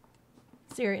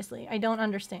 Seriously, I don't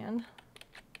understand.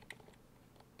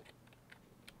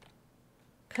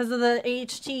 Because of the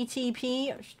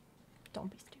HTTP?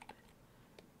 Don't be stupid.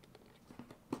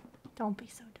 Don't be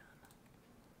so dumb.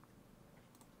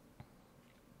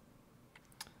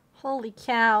 Holy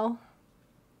cow.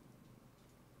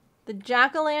 The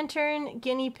jack-o'-lantern,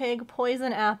 guinea pig,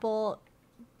 poison apple,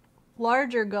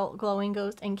 larger glowing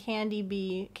ghost, and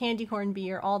candy corn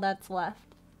bee are all that's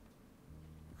left.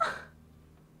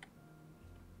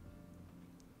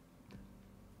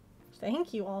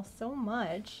 Thank you all so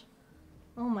much.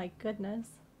 Oh my goodness.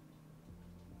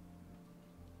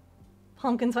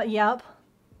 Pumpkin spice, yep.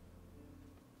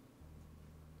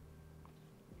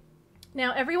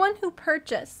 Now everyone who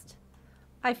purchased,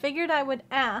 I figured I would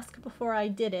ask before I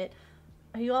did it,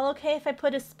 are you all okay if I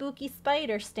put a spooky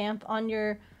spider stamp on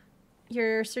your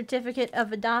certificate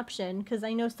of adoption? Because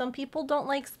I know some people don't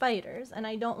like spiders, and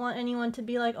I don't want anyone to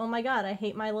be like, oh my god, I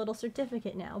hate my little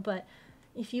certificate now. But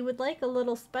if you would like a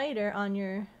little spider on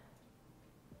your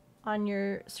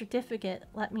certificate,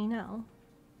 let me know,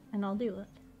 and I'll do it.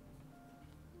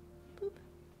 Boop.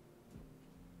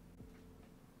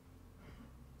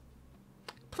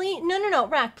 Please, no,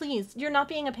 Rack, please, you're not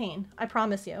being a pain. I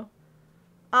promise you.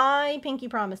 I pinky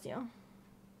promise you.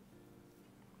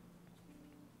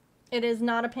 It is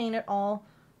not a pain at all.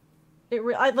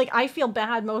 I feel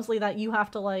bad mostly that you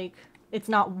have to, like, it's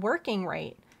not working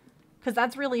right, because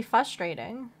that's really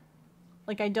frustrating.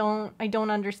 Like, I don't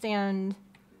understand.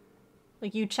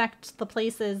 Like, you checked the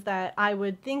places that I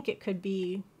would think it could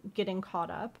be getting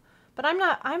caught up, but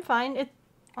I'm fine.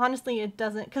 Honestly, it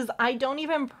doesn't, because I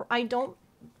don't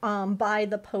buy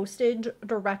the postage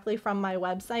directly from my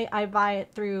website. I buy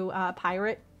it through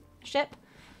pirate ship.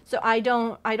 So I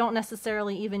don't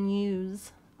necessarily even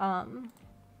use,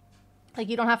 like,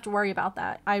 you don't have to worry about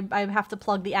that. I have to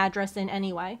plug the address in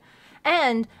anyway.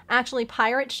 And actually,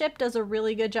 Pirate Ship does a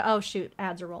really good job. Oh shoot,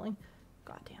 ads are rolling.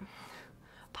 Goddamn.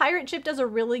 Pirate Ship does a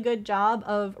really good job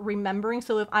of remembering.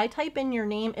 So if I type in your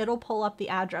name, it'll pull up the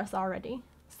address already.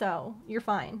 So you're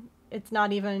fine. It's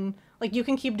not even, like, you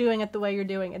can keep doing it the way you're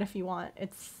doing it if you want.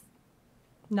 It's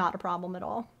not a problem at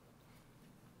all.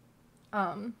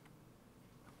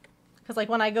 Because, like,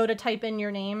 when I go to type in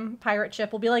your name, Pirate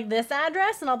Ship will be like, this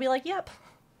address? And I'll be like, yep.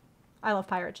 I love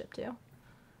Pirate Ship, too.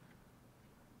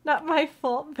 Not my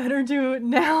fault. Better do it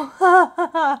now.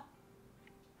 I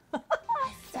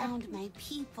found my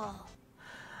people.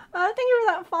 Thank you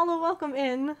for that follow. Welcome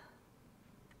in.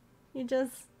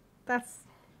 That's...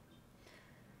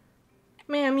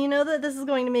 Ma'am, you know that this is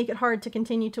going to make it hard to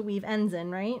continue to weave ends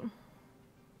in, right?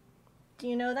 Do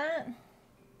you know that?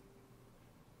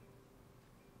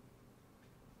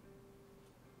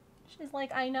 She's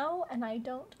like, I know, and I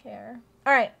don't care.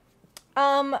 All right.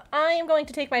 I am going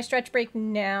to take my stretch break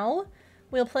now.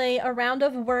 We'll play a round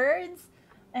of words,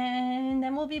 and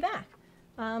then we'll be back.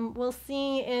 We'll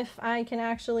see if I can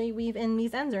actually weave in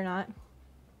these ends or not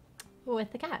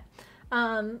with the cat.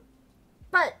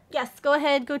 But yes, go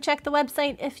ahead, go check the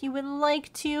website if you would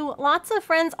like to. Lots of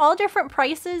friends, all different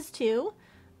prices too.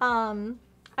 I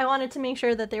wanted to make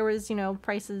sure that there was, you know,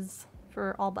 prices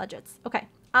for all budgets. Okay.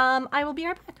 I will be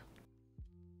right back.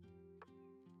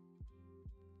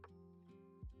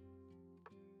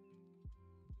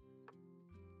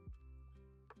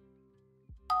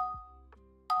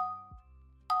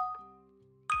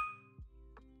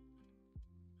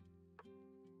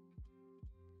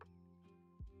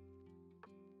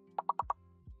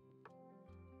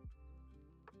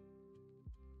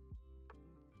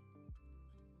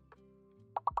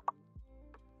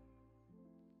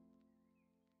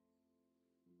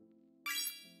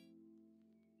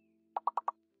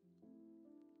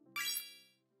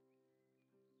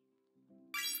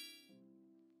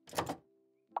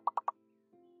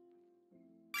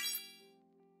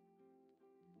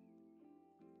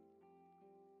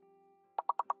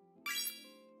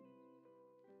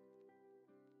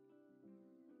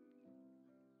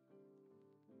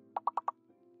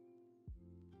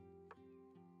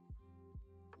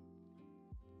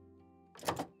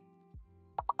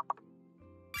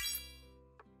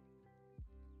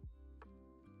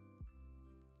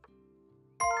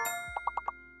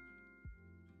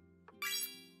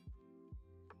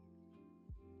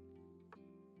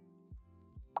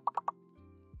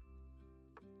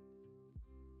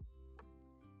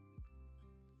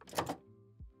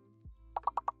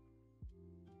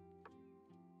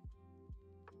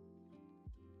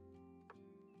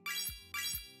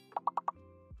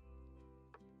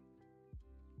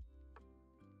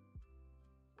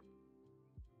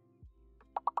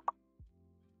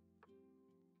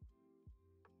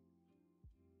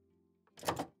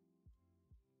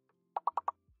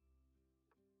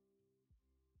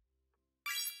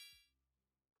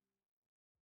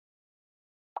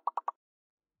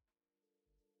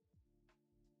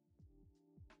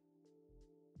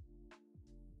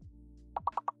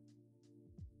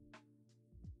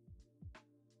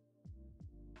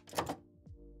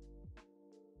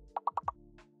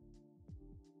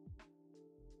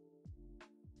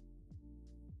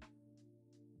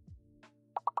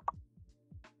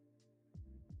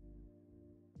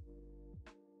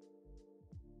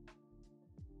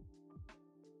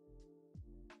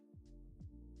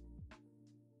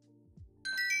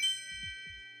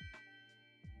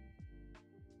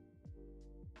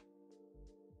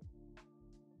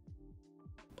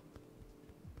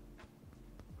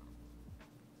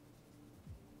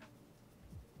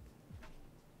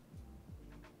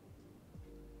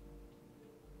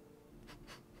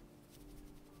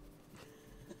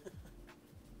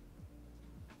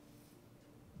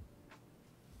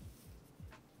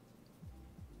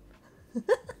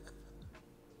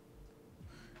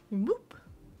 Boop.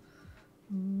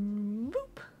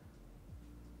 Boop.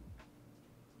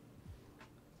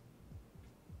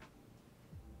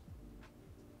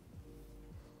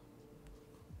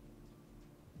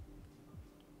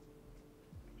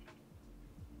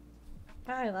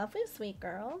 I love you, sweet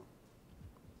girl.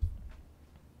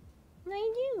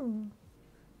 I do.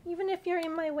 Even if you're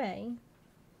in my way.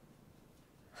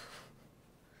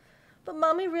 But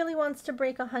Mommy really wants to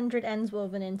break 100 ends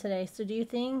woven in today, so do you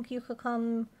think you could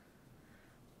come...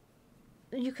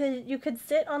 You could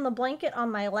sit on the blanket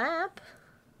on my lap?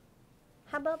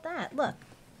 How about that? Look.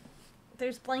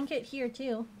 There's blanket here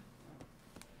too.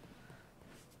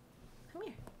 Come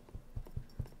here.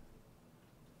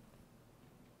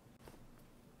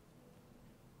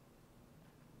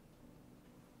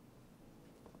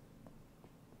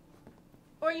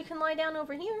 Or you can lie down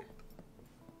over here.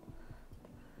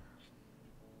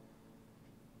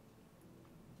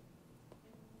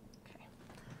 Okay.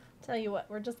 Tell you what,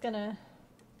 we're just gonna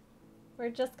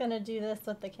do this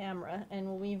with the camera and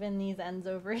we'll weave in these ends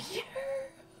over here.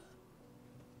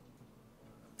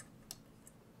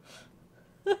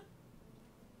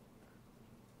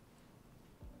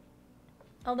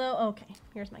 Although, okay,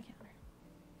 here's my camera.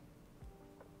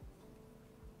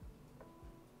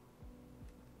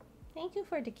 Thank you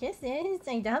for the kisses.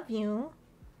 I love you.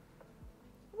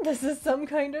 This is some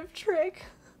kind of trick.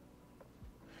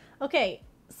 Okay,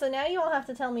 so now you all have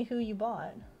to tell me who you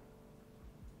bought.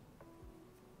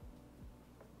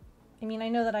 I mean, I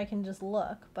know that I can just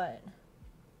look, but...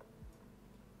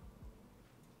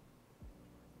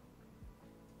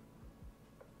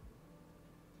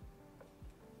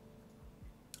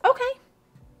 Okay.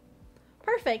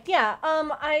 Perfect, yeah.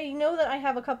 I know that I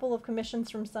have a couple of commissions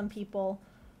from some people,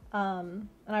 and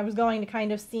I was going to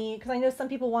kind of see, because I know some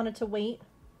people wanted to wait,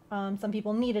 some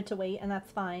people needed to wait, and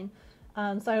that's fine.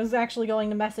 So I was actually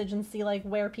going to message and see, like,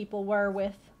 where people were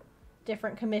with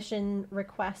different commission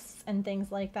requests and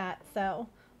things like that, so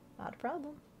not a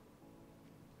problem.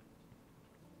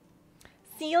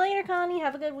 See you later, Connie.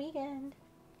 Have a good weekend.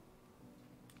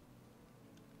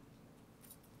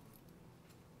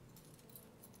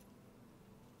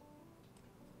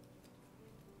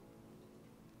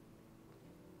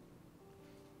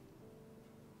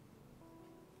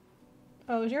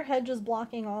 Oh, is your head just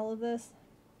blocking all of this?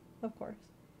 Of course.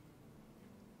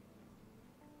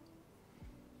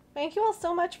 Thank you all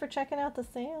so much for checking out the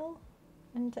sale.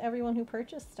 And to everyone who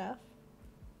purchased stuff.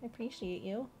 I appreciate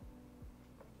you.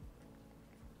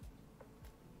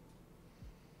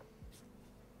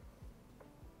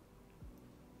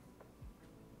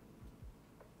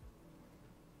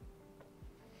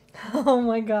 Oh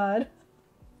my god.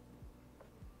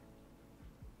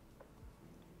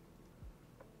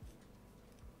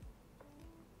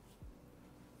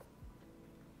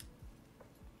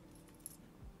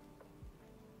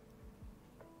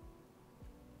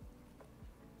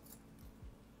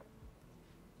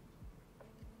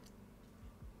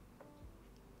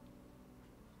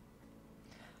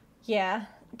 Yeah.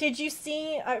 Did you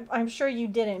see, I'm sure you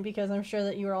didn't because I'm sure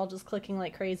that you were all just clicking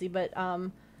like crazy, but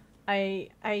I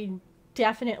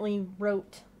definitely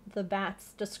wrote the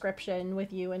bat's description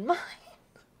with you in mind.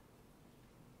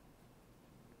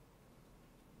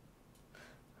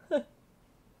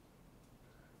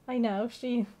 I know,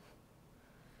 she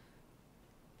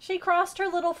crossed her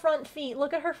little front feet.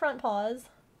 Look at her front paws.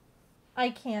 I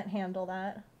can't handle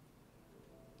that.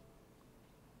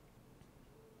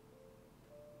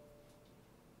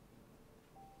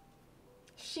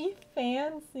 She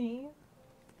fancy.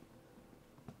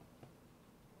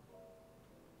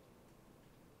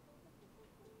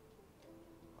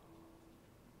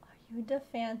 Are you the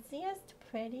fanciest,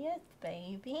 prettiest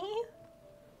baby?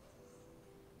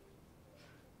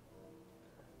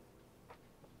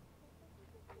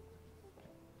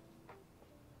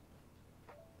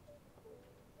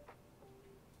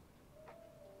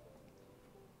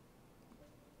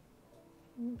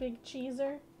 Big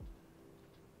cheeser.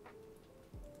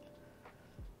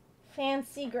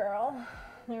 Fancy girl.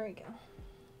 There we go.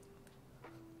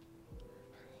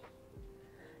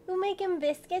 You're making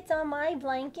biscuits on my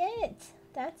blanket?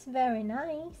 That's very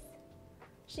nice.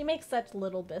 She makes such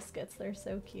little biscuits. They're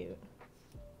so cute.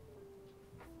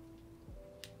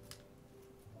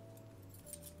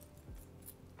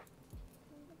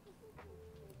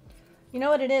 You know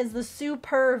what it is? The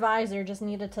supervisor just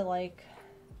needed to, like,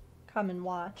 come and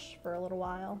watch for a little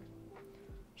while.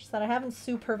 She said, I haven't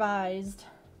supervised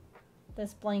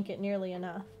this blanket nearly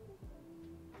enough.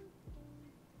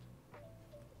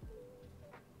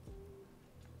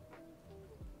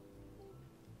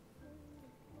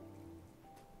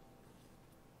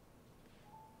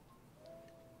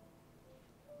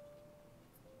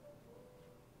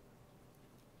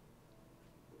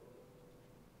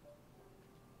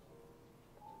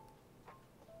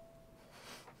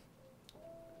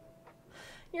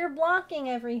 You're blocking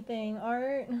everything,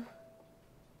 Art.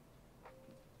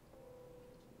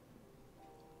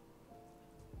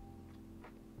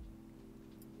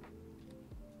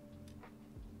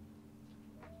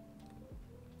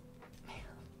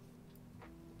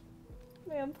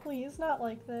 Man, please, not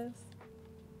like this.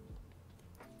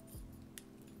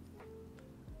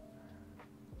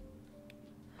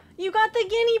 You got the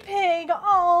guinea pig!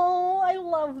 Oh, I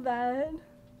love that.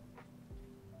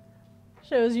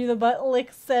 Shows you the butt,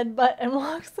 licks said butt, and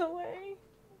walks away.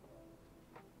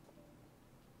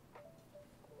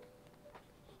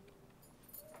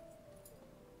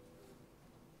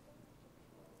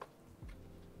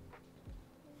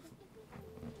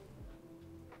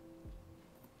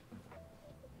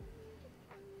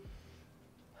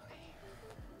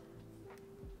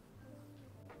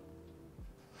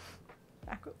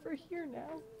 Back over here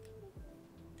now.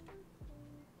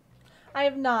 I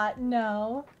have not,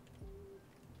 no.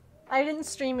 I didn't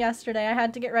stream yesterday. I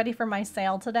had to get ready for my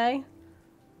sale today.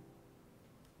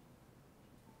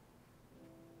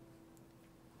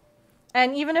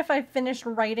 And even if I finished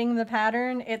writing the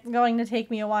pattern, it's going to take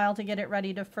me a while to get it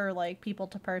ready for like people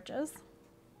to purchase.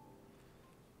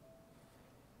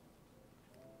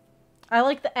 I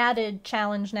like the added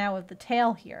challenge now of the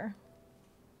tail here.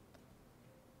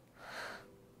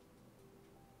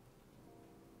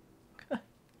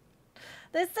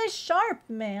 This is sharp,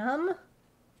 ma'am.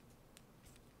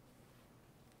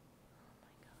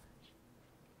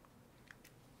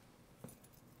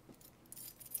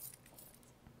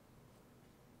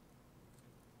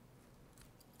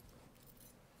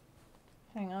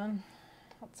 Hang on.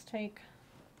 Let's take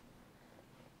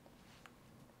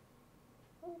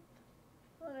one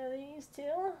of these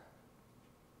two.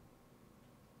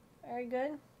 Very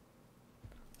good.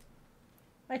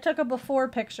 I took a before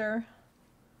picture.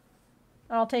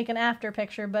 I'll take an after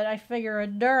picture, but I figure a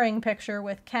during picture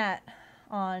with cat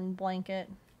on blanket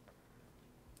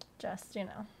just, you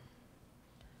know,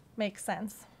 makes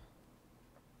sense.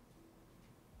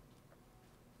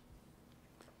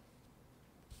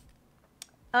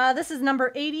 This is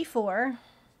number 84.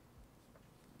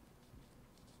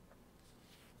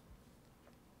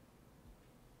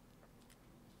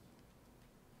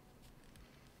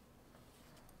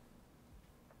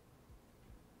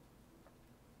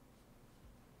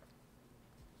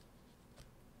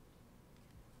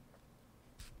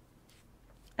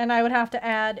 And I would have to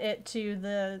add it to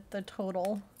the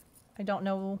total. I don't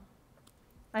know.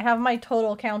 I have my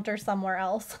total counter somewhere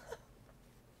else.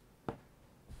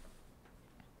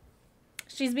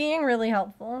 She's being really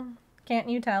helpful. Can't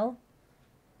you tell?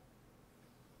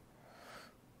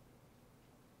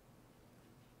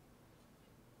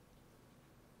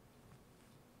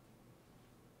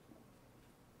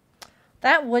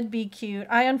 That would be cute.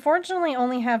 I unfortunately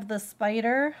only have the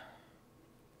spider.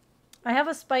 I have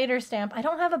a spider stamp. I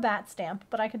don't have a bat stamp,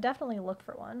 but I could definitely look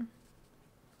for one.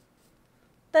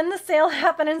 Then the sale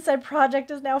happened and said project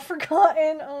is now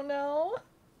forgotten. Oh no.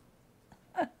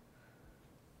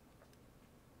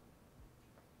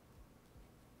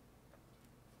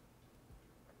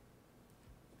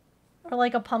 Or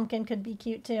like a pumpkin could be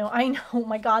cute too. I know, oh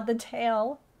my god, the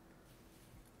tail.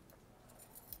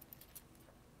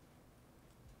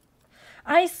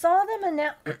 I saw them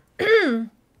announce...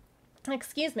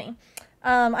 Excuse me.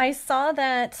 I saw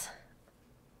that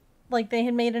like they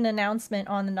had made an announcement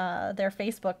on their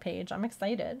Facebook page. I'm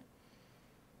excited.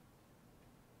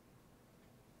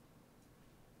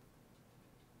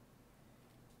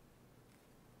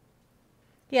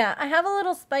 Yeah, I have a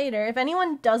little spider. If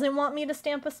anyone doesn't want me to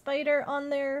stamp a spider on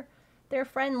their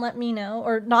friend, let me know.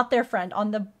 Or not their friend,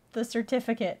 on the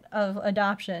certificate of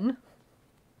adoption.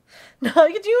 No,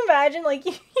 could you imagine, like,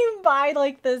 you buy,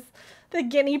 like, the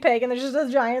guinea pig and there's just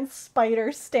a giant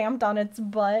spider stamped on its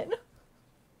butt.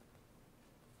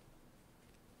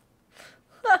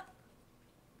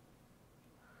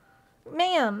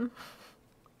 Ma'am.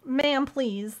 Ma'am,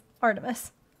 please.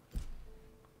 Artemis.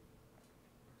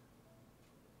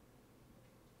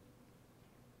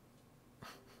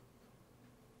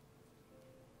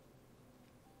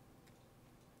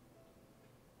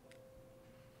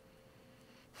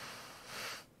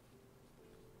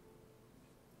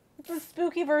 It's a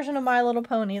spooky version of My Little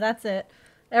Pony, that's it.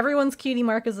 Everyone's cutie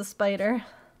mark is a spider.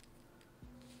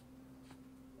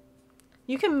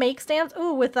 You can make stamps,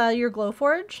 ooh, with your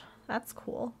Glowforge. That's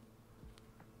cool.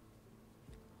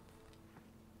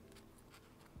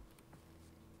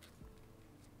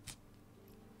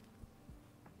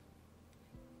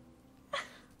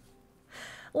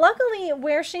 Luckily,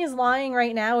 where she's lying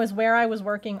right now is where I was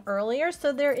working earlier,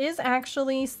 so there is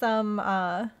actually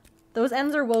some, those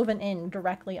ends are woven in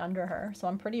directly under her, so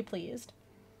I'm pretty pleased.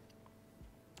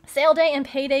 Sale day and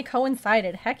payday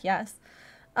coincided. Heck yes.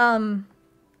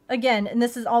 Again, and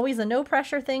this is always a no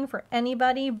pressure thing for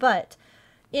anybody, but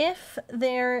if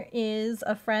there is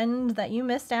a friend that you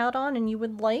missed out on and you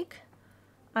would like,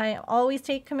 I always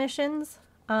take commissions.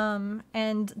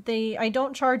 And I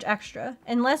don't charge extra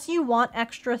unless you want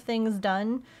extra things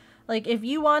done. Like if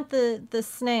you want the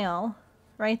snail,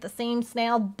 right? The same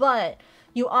snail, but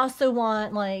you also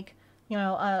want like, you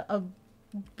know, a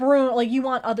broom, like you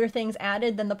want other things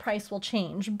added, then the price will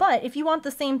change. But if you want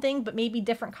the same thing, but maybe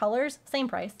different colors, same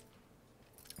price.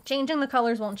 Changing the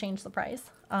colors won't change the price.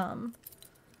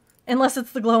 Unless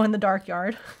it's the glow in the dark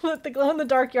yarn. The glow in the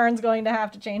dark yarn's going to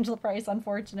have to change the price,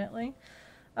 unfortunately.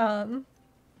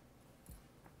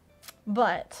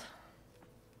 But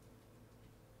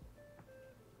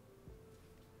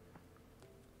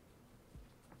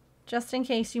just in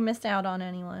case you missed out on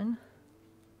anyone.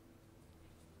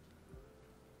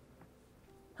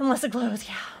 Unless it glows,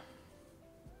 yeah.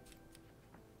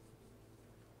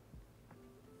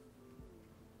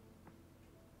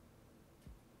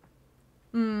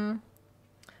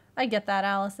 I get that,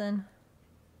 Allison.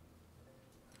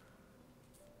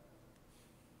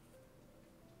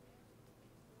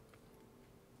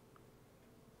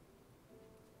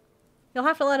 You'll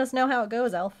have to let us know how it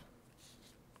goes, Elf.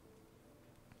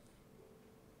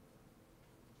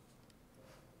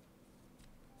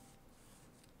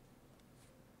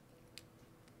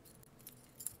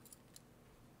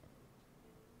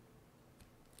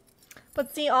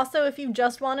 But see, also, if you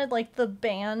just wanted, like, the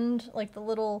band, like,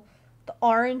 the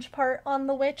orange part on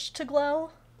the witch to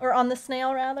glow, or on the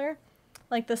snail, rather,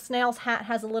 like, the snail's hat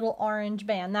has a little orange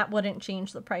band, that wouldn't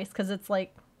change the price, because it's,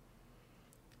 like,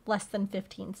 less than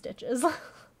 15 stitches.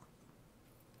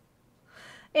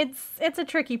 It's a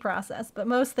tricky process, but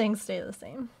most things stay the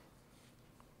same.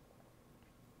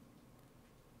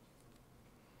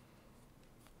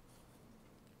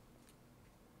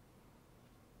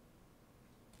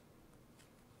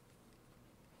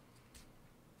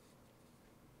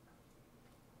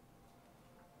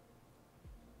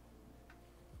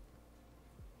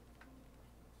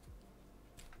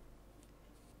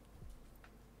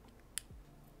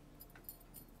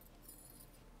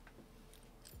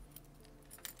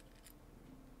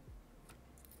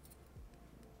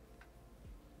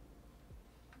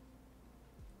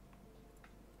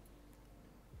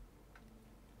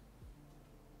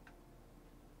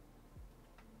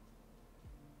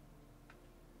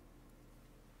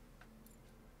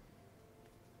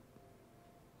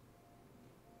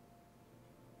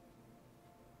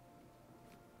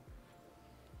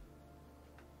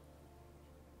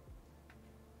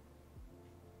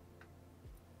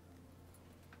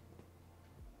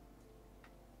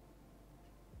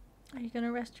 Are you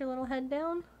gonna rest your little head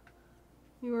down?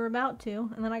 You were about to,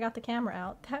 and then I got the camera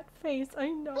out. That face, I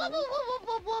know. Whoop, whoop, whoop,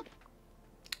 whoop, whoop.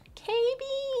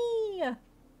 KB!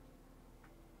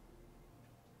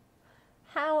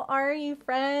 How are you,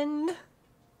 friend?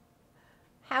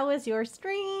 How was your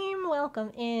stream?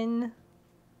 Welcome in.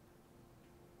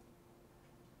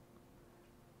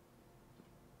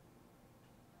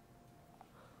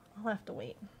 I'll have to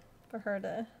wait for her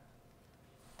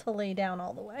to lay down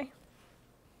all the way.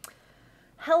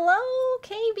 Hello,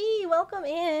 KB. Welcome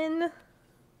in.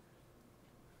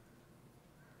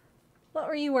 What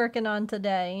were you working on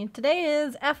today? Today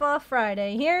is F-Off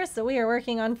Friday here, so we are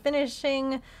working on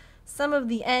finishing some of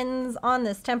the ends on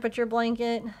this temperature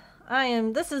blanket.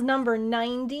 This is number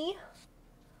 90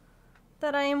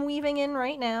 that I am weaving in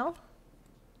right now.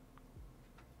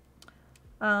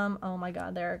 Oh my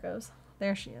god, there it goes.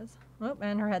 There she is. Oh,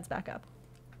 and her head's back up.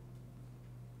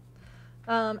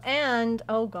 And,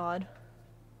 oh god.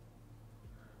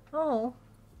 Oh.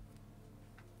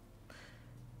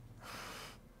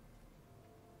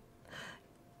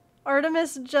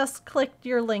 Artemis just clicked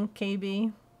your link,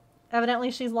 KB.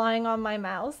 Evidently she's lying on my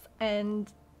mouse,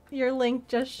 and your link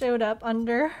just showed up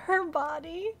under her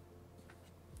body.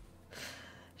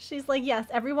 She's like, yes,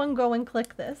 everyone go and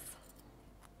click this.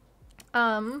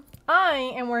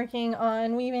 I am working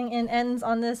on weaving in ends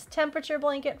on this temperature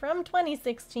blanket from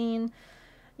 2016.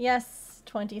 Yes,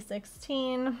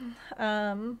 2016.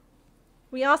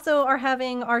 We also are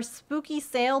having our spooky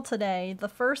sale today, the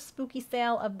first spooky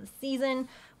sale of the season.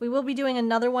 We will be doing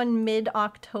another one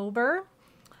mid-October.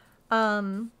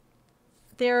 I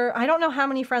don't know how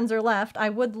many friends are left. I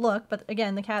would look, but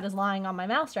again, the cat is lying on my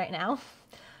mouse right now.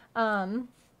 I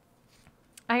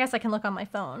guess I can look on my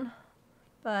phone.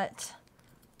 But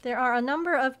there are a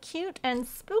number of cute and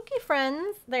spooky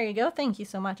friends. There you go. Thank you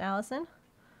so much, Allison.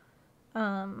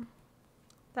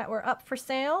 That were up for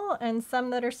sale and some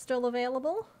that are still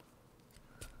available.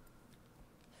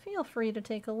 Feel free to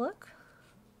take a look.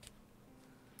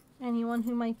 Anyone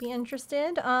who might be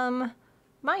interested.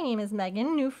 My name is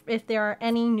Megan. If there are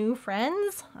any new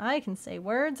friends, I can say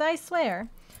words, I swear.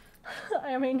 I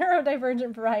am a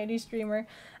neurodivergent variety streamer.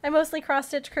 I mostly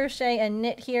cross-stitch, crochet, and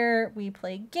knit here. We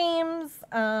play games.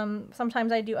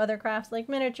 Sometimes I do other crafts like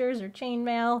miniatures or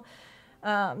chainmail,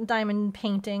 diamond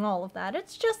painting, all of that.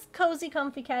 It's just cozy,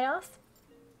 comfy chaos.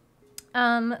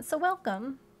 So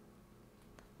welcome.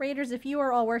 Raiders, if you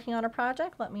are all working on a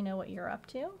project, let me know what you're up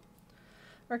to.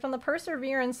 Worked on the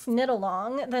Perseverance knit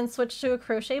along, then switched to a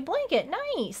crochet blanket.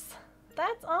 Nice!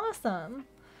 That's awesome.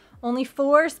 Only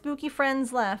 4 spooky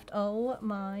friends left. Oh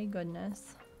my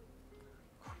goodness.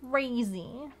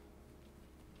 Crazy.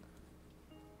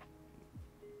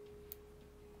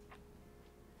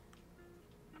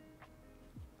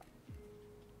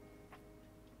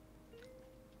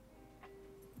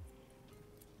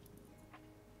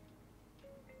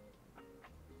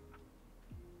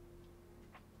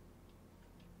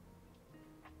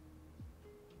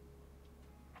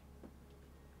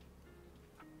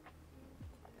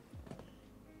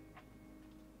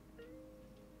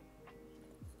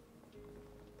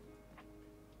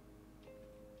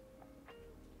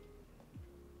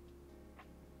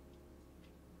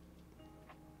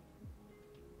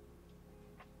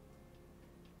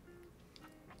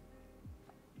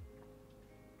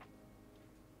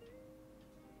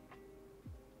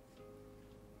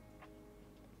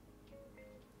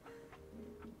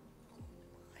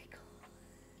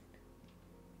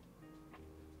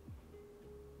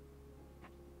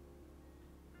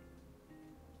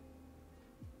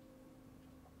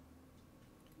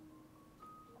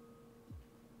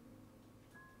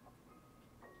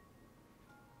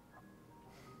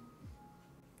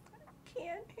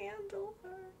 Can't handle her.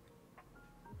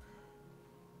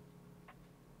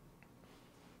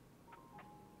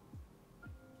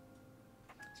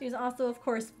 She's also, of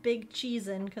course, big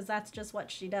cheesin', because that's just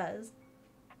what she does.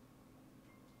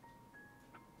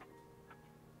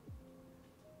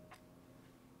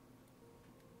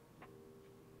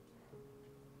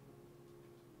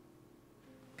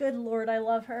 Good Lord, I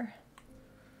love her.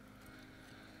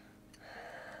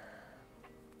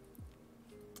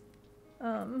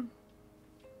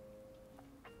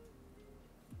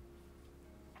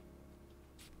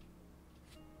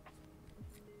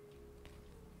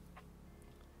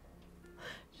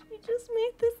 She just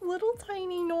made this little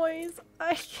tiny noise.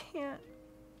 I can't.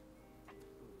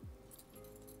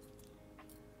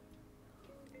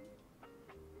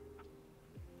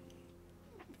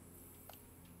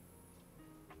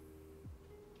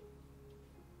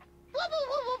 Whoop,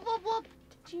 whoop, whoop, whoop, whoop.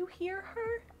 Did you hear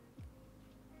her?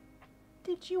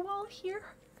 Did you all hear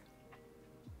her?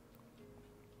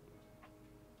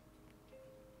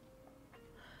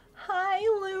 Hi,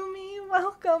 Lumi.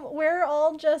 Welcome. We're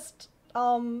all just,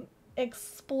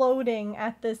 exploding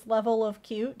at this level of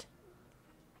cute.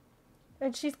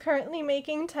 And she's currently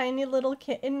making tiny little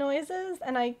kitten noises,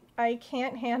 and I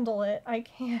can't handle it. I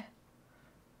can't.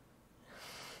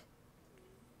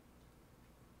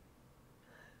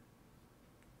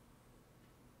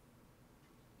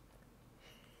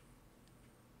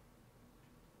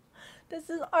 This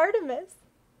is Artemis.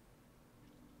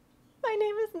 My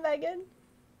name is Megan.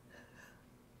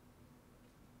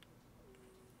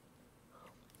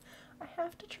 I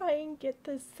have to try and get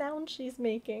this sound she's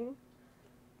making.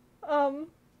 I'm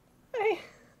a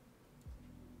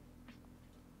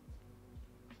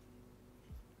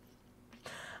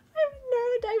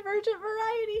neurodivergent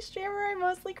variety streamer. I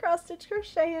mostly cross-stitch,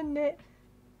 crochet, and knit.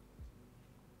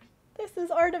 This is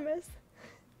Artemis.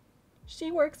 She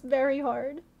works very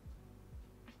hard.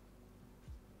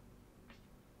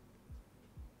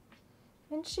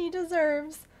 And she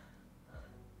deserves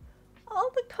all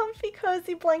the comfy,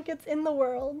 cozy blankets in the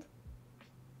world.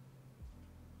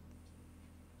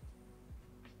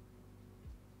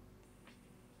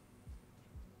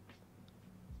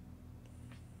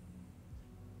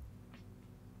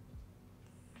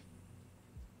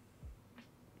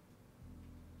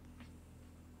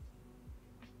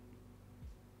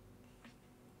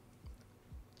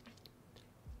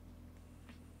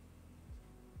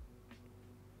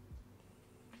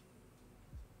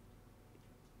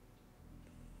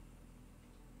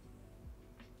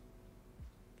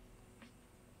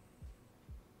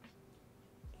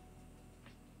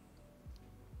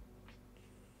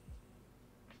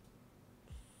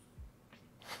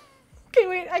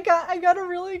 I got a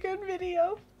really good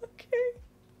video. Okay.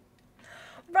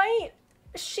 Right.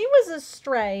 She was a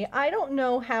stray. I don't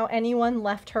know how anyone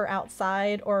left her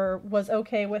outside or was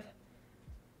okay with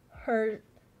her.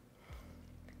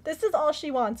 This is all she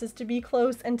wants, is to be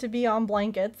close and to be on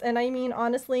blankets. And I mean,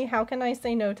 honestly, how can I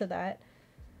say no to that?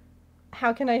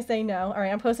 How can I say no? All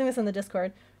right, I'm posting this in the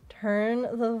Discord. Turn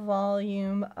the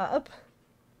volume up.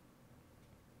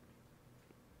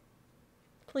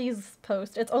 Please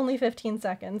post. It's only 15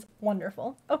 seconds.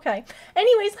 Wonderful. Okay.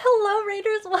 Anyways, hello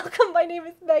Raiders. Welcome. My name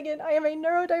is Megan. I am a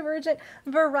neurodivergent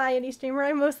variety streamer.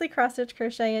 I mostly cross-stitch,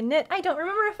 crochet, and knit. I don't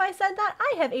remember if I said that.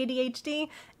 I have ADHD.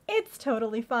 It's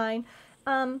totally fine.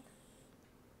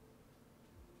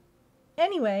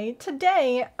 Anyway,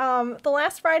 today, the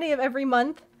last Friday of every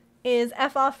month is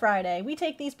F Off Friday. We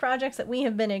take these projects that we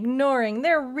have been ignoring.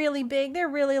 They're really big, they're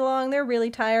really long, they're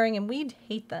really tiring, and we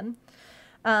hate them.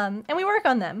 And we work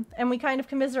on them, and we kind of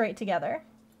commiserate together.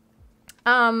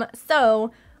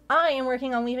 So I am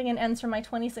working on weaving an ends for my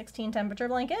 2016 temperature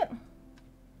blanket.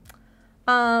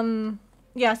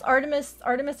 Yes,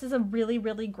 Artemis is a really,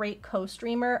 really great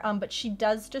co-streamer, but she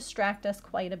does distract us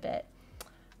quite a bit.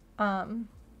 Yeah.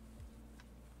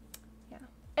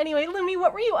 Anyway, Lumi,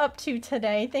 what were you up to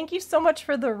today? Thank you so much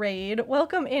for the raid.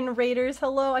 Welcome in, Raiders.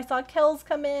 Hello. I saw Kells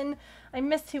come in. I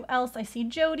missed who else. I see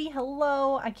Jody.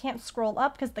 Hello. I can't scroll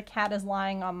up because the cat is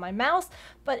lying on my mouse.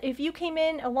 But if you came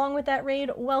in along with that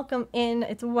raid, welcome in.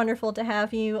 It's wonderful to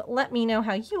have you. Let me know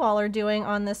how you all are doing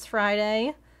on this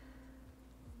Friday.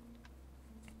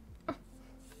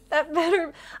 That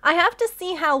better. I have to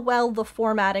see how well the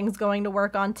formatting's going to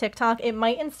work on TikTok. It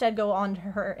might instead go on to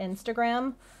her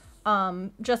Instagram.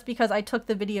 Just because I took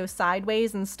the video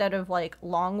sideways instead of like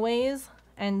long ways,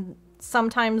 and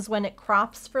sometimes when it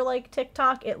crops for like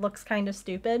TikTok it looks kind of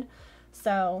stupid,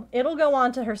 so it'll go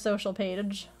on to her social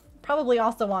page, probably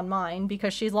also on mine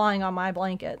because she's lying on my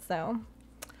blanket, so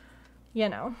you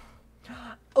know.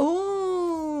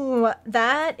 Oh,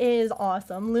 that is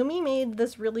awesome. Lumi made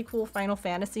this really cool Final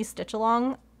Fantasy stitch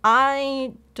along.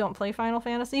 I don't play Final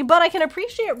Fantasy, but I can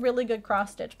appreciate really good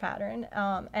cross-stitch pattern,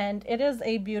 and it is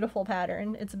a beautiful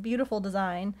pattern. It's a beautiful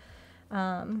design.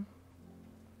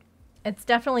 It's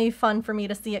definitely fun for me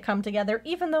to see it come together,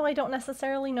 even though I don't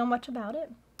necessarily know much about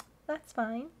it. That's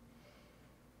fine.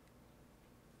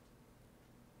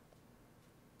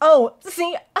 Oh,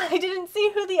 see, I didn't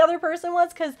see who the other person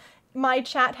was because my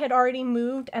chat had already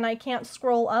moved and I can't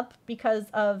scroll up because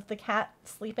of the cat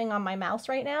sleeping on my mouse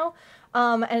right now.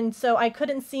 And so I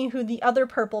couldn't see who the other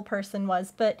purple person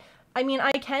was, but I mean,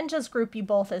 I can just group you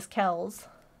both as Kells.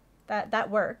 That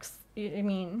works. I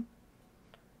mean,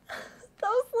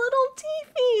 those little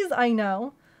teefies, I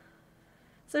know.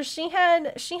 So she had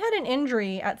an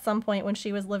injury at some point when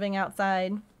she was living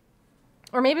outside,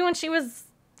 or maybe when she was,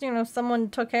 you know, someone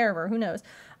took care of her, who knows.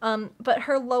 But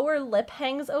her lower lip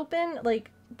hangs open, like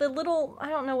the little, I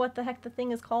don't know what the heck the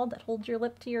thing is called that holds your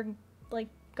lip to your, like,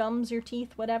 gums, your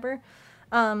teeth, whatever.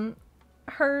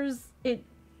 Hers,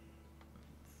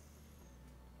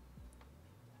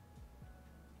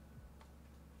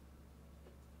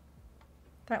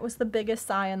 that was the biggest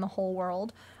sigh in the whole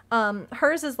world.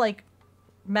 Hers is like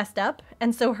messed up,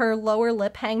 and so her lower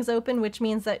lip hangs open, which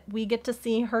means that we get to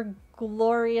see her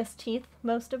glorious teeth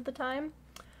most of the time.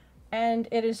 And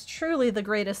it is truly the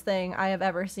greatest thing I have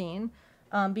ever seen,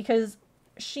 because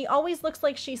she always looks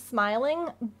like she's smiling,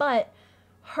 but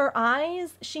her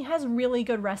eyes, she has really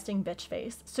good resting bitch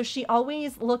face. So she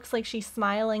always looks like she's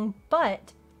smiling,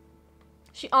 but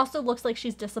she also looks like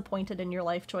she's disappointed in your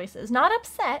life choices. Not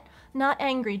upset, not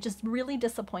angry, just really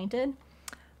disappointed.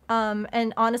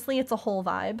 And honestly, it's a whole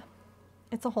vibe.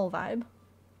 It's a whole vibe.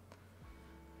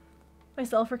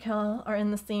 Myself or Kel are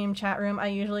in the same chat room. I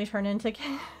usually turn into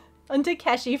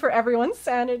Keshi for everyone's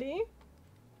sanity.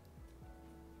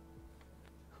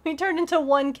 We turned into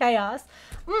one chaos.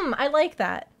 I like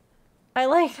that. I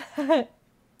like that.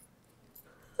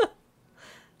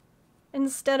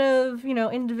 Instead of, you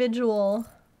know, individual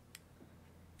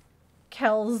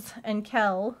Kels and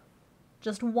Kel,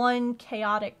 just one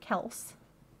chaotic Kels.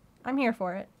 I'm here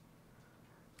for it.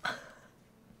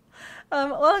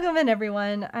 Welcome in,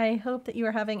 everyone. I hope that you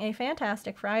are having a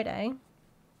fantastic Friday.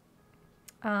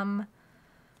 I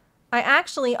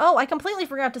completely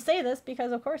forgot to say this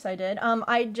because of course I did.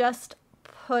 I just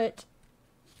put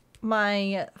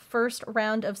my first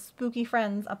round of Spooky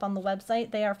Friends up on the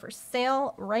website. They are for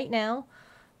sale right now.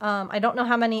 I don't know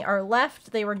how many are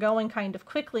left. They were going kind of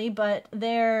quickly, but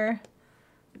there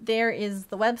is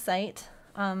the website.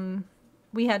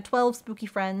 We had 12 Spooky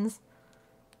Friends.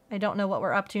 I don't know what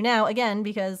we're up to now, again,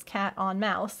 because cat on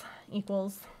mouse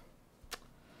equals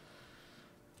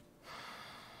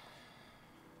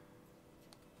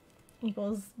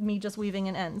equals me just weaving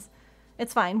in ends.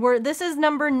 It's fine. This is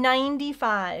number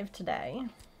 95 today.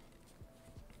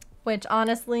 Which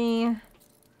honestly,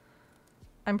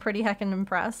 I'm pretty heckin'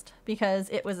 impressed because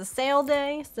it was a sale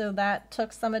day, so that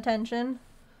took some attention.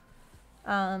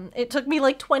 It took me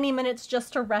like 20 minutes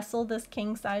just to wrestle this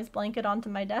king-size blanket onto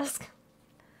my desk.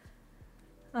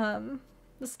 The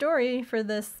story for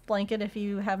this blanket, if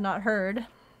you have not heard,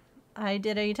 I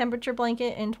did a temperature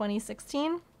blanket in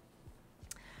 2016.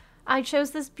 I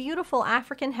chose this beautiful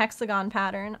African hexagon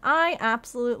pattern. I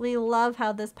absolutely love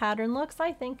how this pattern looks.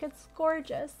 I think it's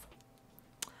gorgeous.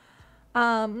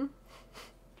 The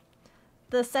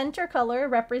center color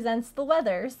represents the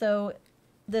weather, so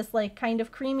this like kind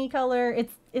of creamy color,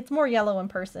 it's more yellow in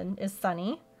person, is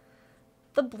sunny.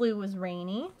 The blue is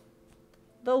rainy.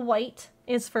 The white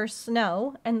is for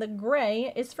snow, and the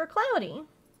gray is for cloudy.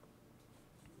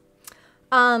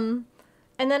 And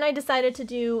then I decided to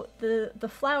do the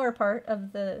flower part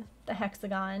of the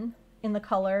hexagon in the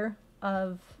color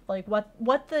of like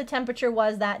what the temperature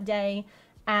was that day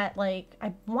at like,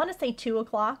 I want to say 2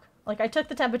 o'clock. Like I took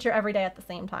the temperature every day at the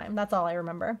same time. That's all I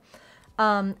remember.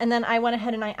 And then I went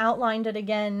ahead and I outlined it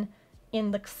again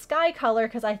in the sky color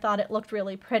because I thought it looked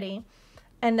really pretty.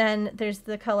 And then there's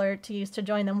the color to use to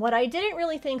join them. What I didn't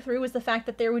really think through was the fact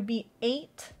that there would be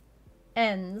 8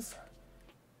 ends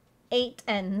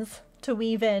to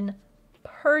weave in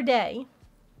per day,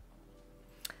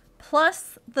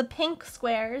 plus the pink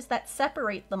squares that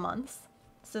separate the months.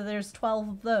 So there's 12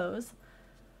 of those.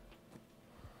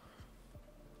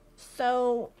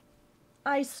 So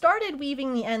I started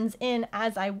weaving the ends in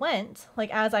as I went,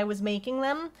 like as I was making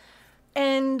them.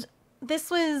 And this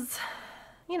was,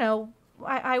 you know,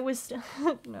 I was,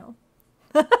 no.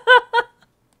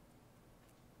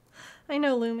 I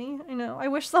know, Lumi, I know. I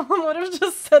wish someone would have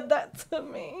just said that to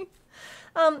me.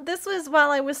 This was while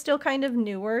I was still kind of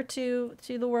newer to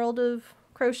the world of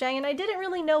crochet, and I didn't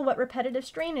really know what repetitive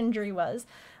strain injury was,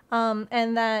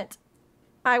 and that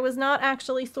I was not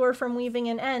actually sore from weaving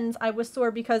in ends. I was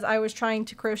sore because I was trying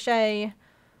to crochet,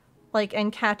 like,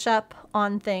 and catch up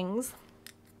on things.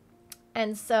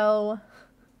 And so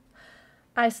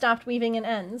I stopped weaving in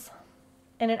ends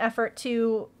in an effort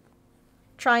to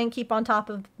try and keep on top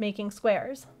of making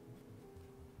squares.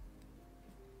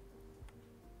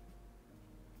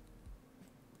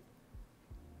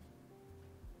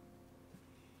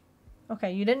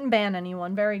 Okay, you didn't ban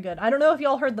anyone. Very good. I don't know if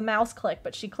y'all heard the mouse click,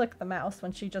 but she clicked the mouse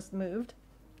when she just moved.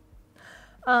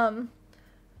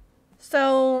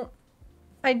 So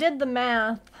I did the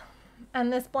math,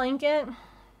 and this blanket,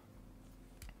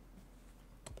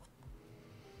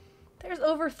 there's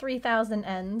over 3,000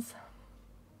 ends.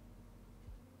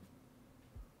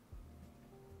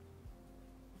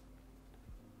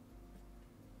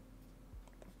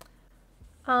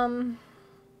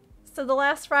 So the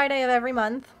last Friday of every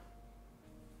month,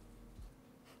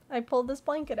 I pull this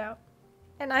blanket out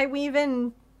and I weave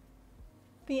in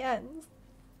the ends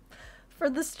for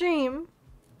the stream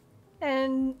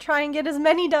and try and get as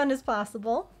many done as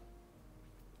possible.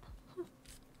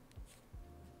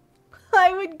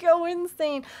 I would go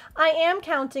insane. I am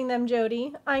counting them,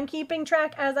 Jody. I'm keeping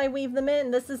track as I weave them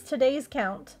in. This is today's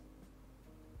count.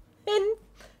 In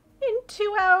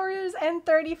 2 hours and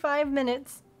 35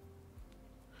 minutes.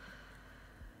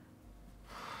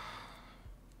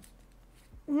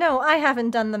 No, I haven't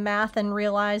done the math and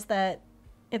realized that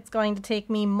it's going to take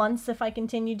me months if I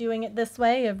continue doing it this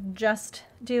way, of just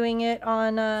doing it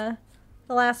on the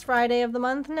last Friday of the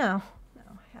month. No,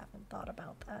 I haven't thought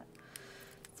about that.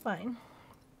 It's fine.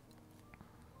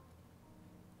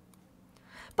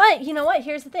 But you know what?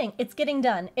 Here's the thing. It's getting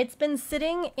done. It's been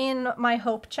sitting in my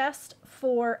hope chest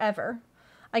forever.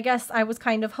 I guess I was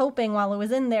kind of hoping while it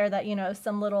was in there that, you know,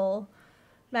 some little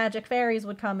magic fairies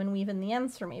would come and weave in the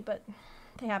ends for me, but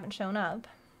they haven't shown up.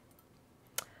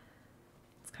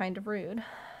 It's kind of rude.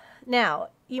 Now,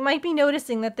 you might be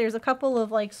noticing that there's a couple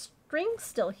of like strings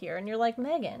still here, and you're like,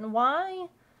 Megan, why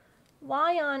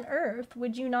on earth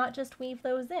would you not just weave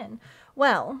those in?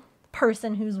 Well,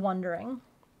 person who's wondering,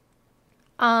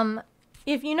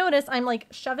 if you notice, I'm like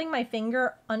shoving my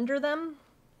finger under them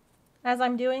as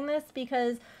I'm doing this,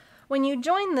 because when you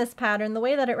join this pattern, the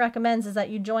way that it recommends is that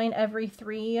you join every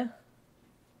 3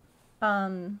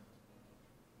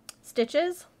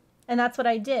 stitches, and that's what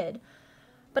I did.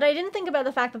 But I didn't think about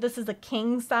the fact that this is a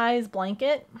king-size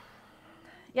blanket.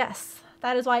 Yes,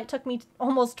 that is why it took me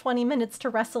almost 20 minutes to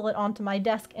wrestle it onto my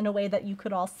desk in a way that you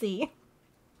could all see.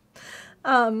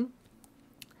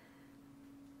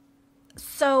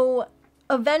 So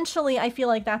eventually I feel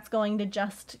like that's going to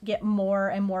just get more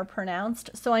and more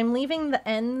pronounced. So I'm leaving the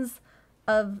ends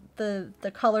of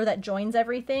the color that joins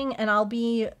everything, and I'll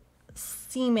be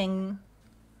seaming.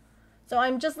 So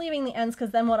I'm just leaving the ends,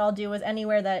 because then what I'll do is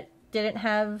anywhere that didn't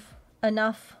have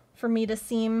enough for me to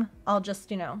seam, I'll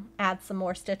just, you know, add some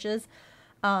more stitches.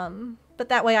 But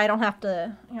that way I don't have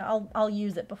to, you know, I'll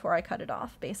use it before I cut it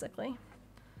off, basically.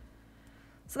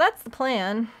 So that's the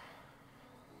plan.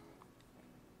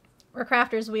 We're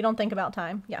crafters, we don't think about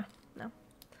time. Yeah, no.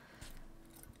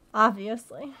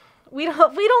 Obviously. We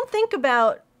don't think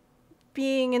about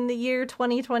being in the year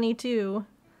 2022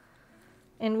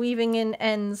 and weaving in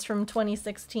ends from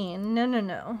 2016. No, no,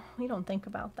 no. We don't think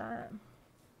about that.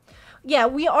 Yeah,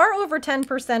 we are over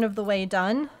 10% of the way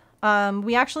done.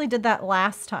 We actually did that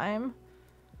last time.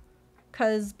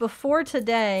 Because before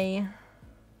today...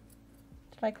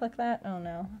 Did I click that? Oh,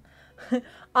 no.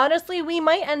 Honestly, we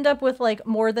might end up with like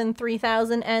more than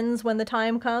 3,000 ends when the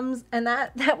time comes. And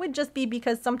that would just be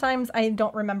because sometimes I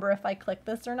don't remember if I click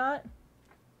this or not.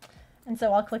 And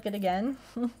so I'll click it again.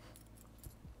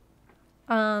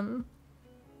 I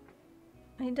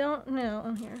don't know.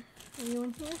 Oh, here. Are you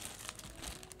in here?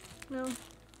 No.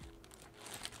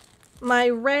 My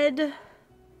red...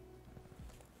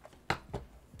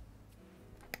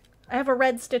 I have a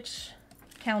red stitch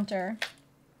counter.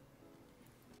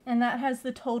 And that has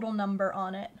the total number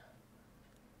on it.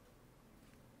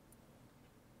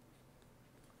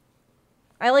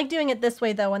 I like doing it this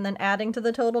way though, and then adding to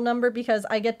the total number, because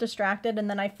I get distracted and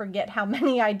then I forget how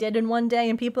many I did in one day,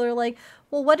 and people are like,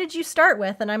 well, what did you start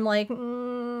with? And I'm like, I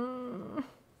don't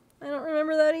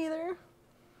remember that either.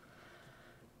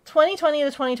 2020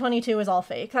 to 2022 is all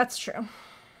fake. That's true.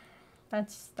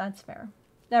 That's fair.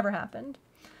 Never happened.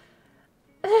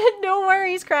 No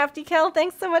worries, Crafty Cal.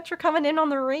 Thanks so much for coming in on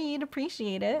the raid.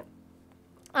 Appreciate it.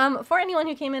 For anyone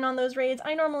who came in on those raids,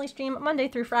 I normally stream Monday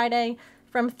through Friday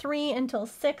from 3 until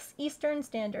 6 Eastern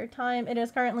Standard Time. It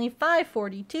is currently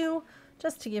 5:42,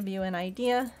 just to give you an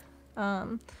idea.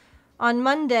 On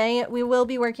Monday, we will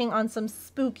be working on some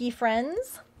spooky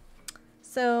friends.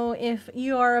 So if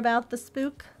you are about the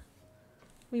spook,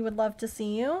 we would love to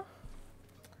see you.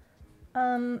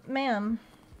 Ma'am,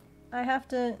 I have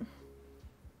to...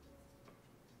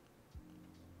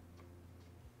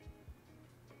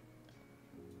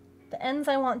 The ends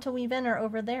I want to weave in are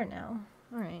over there now.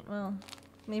 Alright, well,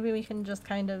 maybe we can just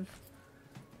kind of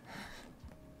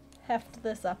heft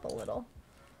this up a little.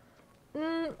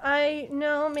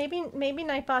 No, maybe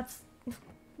Nightbot's...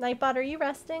 Nightbot, are you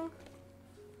resting?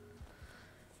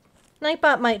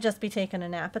 Nightbot might just be taking a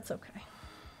nap. It's okay.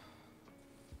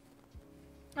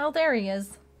 Oh, there he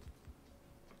is.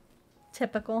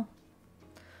 Typical.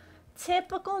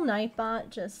 Typical Nightbot,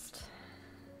 just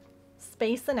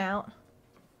spacing out.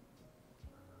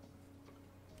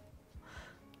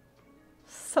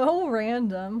 So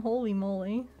random. Holy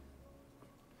moly.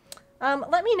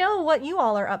 Let me know what you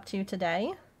all are up to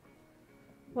today.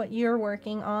 What you're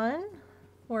working on.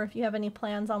 Or if you have any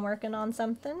plans on working on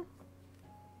something.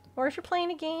 Or if you're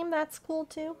playing a game, that's cool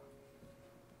too.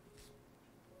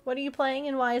 What are you playing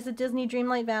and why is it Disney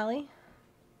Dreamlight Valley?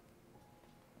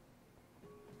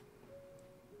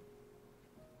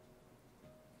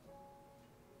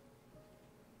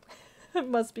 It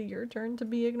must be your turn to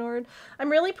be ignored. I'm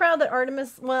really proud that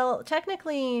Artemis, well,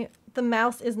 technically the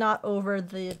mouse is not over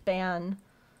the ban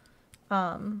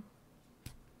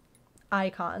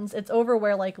icons. It's over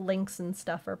where like links and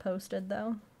stuff are posted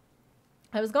though.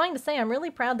 I was going to say, I'm really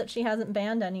proud that she hasn't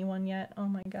banned anyone yet. Oh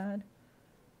my god.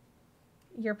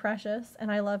 You're precious and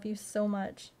I love you so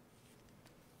much.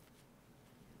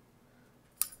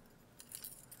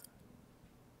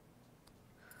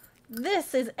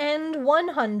 This is end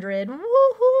 100.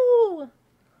 Woohoo!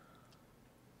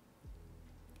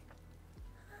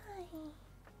 Hi.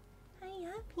 I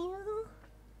love you.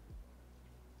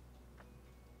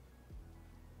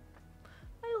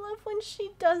 I love when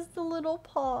she does the little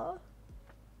paw.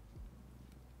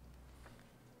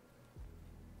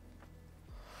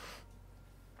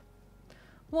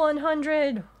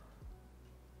 $100.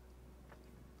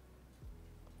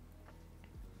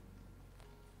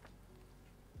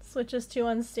 Switch is too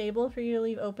unstable for you to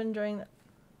leave open during the...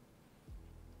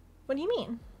 What do you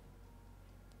mean?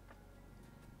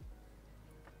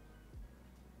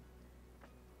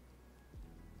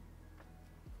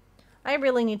 I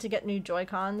really need to get new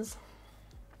Joy-Cons.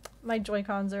 My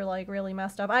Joy-Cons are like really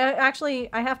messed up. I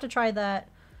have to try that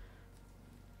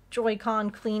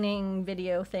Joy-Con cleaning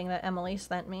video thing that Emily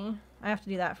sent me. I have to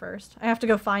do that first. I have to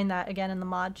go find that again in the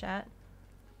mod chat.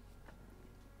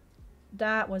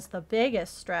 That was the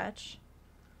biggest stretch.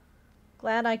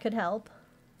 Glad I could help.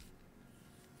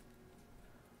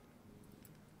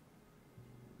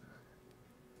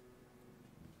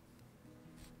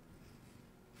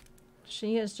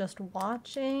 She is just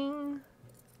watching.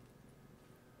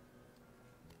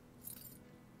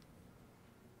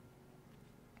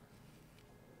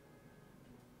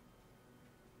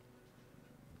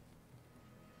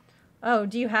 Oh,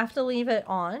 do you have to leave it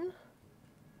on?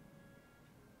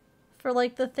 For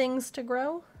like the things to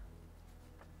grow?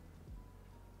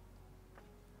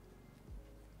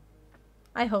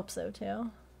 I hope so too.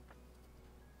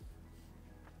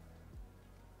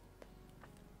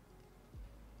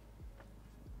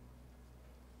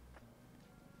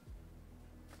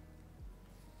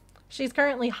 She's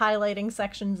currently highlighting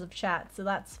sections of chat, so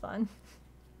that's fun.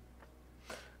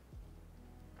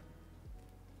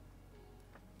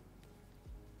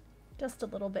 Just a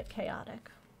little bit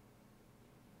chaotic.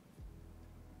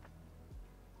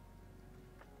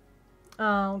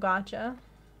 Oh, gotcha.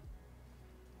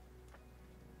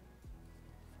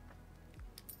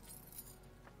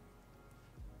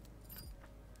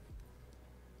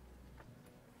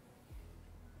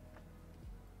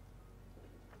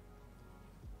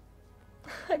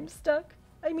 I'm stuck.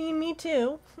 I mean, me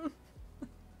too.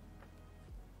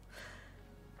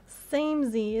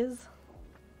 Samesies.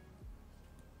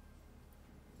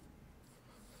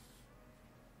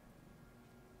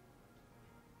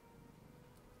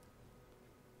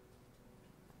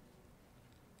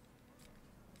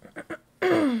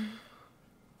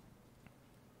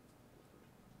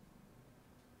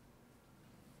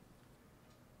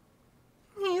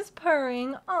 He's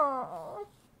purring. Aww.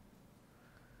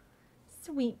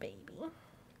 Sweet baby.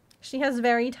 She has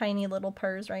very tiny little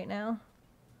purrs right now.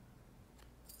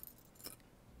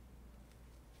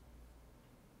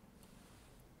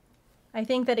 I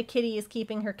think that a kitty is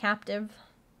keeping her captive.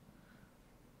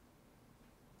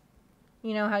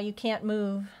 You know how you can't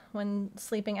move when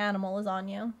sleeping animal is on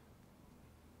you.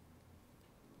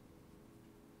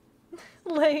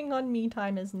 Laying on me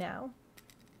time is now.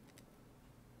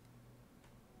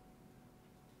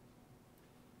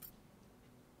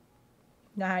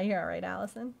 Nah, you're alright,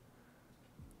 Allison.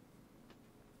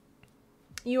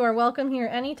 You are welcome here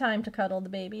anytime to cuddle the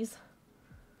babies.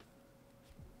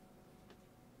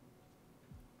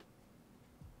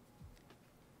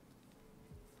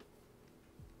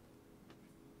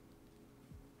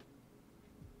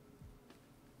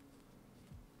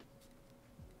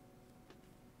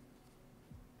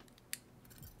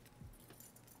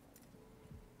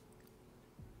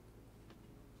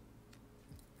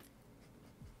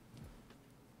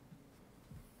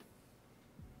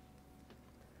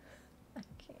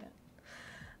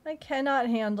 I cannot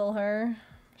handle her.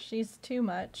 She's too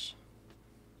much.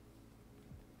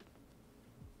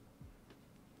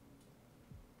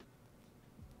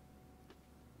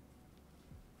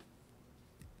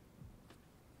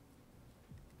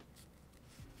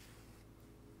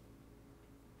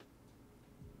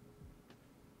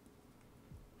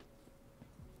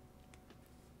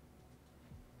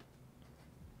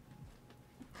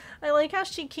 I like how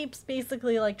she keeps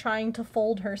basically like trying to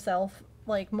fold herself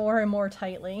like more and more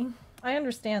tightly. I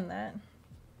understand that.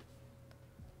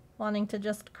 Wanting to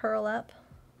just curl up.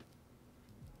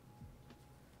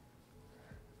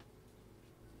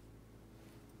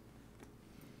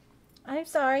 I'm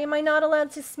sorry, am I not allowed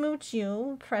to smooch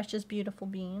you, precious beautiful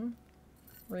bean?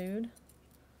 Rude.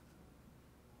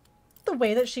 The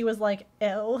way that she was like,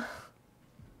 ew.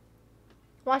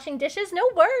 Washing dishes? No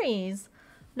worries.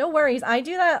 No worries. I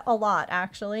do that a lot,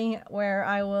 actually, where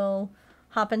I will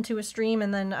hop into a stream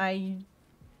and then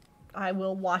I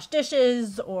will wash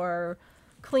dishes or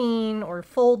clean or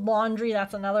fold laundry.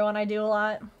 That's another one I do a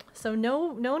lot. So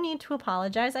no need to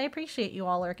apologize. I appreciate you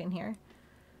all lurking here.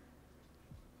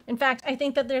 In fact, I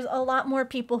think that there's a lot more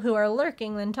people who are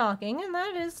lurking than talking, and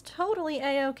that is totally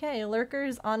a-okay.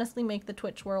 Lurkers honestly make the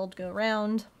Twitch world go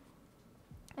round,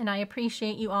 and I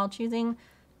appreciate you all choosing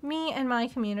me and my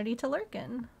community to lurk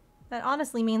in. That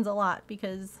honestly means a lot,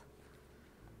 because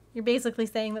you're basically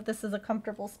saying that this is a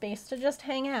comfortable space to just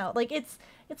hang out. Like, it's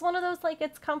one of those, like,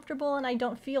 it's comfortable and I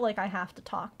don't feel like I have to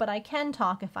talk, but I can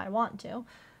talk if I want to.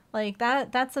 Like,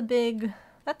 that's a big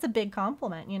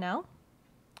compliment, you know?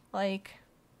 Like,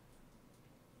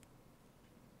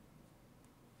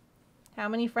 how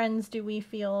many friends do we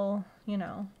feel, you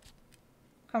know,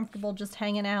 comfortable just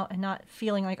hanging out and not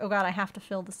feeling like, oh god, I have to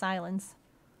fill the silence?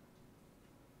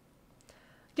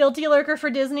 Guilty lurker for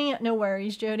Disney? No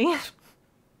worries, Jody.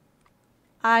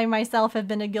 I myself have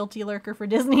been a guilty lurker for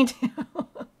Disney too.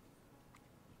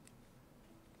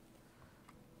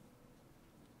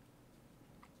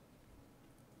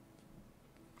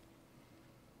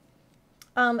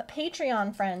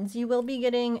 Patreon friends, you will be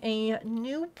getting a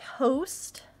new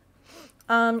post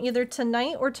either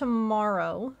tonight or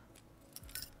tomorrow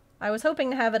I was hoping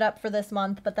to have it up for this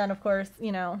month, but then of course,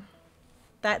 you know,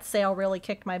 that sale really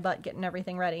kicked my butt getting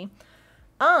everything ready.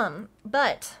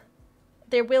 But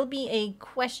there will be a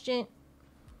question,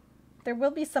 there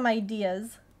will be some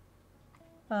ideas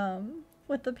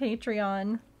with the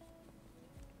Patreon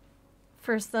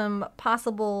for some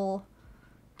possible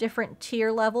different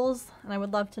tier levels, and I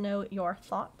would love to know your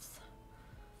thoughts.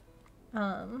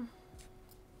 Oh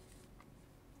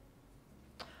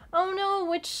no,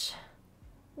 which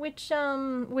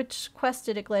quest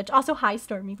did it glitch? Also, hi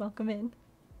Stormy, welcome in.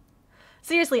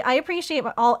 Seriously, I appreciate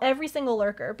every single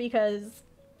lurker, because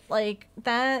like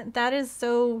that is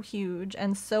so huge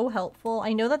and so helpful.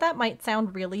 I know that might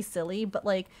sound really silly, but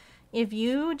like if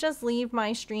you just leave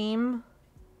my stream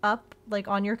up like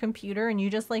on your computer and you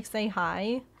just like say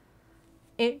hi,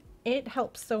 it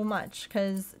helps so much,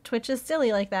 because Twitch is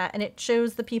silly like that, and it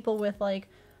shows the people with like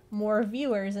more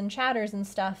viewers and chatters and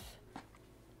stuff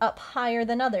up higher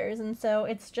than others, and so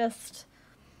it's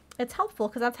helpful,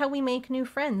 because that's how we make new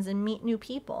friends and meet new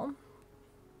people.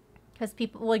 Because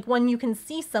people, like, when you can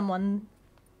see someone,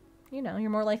 you know, you're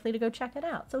more likely to go check it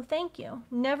out. So thank you.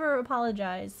 Never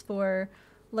apologize for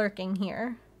lurking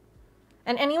here.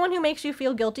 And anyone who makes you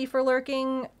feel guilty for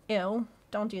lurking, ew,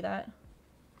 don't do that.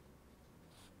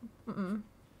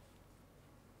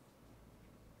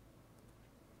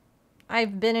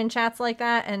 I've been in chats like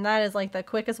that, and that is like the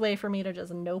quickest way for me to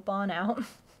just nope on out.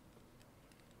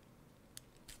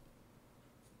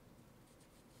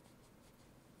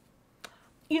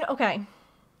 You know, okay.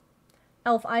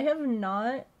 Elf, I have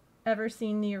not ever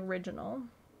seen the original.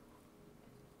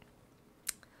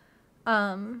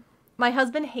 My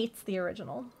husband hates the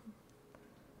original.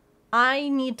 I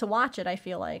need to watch it, I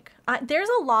feel like. There's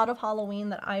a lot of Halloween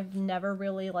that I've never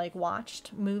really, like,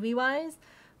 watched movie-wise.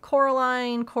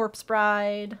 Coraline, Corpse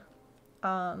Bride.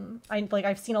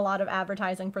 I've seen a lot of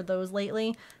advertising for those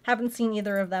lately. Haven't seen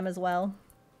either of them as well.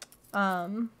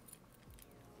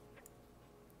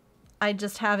 I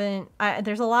just haven't...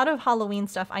 there's a lot of Halloween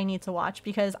stuff I need to watch,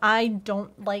 because I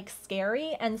don't like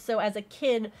scary, and so as a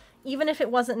kid, even if it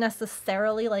wasn't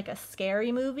necessarily like a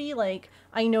scary movie, like,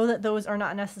 I know that those are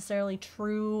not necessarily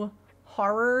true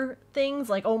horror things,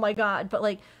 like, oh my god, but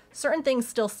like, certain things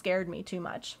still scared me too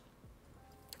much.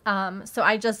 So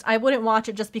I wouldn't watch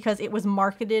it just because it was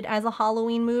marketed as a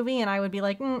Halloween movie, and I would be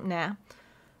like, nah.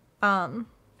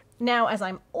 Now, as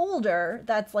I'm older,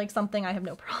 that's, like, something I have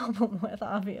no problem with,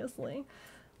 obviously.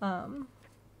 Too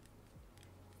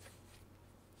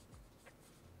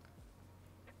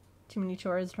many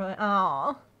chores.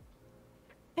 Aw.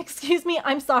 Excuse me,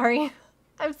 I'm sorry.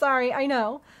 I'm sorry, I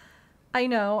know. I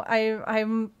know,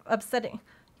 I'm upsetting.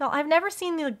 No, I've never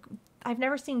seen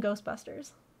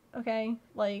Ghostbusters, okay?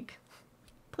 Like,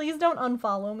 please don't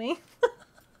unfollow me.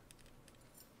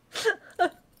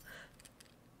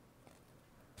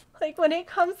 Like, when it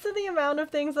comes to the amount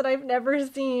of things that I've never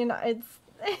seen,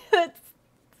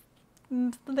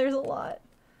 there's a lot.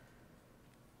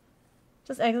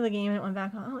 Just exit the game and it went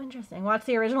back on. Oh, interesting. Watch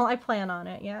the original? I plan on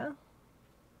it, yeah.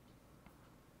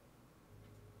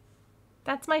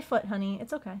 That's my foot, honey.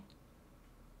 It's okay.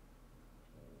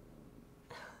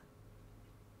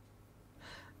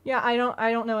 Yeah, I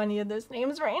don't know any of those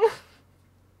names, Rain.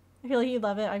 I feel like you'd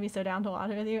love it. I'd be so down to watch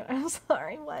it with you. I'm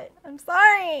sorry, what? I'm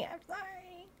sorry! I'm sorry!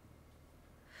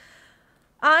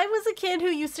 I was a kid who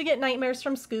used to get nightmares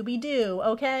from Scooby-Doo,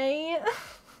 okay?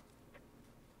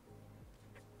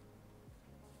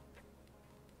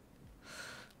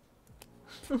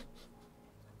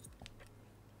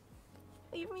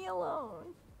 Leave me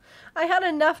alone. I had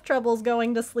enough troubles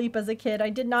going to sleep as a kid. I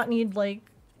did not need, like,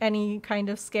 any kind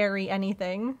of scary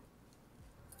anything.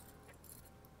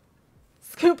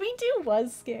 Scooby-Doo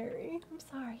was scary. I'm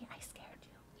sorry, I scared you.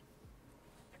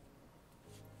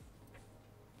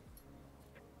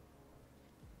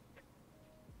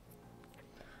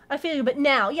 I feel you, but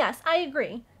now, yes, I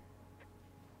agree.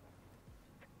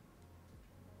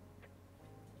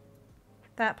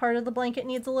 That part of the blanket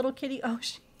needs a little kitty. Oh,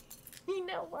 you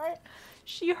know what?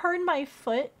 She heard my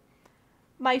foot.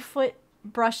 My foot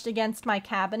brushed against my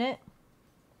cabinet.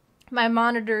 My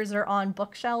monitors are on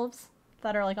bookshelves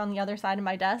that are like on the other side of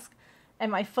my desk,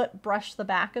 and my foot brushed the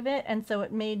back of it, and so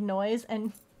it made noise,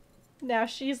 and now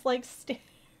she's like staring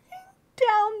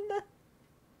down the...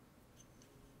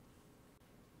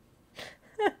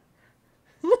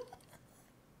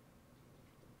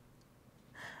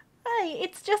 Hi,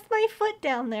 it's just my foot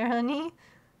down there, honey.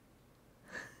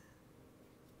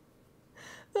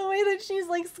 The way that she's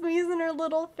like squeezing her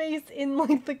little face in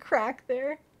like the crack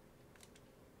there.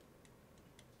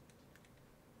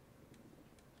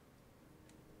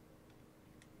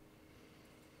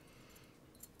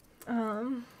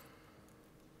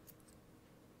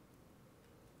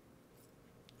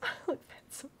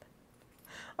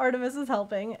 Artemis is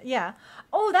helping. Yeah.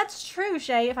 Oh, that's true,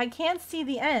 Shay. If I can't see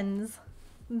the ends,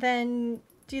 then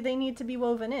do they need to be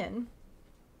woven in?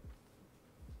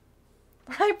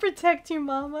 I protect you,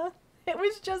 Mama. It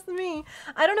was just me.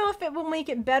 I don't know if it will make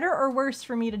it better or worse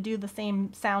for me to do the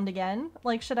same sound again.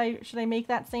 Like, should I make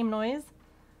that same noise?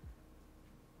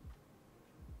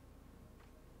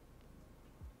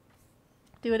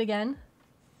 Do it again.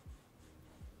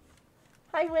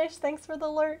 Hi, Wish. Thanks for the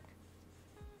alert.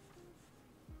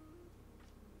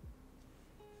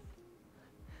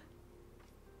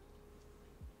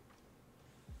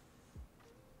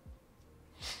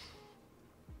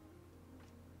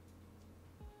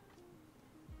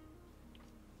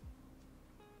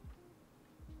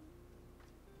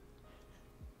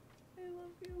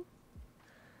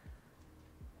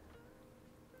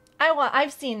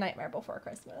 I've seen Nightmare Before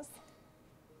Christmas.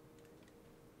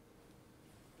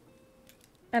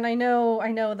 And I know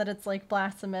that it's like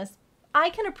blasphemous. I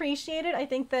can appreciate it. I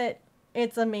think that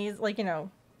it's amazing, like, you know,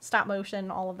 stop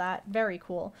motion, all of that. Very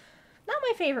cool. Not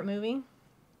my favorite movie.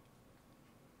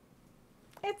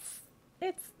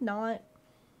 It's not.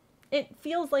 It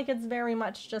feels like it's very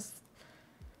much just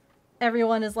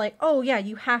everyone is like, "Oh yeah,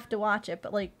 you have to watch it."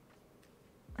 But like,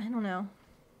 I don't know.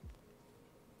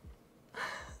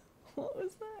 What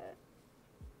was that?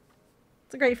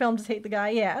 It's a great film to hate the guy,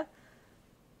 yeah.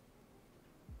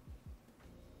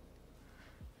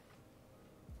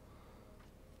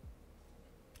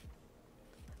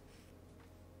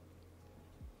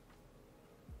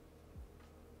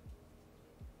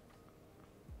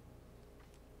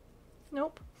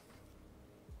 Nope.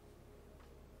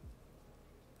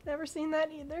 Never seen that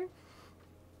either.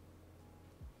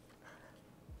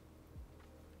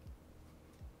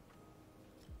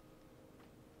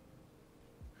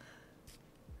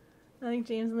 I think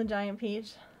James and the Giant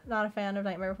Peach. Not a fan of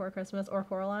Nightmare Before Christmas or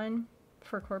Coraline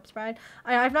for Corpse Bride.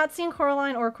 I've not seen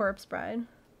Coraline or Corpse Bride.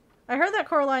 I heard that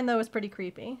Coraline, though, is pretty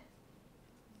creepy.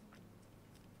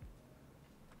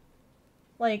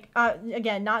 Like,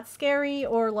 again, not scary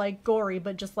or, like, gory,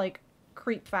 but just, like,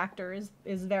 creep factor is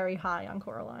very high on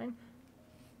Coraline.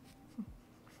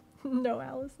 No,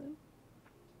 Allison.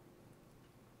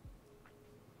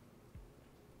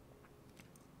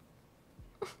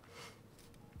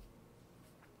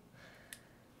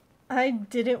 I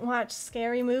didn't watch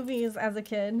scary movies as a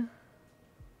kid.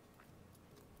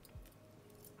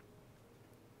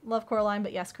 Love Coraline,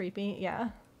 but yes, creepy, yeah.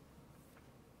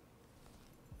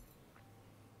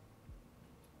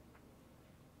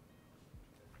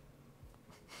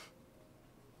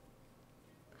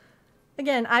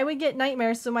 Again, I would get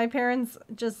nightmares, so my parents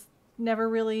just never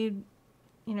really,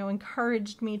 you know,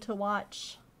 encouraged me to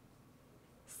watch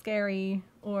scary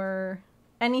or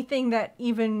anything that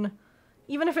even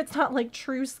if it's not like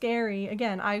true scary.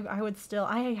 Again, I would still,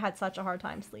 I had such a hard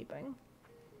time sleeping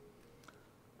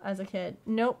as a kid.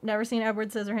 Nope, never seen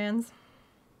Edward Scissorhands.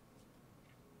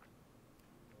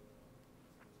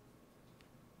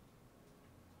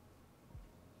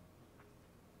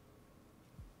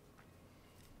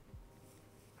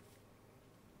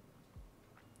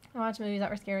 I watched movies that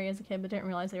were scary as a kid, but didn't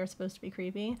realize they were supposed to be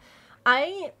creepy.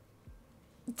 I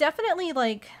definitely,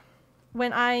 like,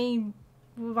 when I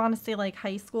want to say, like,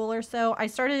 high school or so, I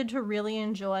started to really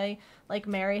enjoy, like,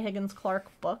 Mary Higgins Clark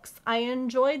books. I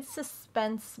enjoyed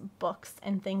suspense books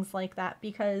and things like that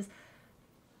because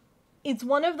it's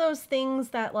one of those things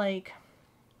that, like,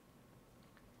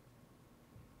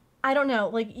 I don't know,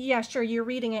 like, yeah, sure, you're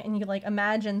reading it and you, like,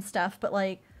 imagine stuff, but,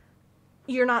 like,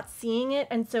 you're not seeing it,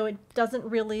 and so it doesn't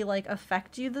really, like,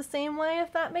 affect you the same way,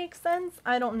 if that makes sense.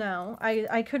 I don't know.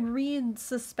 I could read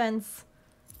suspense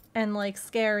and, like,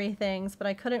 scary things, but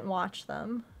I couldn't watch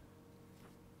them.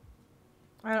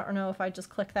 I don't know if I just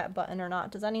click that button or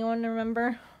not. Does anyone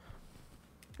remember?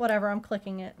 Whatever, I'm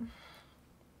clicking it.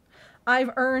 I've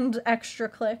earned extra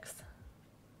clicks.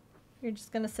 You're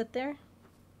just gonna sit there?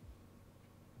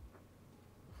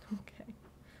 Okay.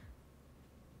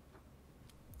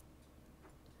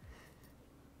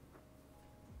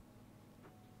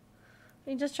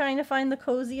 Are you just trying to find the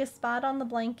coziest spot on the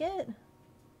blanket?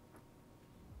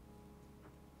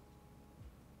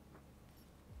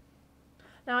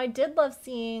 Now, I did love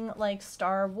seeing, like,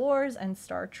 Star Wars and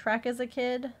Star Trek as a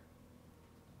kid.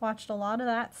 Watched a lot of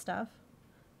that stuff.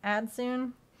 Ad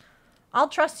soon. I'll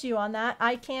trust you on that.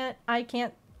 I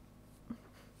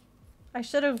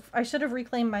should have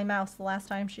reclaimed my mouse the last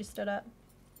time she stood up.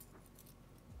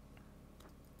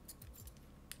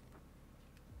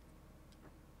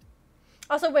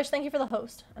 Also, Wish, thank you for the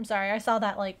host. I'm sorry, I saw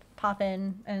that, like, pop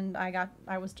in, and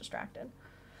I was distracted.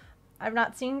 I've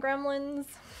not seen Gremlins.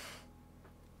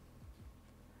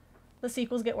 The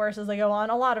sequels get worse as they go on.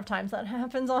 A lot of times that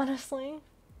happens, honestly.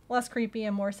 Less creepy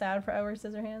and more sad for Edward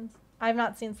Scissorhands. I've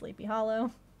not seen Sleepy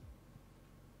Hollow.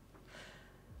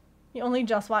 You only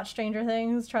just watched Stranger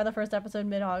Things. Try the first episode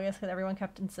mid-August because everyone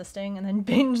kept insisting, and then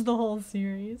binge the whole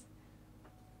series.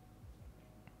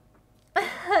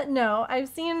 No, I've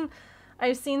seen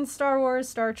Star Wars,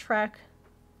 Star Trek.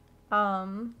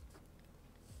 I've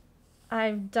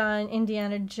done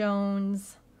Indiana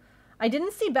Jones. I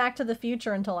didn't see Back to the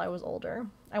Future until I was older.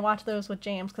 I watched those with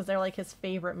James because they're like his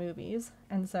favorite movies,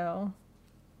 and so,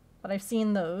 but I've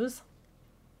seen those.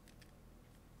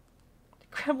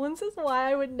 Gremlins is why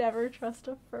I would never trust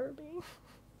a Furby.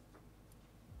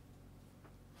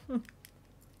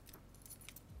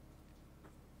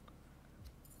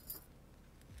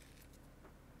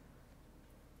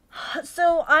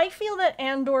 So I feel that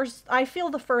I feel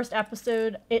the first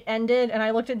episode, it ended, and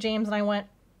I looked at James and I went,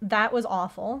 that was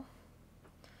awful.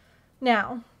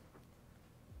 Now,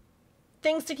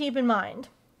 things to keep in mind.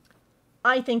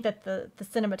 I think that the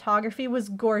cinematography was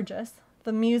gorgeous.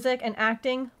 The music and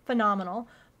acting, phenomenal.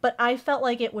 But I felt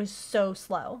like it was so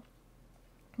slow.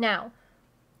 Now,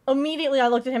 immediately I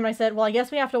looked at him and I said, well, I guess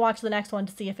we have to watch the next one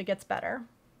to see if it gets better.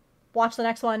 Watch the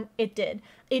next one. It did.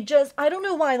 It just, I don't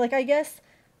know why. Like, I guess,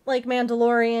 like,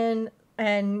 Mandalorian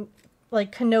and,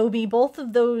 like, Kenobi, both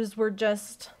of those were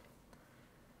just,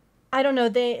 I don't know.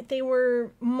 They were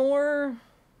more,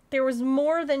 there was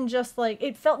more than just, like,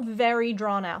 it felt very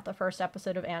drawn out, the first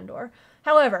episode of Andor.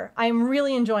 However, I'm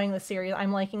really enjoying this series.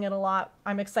 I'm liking it a lot.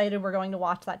 I'm excited we're going to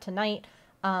watch that tonight.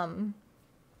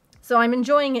 So I'm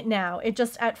enjoying it now. It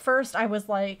just, at first, I was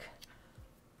like,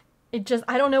 it just,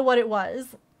 I don't know what it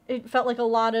was. It felt like a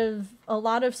lot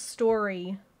of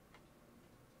story,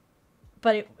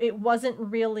 but it wasn't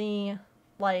really,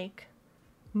 like,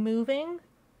 moving.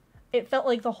 It felt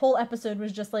like the whole episode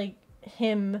was just, like,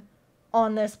 him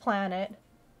on this planet,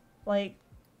 like,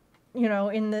 you know,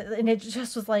 and it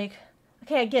just was like,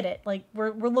 okay, I get it. Like,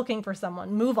 we're looking for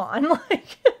someone. Move on.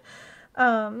 Like,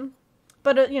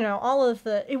 but, you know, all of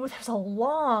it was a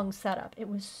long setup. It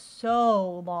was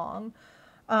so long.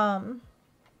 But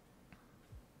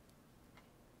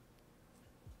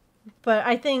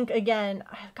I think, again,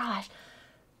 gosh,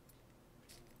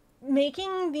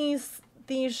 making these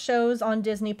shows on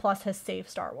Disney Plus has saved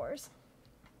Star Wars.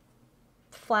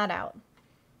 Flat out.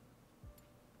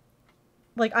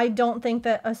 Like, I don't think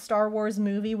that a Star Wars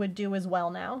movie would do as well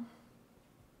now.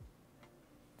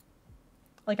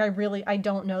 Like, I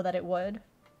don't know that it would.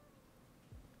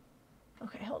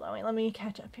 Okay, hold on, wait, let me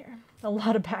catch up here. A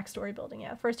lot of backstory building,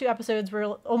 yeah. First two episodes were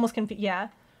almost confused, yeah.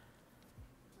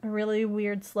 A really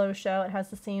weird, slow show. It has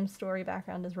the same story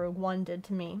background as Rogue One did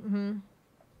to me.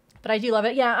 But I do love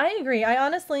it. Yeah, I agree.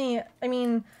 I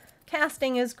mean,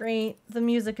 casting is great. The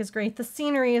music is great. The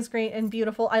scenery is great and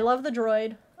beautiful. I love the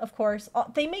droid. Of course.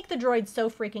 They make the droid so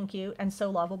freaking cute and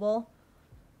so lovable.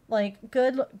 Like,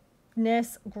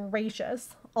 goodness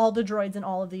gracious. All the droids in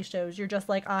all of these shows. You're just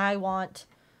like, I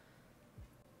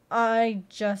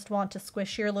just want to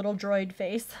squish your little droid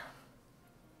face.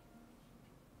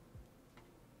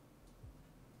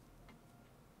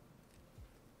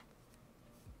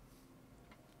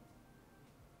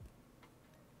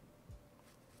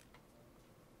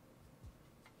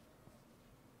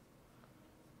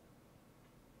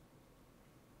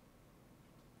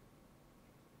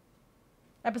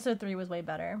 Episode 3 was way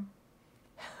better.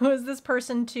 Who is this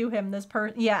person to him?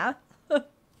 Yeah.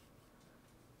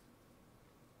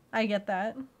 I get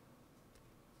that.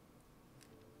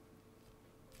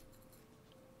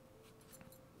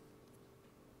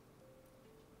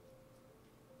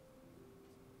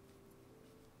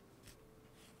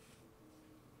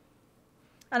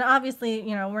 And obviously,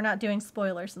 you know, we're not doing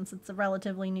spoilers since it's a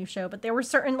relatively new show, but there were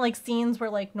certain, like, scenes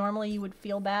where, like, normally you would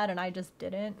feel bad and I just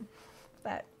didn't.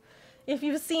 That, if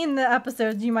you've seen the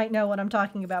episodes, you might know what I'm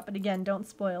talking about, but again, don't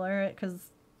spoiler it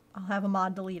because I'll have a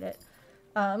mod delete it.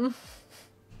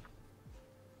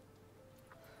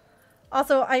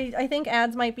 Also, I think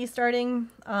ads might be starting.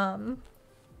 We're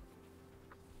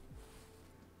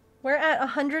at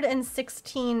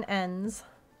 116 ends,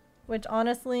 which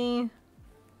honestly...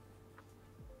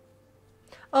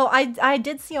 Oh, I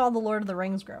did see all the Lord of the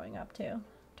Rings growing up, too.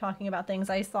 Talking about things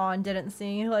I saw and didn't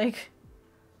see, like...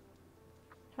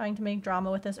 Trying to make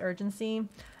drama with this urgency.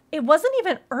 It wasn't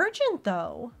even urgent,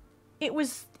 though. It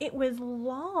was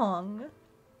long.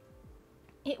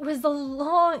 It was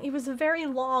a very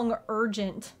long,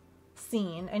 urgent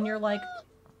scene, and you're like...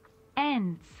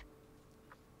 Ends.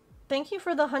 Thank you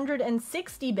for the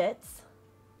 160 bits.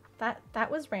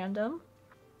 That was random.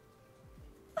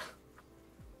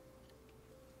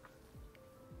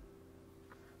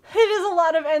 It is a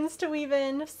lot of ends to weave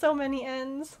in. So many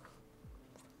ends.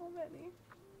 So many.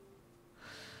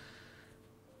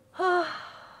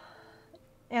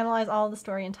 Analyze all the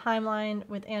story and timeline.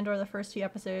 With Andor, the first few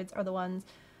episodes are the ones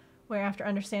where after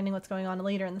understanding what's going on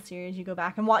later in the series, you go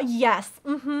back and watch. Yes!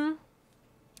 Mm-hmm.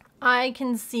 I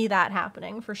can see that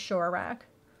happening for sure, Rack.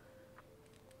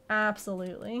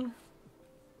 Absolutely.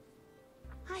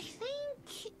 I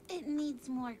think it needs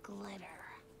more glitter.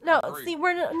 No, see,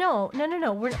 no.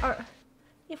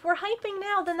 If we're hyping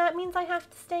now, then that means I have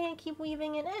to stay and keep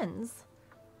weaving in ends.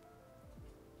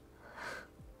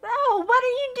 Oh, what are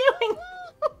you doing?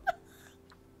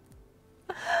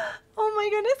 Oh my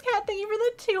goodness, Kat, thank you for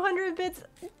the 200 bits.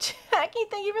 Jackie,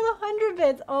 thank you for the 100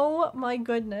 bits. Oh my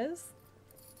goodness.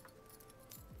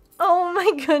 Oh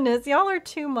my goodness, y'all are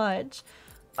too much.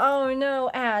 Oh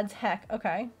no, ads, heck,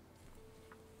 okay.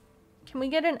 Can we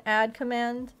get an ad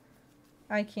command?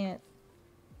 I can't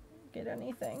get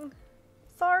anything.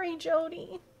 Sorry,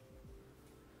 Jody.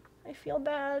 I feel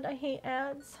bad, I hate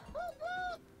ads.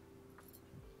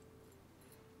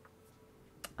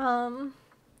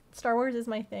 Star Wars is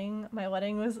my thing. My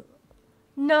wedding was...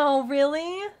 No,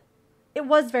 really? It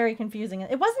was very confusing.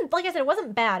 It wasn't, like I said, it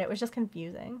wasn't bad. It was just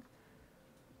confusing.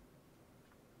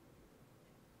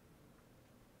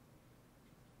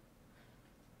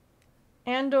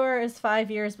 Andor is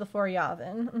 5 years before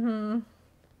Yavin. Mm-hmm.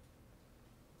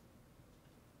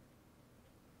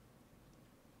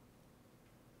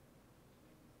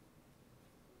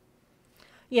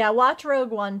 Yeah, watch Rogue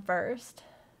One first.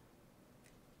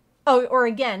 Oh, or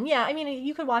again. Yeah, I mean,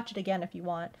 you could watch it again if you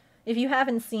want. If you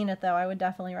haven't seen it, though, I would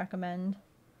definitely recommend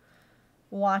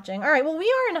watching. All right, well, we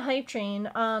are in a hype train.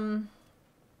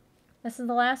 This is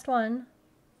the last one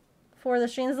for the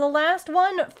stream. This is the last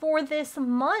one for this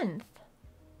month.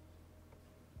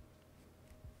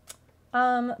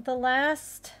 The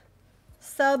last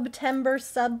September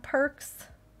sub perks.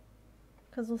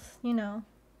 Because, you know,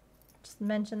 just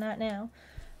mention that now.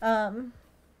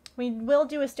 We will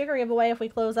do a sticker giveaway if we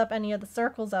close up any of the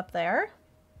circles up there.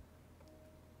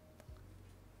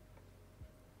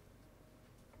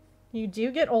 You do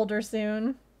get older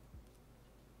soon.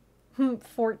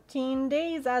 14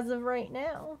 days as of right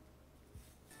now.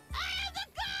 I am the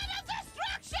god of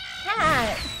destruction!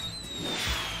 Cat!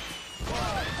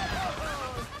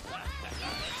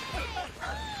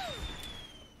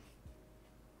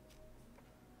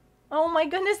 Oh my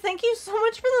goodness, thank you so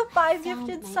much for the 5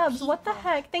 gifted subs. What the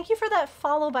heck? Thank you for that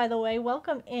follow, by the way.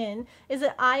 Welcome in. Is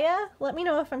it Aya? Let me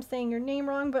know if I'm saying your name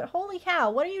wrong, but holy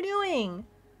cow, what are you doing?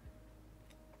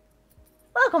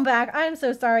 Welcome back. I'm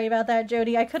so sorry about that,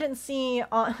 Jody. I couldn't see,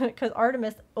 because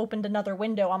Artemis opened another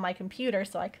window on my computer,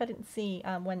 so I couldn't see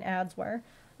when ads were.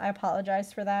 I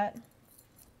apologize for that.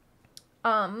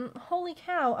 Holy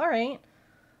cow. All right.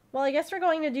 Well, I guess we're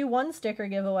going to do one sticker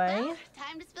giveaway. Well,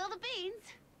 time to spill the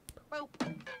beans. Rope.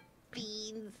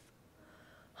 Beans.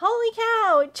 Holy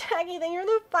cow! Jackie, thank you for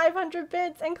the 500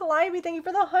 bits, and Calliope, thank you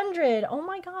for the 100. Oh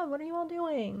my god, what are you all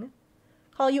doing?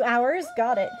 Call you hours?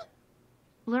 Got it.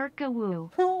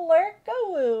 Lurkawoo.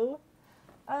 Lurkawoo.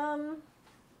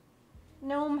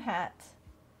 Gnome hat.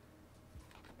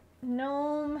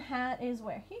 Gnome hat is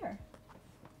where? Here.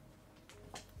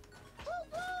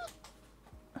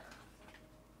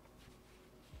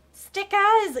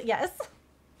 Stickers! Yes.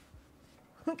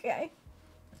 Okay.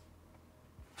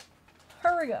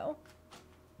 Here we go.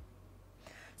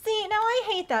 See, now I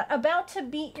hate that. About to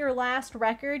beat your last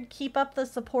record, keep up the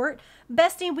support.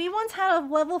 Bestie, we once had a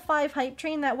level 5 hype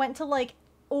train that went to like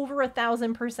over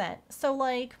 1,000%. So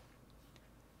like,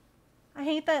 I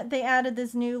hate that they added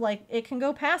this new, like, it can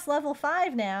go past level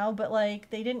 5 now, but like,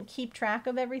 they didn't keep track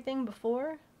of everything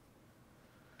before.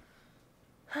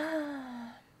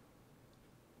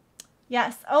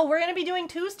 Yes. Oh, we're going to be doing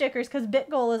 2 stickers because bit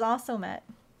goal is also met.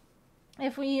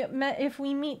 If we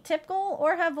meet tip goal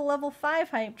or have a level 5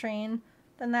 hype train,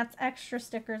 then that's extra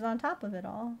stickers on top of it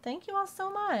all. Thank you all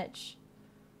so much.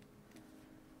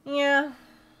 Yeah.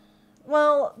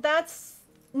 Well, that's...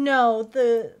 No,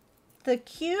 the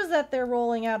cues that they're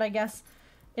rolling out, I guess,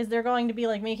 is they're going to be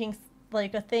like making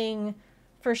like a thing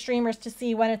for streamers to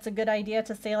see when it's a good idea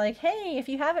to say like, hey, if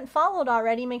you haven't followed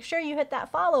already, make sure you hit that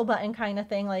follow button kind of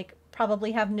thing. Like,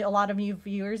 probably have a lot of new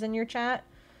viewers in your chat.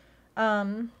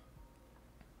 But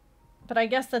I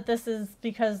guess that this is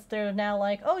because they're now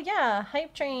like, oh yeah,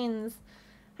 hype trains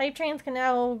can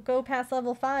now go past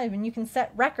level 5 and you can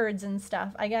set records and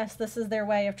stuff. I guess this is their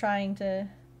way of trying to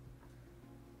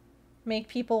make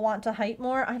people want to hype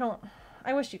more.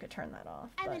 I wish you could turn that off.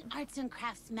 I'm an arts and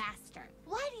crafts master.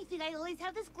 Why do you think I always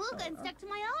have this glue gun stuck to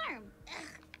my arm?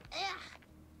 Ugh.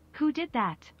 Who did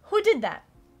that? Who did that?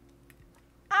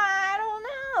 I don't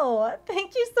know.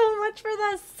 Thank you so much for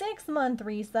the 6-month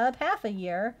resub. Half a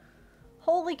year.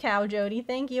 Holy cow, Jody.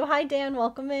 Thank you. Hi, Dan.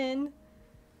 Welcome in.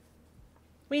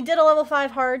 We did a level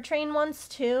 5 hard train once,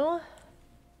 too.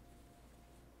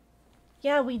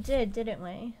 Yeah, we did, didn't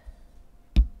we?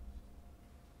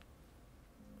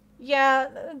 Yeah,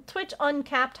 Twitch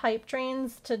uncapped hype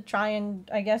trains to try and,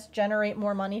 I guess, generate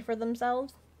more money for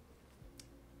themselves.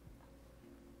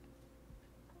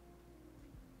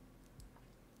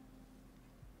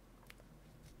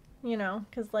 You know,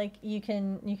 because, like, you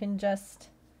can just,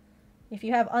 if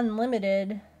you have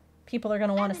unlimited, people are going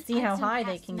to want to see how high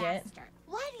they can get.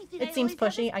 Why do you think It seems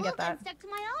pushy. I get that. Stuck to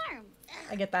my arm?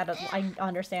 I get that. I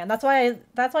understand. That's why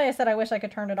I said I wish I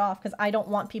could turn it off, because I don't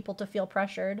want people to feel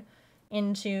pressured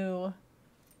into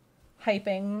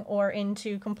hyping or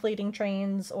into completing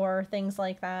trains or things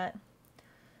like that.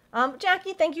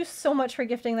 Jackie, thank you so much for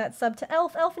gifting that sub to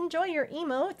Elf. Elf, enjoy your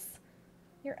emotes,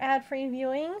 your ad-free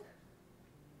viewing.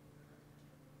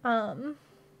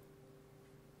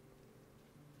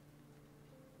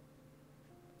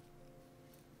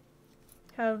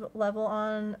 Have level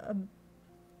on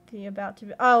the about to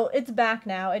be. Oh, it's back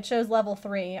now. It shows level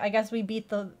 3. I guess we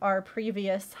beat our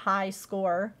previous high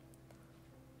score.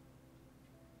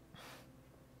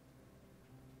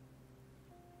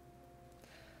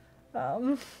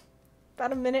 About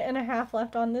a minute and a half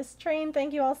left on this train.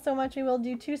 Thank you all so much. We will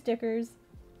do 2 stickers.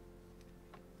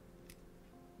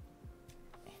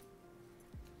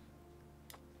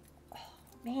 Oh,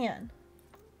 man.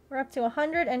 We're up to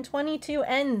 122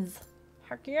 ends.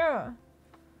 Heck yeah.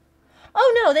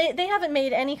 Oh no, they haven't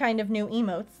made any kind of new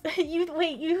emotes. you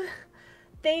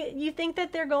think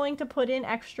that they're going to put in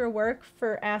extra work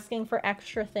for asking for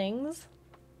extra things?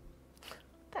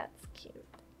 That's cute.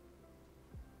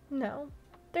 No.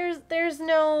 There's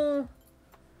no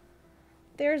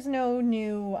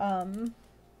new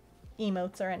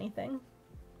emotes or anything.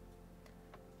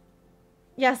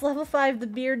 Yes, level 5 the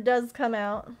beard does come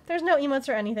out. There's no emotes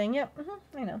or anything. Yep,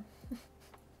 I know.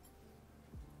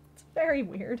 It's very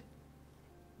weird.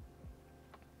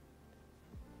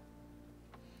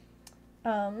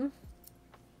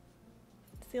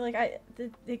 See, like,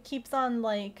 it keeps on,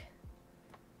 like,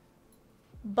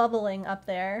 bubbling up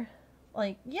there.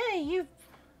 Like, yay,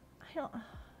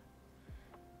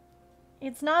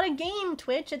 it's not a game,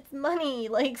 Twitch, it's money.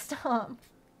 Like, stop.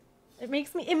 It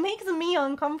makes me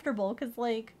uncomfortable, because,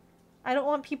 like, I don't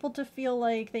want people to feel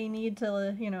like they need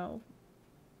to, you know,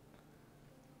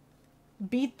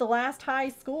 beat the last high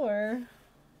score.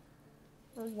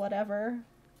 Or whatever.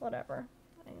 Whatever.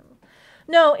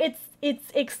 No,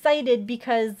 it's excited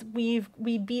because we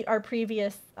beat our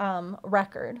previous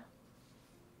record.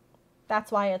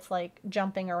 That's why it's like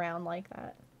jumping around like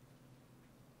that.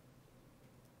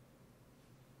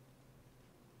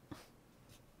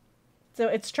 So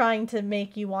it's trying to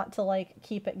make you want to like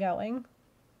keep it going.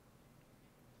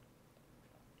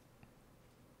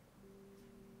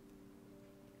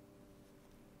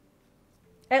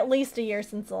 At least a year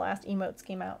since the last emotes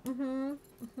came out.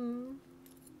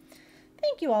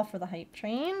 Thank you all for the hype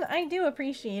train. I do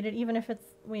appreciate it, even if it's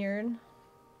weird.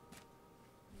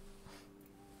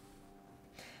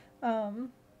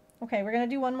 Okay, we're gonna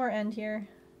do one more end here.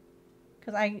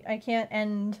 Because I can't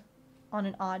end on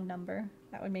an odd number.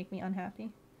 That would make me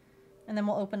unhappy. And then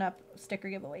we'll open up sticker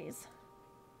giveaways.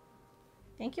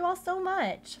 Thank you all so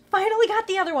much. Finally got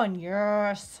the other one.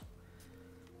 Yes.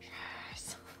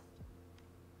 Yes.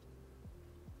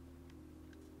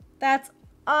 That's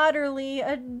utterly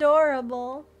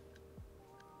adorable.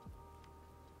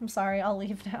 I'm sorry, I'll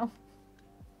leave now.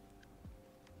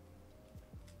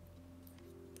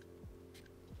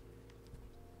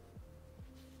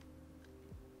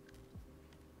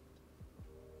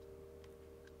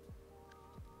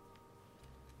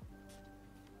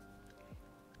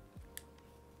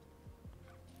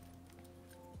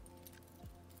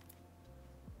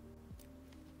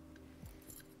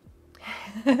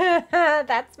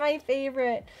 That's my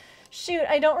favorite. Shoot,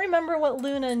 I don't remember what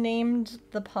Luna named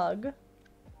the pug.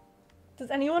 Does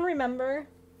anyone remember?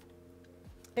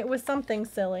 It was something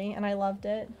silly, and I loved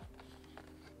it.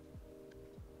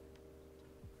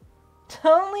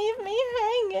 Don't leave me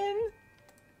hanging.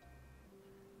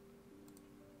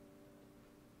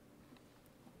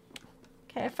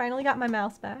 Okay, I finally got my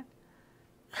mouse back.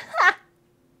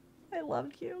 I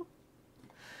loved you.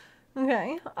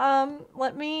 Okay,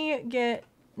 let me get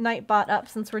Nightbot up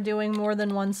since we're doing more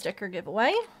than one sticker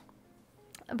giveaway.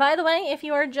 By the way, if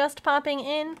you are just popping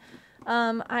in,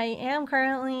 I am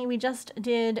currently, we just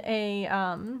did a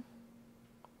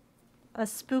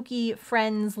Spooky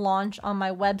Friends launch on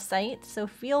my website, so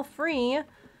feel free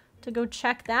to go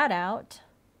check that out.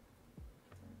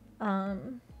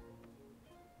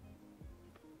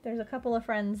 There's a couple of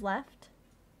friends left.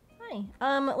 Hi.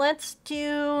 Let's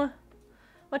do...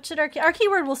 What should our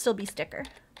keyword will still be sticker.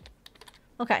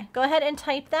 Okay, go ahead and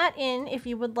type that in if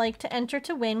you would like to enter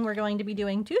to win. We're going to be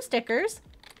doing 2 stickers.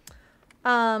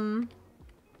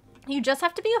 You just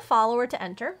have to be a follower to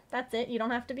enter. That's it. You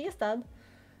don't have to be a sub.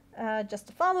 Just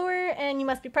a follower, and you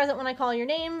must be present when I call your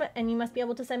name, and you must be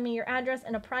able to send me your address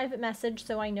and a private message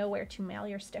so I know where to mail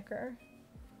your sticker.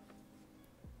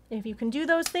 If you can do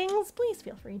those things, please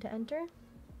feel free to enter.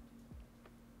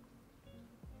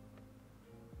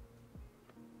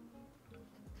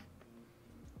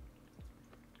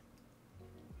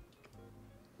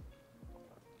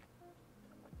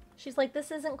 She's like, this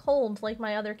isn't cold like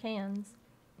my other cans.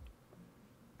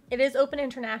 It is open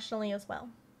internationally as well.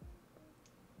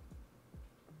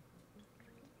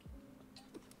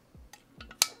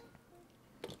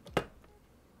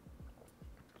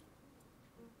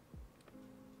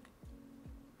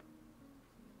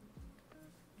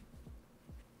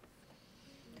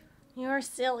 You're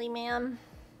silly, man.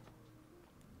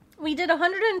 We did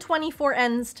 124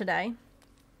 ends today.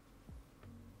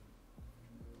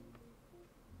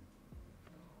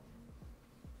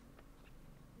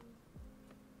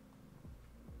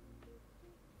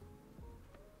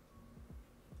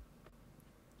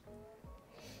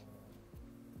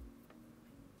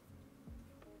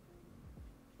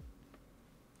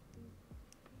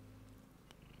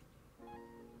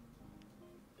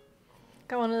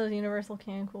 Got one of those universal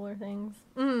can cooler things.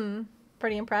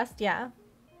 Pretty impressed, yeah.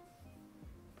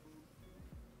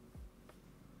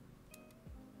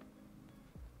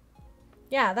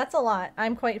 Yeah, that's a lot.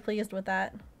 I'm quite pleased with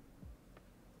that.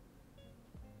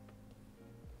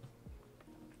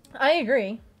 I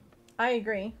agree. I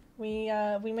agree. We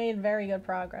made very good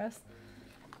progress.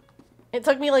 It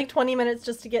took me like 20 minutes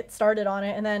just to get started on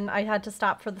it, and then I had to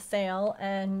stop for the sale,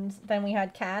 and then we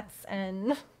had cats,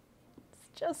 and it's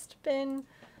just been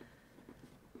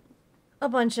a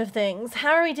bunch of things.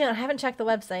 How are we doing? I haven't checked the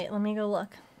website. Let me go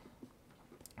look.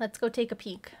 Let's go take a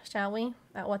peek, shall we,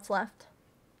 at what's left.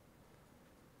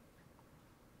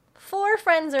 4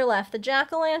 friends are left. The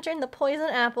jack-o'-lantern, the poison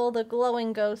apple, the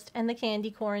glowing ghost, and the candy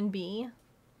corn bee.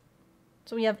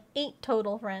 So we have 8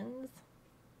 total friends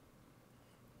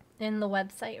in the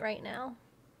website right now.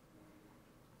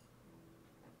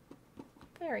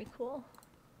 Very cool.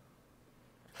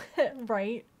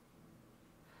 Right?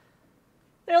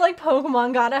 They're like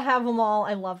Pokemon, gotta have them all.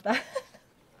 I love that.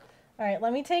 Alright,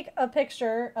 let me take a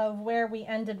picture of where we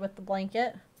ended with the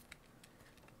blanket.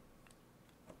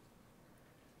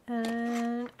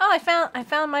 And oh, I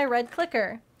found my red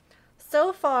clicker.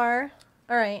 So far,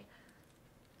 alright.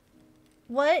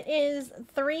 What is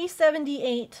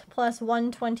 378 plus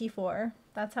 124?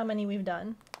 That's how many we've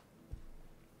done.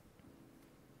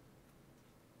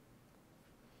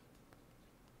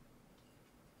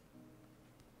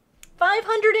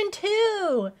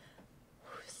 $502!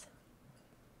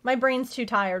 My brain's too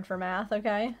tired for math,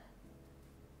 okay?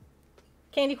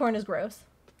 Candy corn is gross.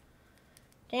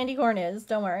 Candy corn is,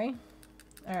 don't worry.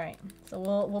 Alright, so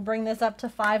we'll bring this up to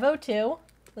 502.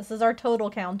 This is our total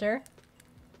counter.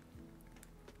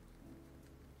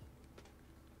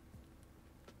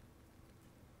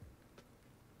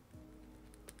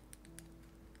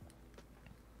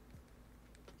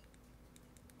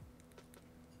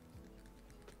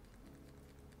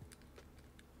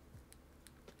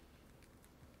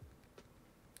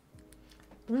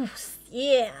 Oof,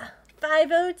 yeah,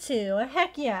 502,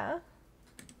 heck yeah.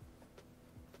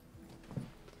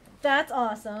 That's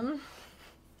awesome.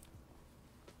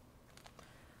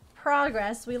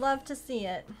 Progress, we love to see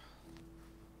it.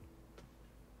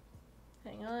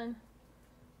 Hang on.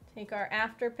 Take our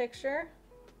after picture.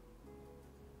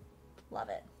 Love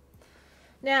it.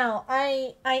 Now,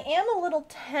 I am a little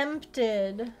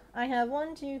tempted. I have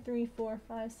 1, 2, 3, 4,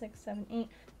 5, 6, 7, 8,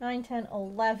 9, 10,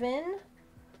 11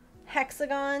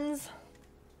 hexagons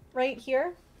right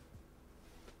here.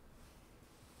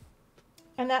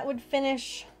 And that would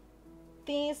finish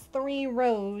these 3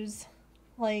 rows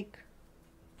like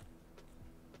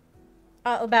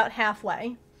about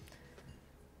halfway.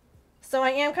 So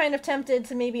I am kind of tempted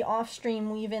to maybe off stream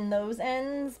weave in those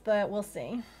ends, but we'll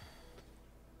see.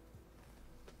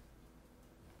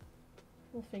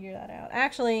 We'll figure that out.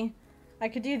 Actually, I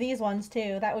could do these ones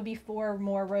too. That would be 4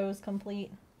 more rows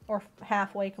complete, or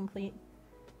halfway complete.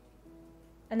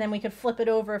 And then we could flip it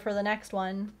over for the next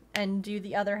one and do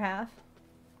the other half.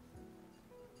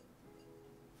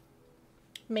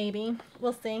 Maybe.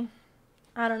 We'll see.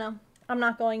 I don't know. I'm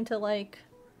not going to, like,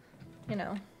 you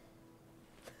know.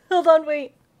 Hold on,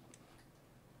 wait.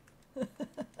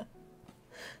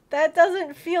 That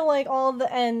doesn't feel like all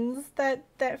the ends.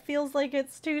 That feels like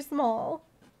it's too small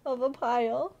of a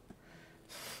pile.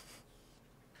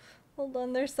 Hold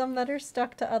on, there's some that are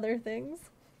stuck to other things.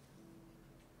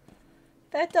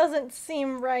 That doesn't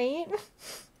seem right.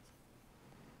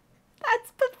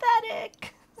 That's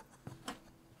pathetic.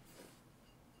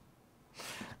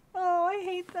 Oh, I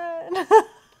hate that.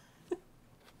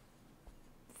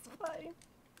 It's fine.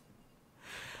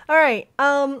 Alright,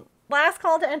 last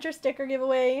call to enter sticker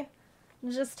giveaway.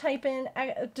 Just type in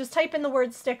the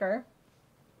word sticker.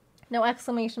 No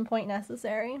exclamation point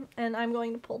necessary. And I'm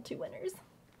going to pull 2 winners.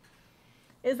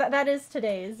 That is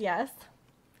today's, yes.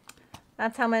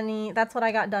 That's what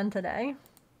I got done today.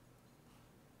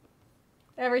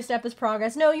 Every step is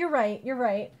progress. No, you're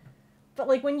right. But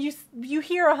like when you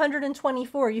hear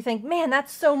 124, you think, man,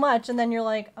 that's so much, and then you're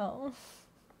like, oh.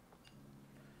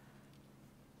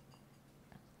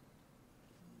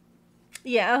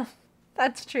 Yeah,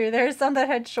 that's true. There's some that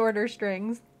had shorter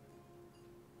strings.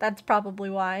 That's probably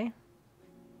why.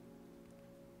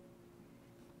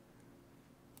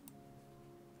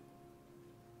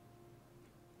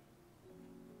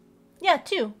 Yeah,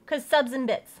 2, because subs and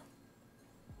bits.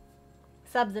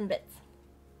 Subs and bits.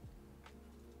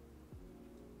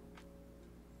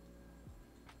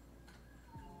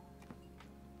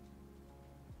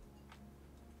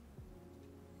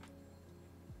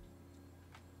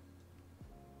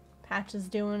 Patch is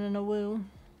doing in a woo.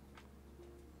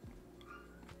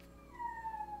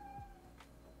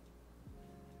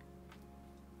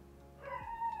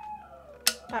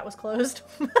 That was closed.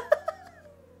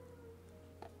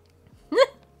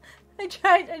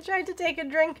 I tried to take a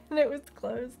drink and it was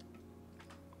closed.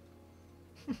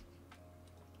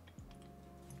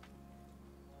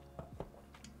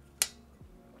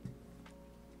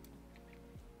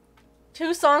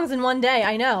 2 songs in one day.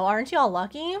 I know. Aren't y'all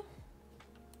lucky?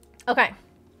 Okay.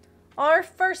 Our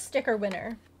first sticker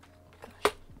winner.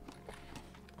 Gosh.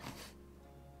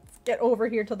 Let's get over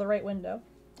here to the right window.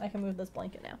 I can move this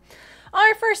blanket now.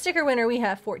 Our first sticker winner, we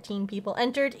have 14 people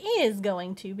entered, is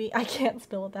going to be... I can't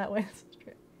spell it that way.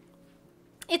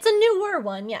 It's a newer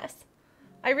one, yes.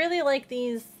 I really like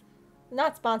these.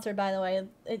 Not sponsored, by the way.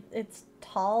 It's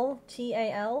Tal,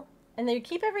 T-A-L. And they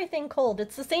keep everything cold.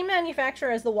 It's the same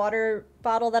manufacturer as the water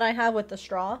bottle that I have with the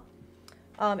straw.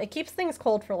 It keeps things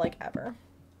cold for, like, ever.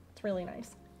 It's really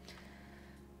nice.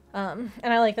 And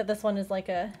I like that this one is like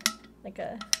a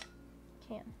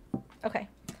can. Okay.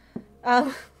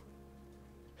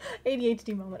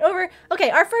 ADHD moment over. Okay,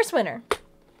 our first winner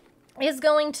is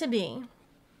going to be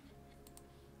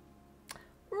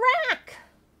Rack.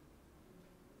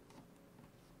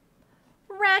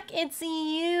 Rack, it's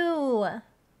you.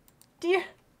 Dear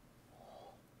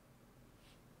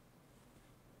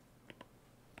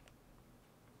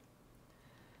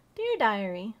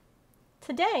Diary,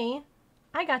 today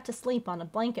I got to sleep on a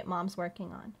blanket Mom's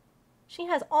working on. She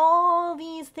has all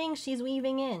these things she's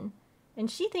weaving in, and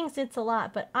she thinks it's a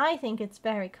lot, but I think it's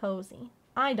very cozy.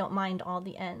 I don't mind all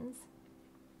the ends.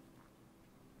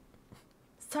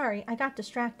 Sorry, I got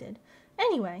distracted.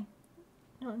 Anyway,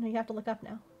 no, you have to look up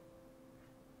now.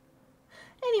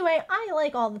 Anyway, I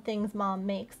like all the things Mom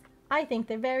makes. I think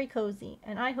they're very cozy,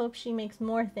 and I hope she makes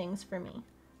more things for me.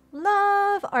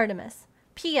 Love, Artemis.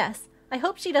 P.S. I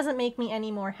hope she doesn't make me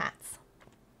any more hats.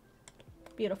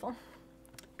 Beautiful.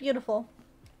 Beautiful.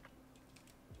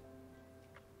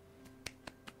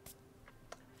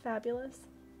 Fabulous.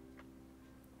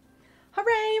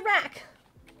 Hooray, Rack!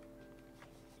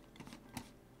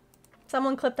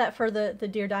 Someone clip that for the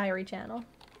Dear Diary channel.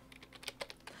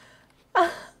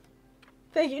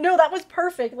 Thank you. No, that was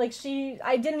perfect. Like,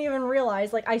 I didn't even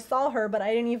realize. Like, I saw her, but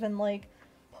I didn't even, like,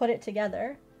 put it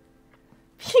together.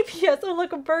 PPS, oh,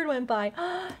 look, a bird went by.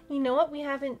 You know what? We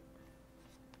haven't...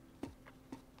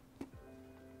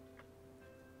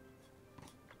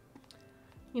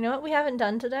 You know what we haven't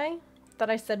done today? That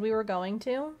I said we were going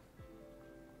to?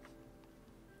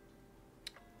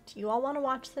 Do you all want to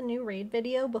watch the new raid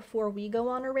video before we go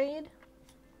on a raid?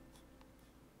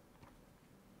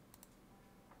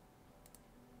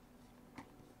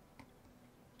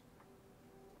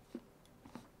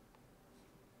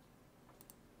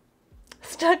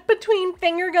 Stuck between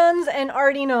finger guns and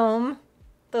Artie Gnome.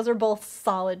 Those are both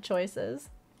solid choices.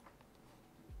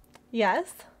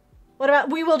 Yes. What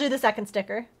about, we will do the second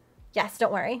sticker. Yes,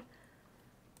 don't worry.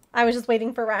 I was just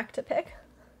waiting for Rack to pick.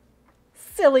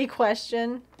 Silly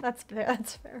question. That's fair.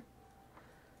 That's fair.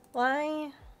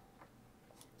 Why?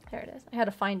 There it is. I had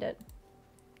to find it.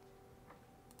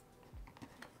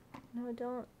 No,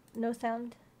 don't. No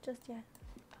sound just yet.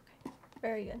 Okay.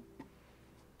 Very good.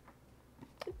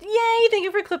 Yay! Thank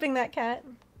you for clipping that, cat.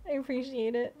 I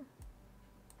appreciate it.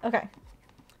 Okay.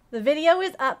 The video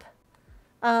is up.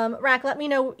 Rack, let me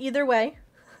know either way.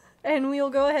 And we'll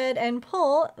go ahead and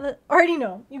pull the... Already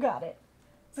know. You got it.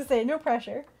 To say, no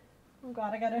pressure. Oh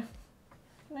god, I gotta...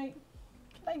 Can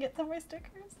I get some more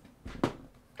stickers?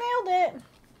 Failed it!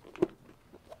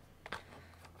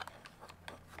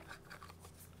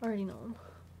 Already know them.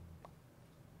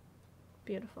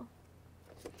 Beautiful.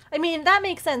 I mean, that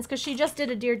makes sense because she just did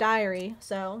a Dear Diary,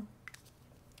 so...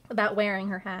 about wearing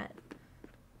her hat.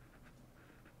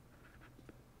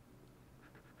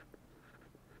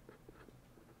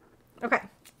 Okay.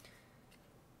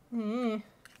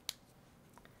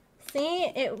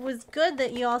 See, it was good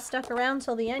that you all stuck around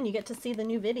till the end. You get to see the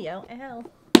new video. Ow.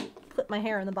 Put my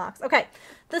hair in the box. Okay.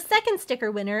 The second sticker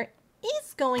winner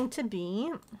is going to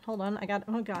be... Hold on.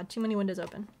 Oh god, too many windows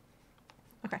open.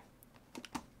 Okay.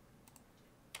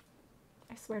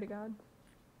 I swear to god.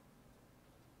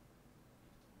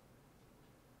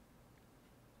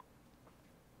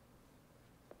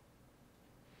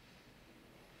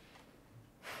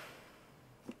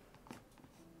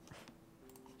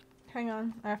 Hang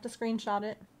on, I have to screenshot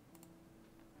it.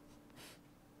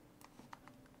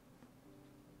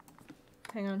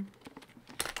 Hang on.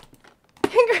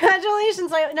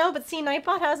 Congratulations! No, but see,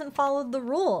 Nightbot hasn't followed the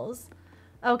rules.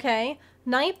 Okay,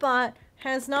 Nightbot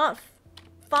has not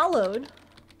followed.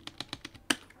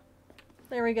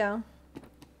 There we go.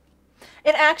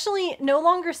 It actually no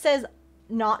longer says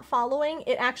not following.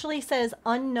 It actually says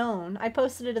unknown. I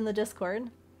posted it in the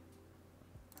Discord.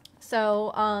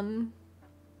 So,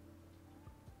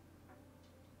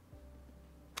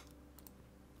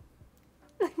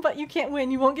 but you can't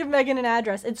win. You won't give Megan an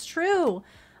address. It's true.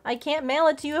 I can't mail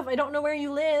it to you if I don't know where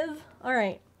you live. All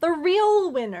right. The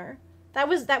real winner. That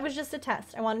was just a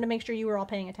test. I wanted to make sure you were all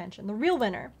paying attention. The real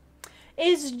winner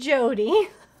is Jody.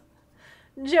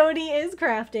 Jody is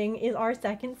Crafting is our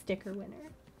second sticker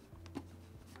winner.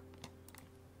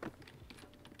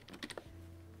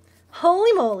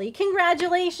 Holy moly.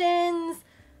 Congratulations.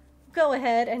 Go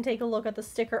ahead and take a look at the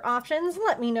sticker options.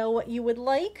 Let me know what you would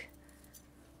like.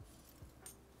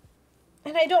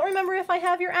 And I don't remember if I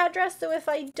have your address, so if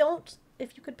I don't,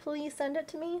 if you could please send it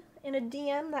to me in a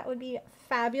DM, that would be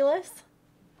fabulous.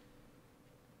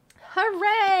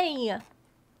 Hooray!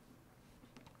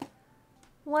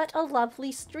 What a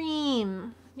lovely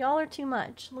stream. Y'all are too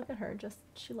much. Look at her,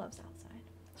 she loves outside.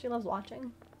 She loves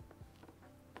watching.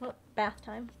 Oh, bath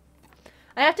time.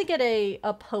 I have to get a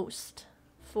post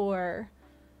for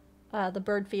the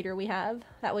bird feeder we have.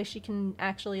 That way she can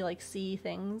actually, like, see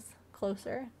things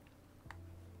closer.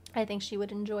 I think she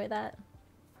would enjoy that.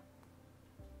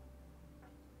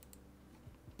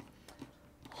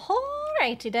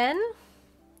 Alrighty then.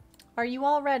 Are you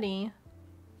all ready?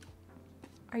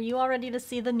 Are you all ready to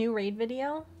see the new raid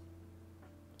video?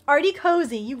 Artie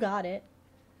Cozy, you got it.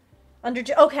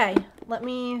 Okay, let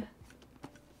me...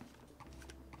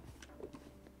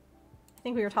 I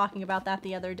think we were talking about that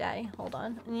the other day. Hold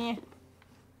on.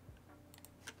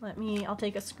 I'll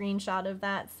take a screenshot of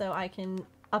that so I can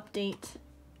update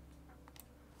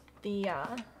the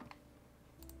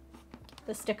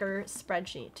sticker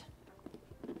spreadsheet.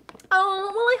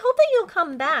 Oh, well, I hope that you'll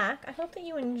come back. I hope that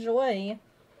you enjoy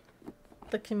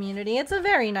the community. It's a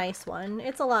very nice one.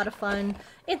 It's a lot of fun.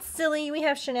 It's silly. We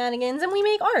have shenanigans and we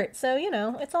make art. So, you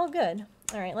know, it's all good.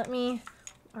 All right, let me...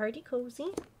 Artie Cozy.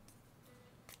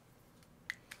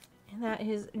 And that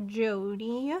is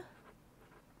Jody.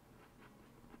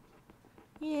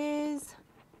 Is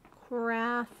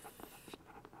crafting.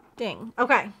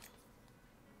 Okay.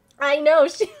 I know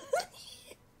she.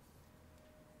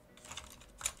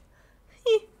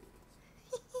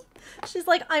 She's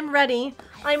like, I'm ready.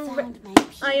 I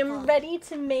am ready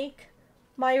to make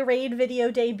my raid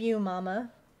video debut, Mama.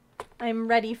 I'm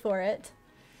ready for it.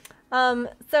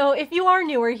 So if you are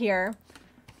newer here,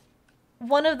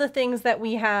 one of the things that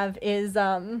we have is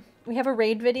we have a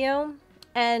raid video,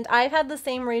 and I've had the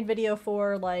same raid video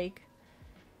for like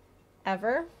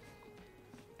ever.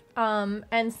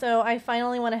 And so I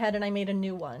finally went ahead and I made a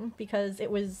new one because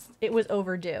it was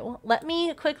overdue. Let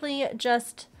me quickly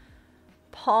just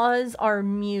pause our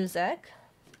music.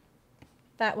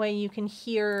 That way you can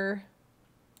hear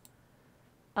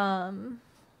the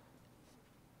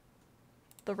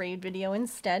raid video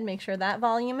instead. Make sure that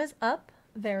volume is up.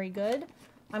 Very good.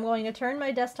 I'm going to turn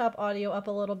my desktop audio up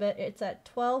a little bit. It's at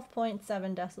 12.7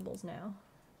 decibels now.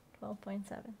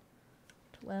 12.7.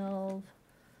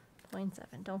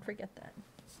 12.7. Don't forget that.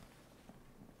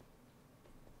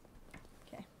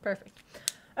 Okay, perfect.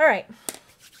 All right.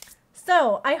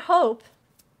 So I hope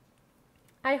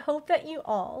that you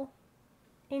all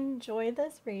enjoy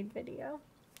this raid video.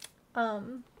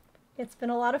 It's been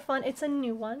a lot of fun. It's a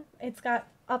new one. It's got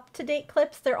up-to-date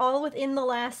clips. They're all within the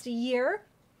last year.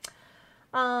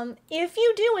 If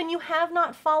you do and you have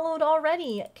not followed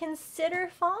already, consider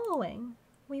following.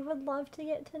 We would love to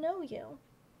get to know you.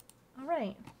 All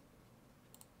right.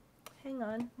 Hang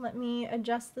on. Let me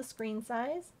adjust the screen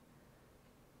size.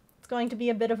 It's going to be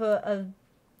a bit of a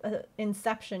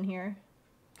inception here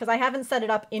because I haven't set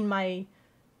it up in my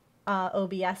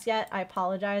OBS yet. I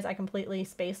apologize. I completely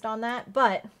spaced on that,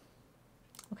 but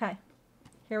okay.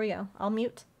 Here we go. I'll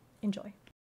mute. Enjoy.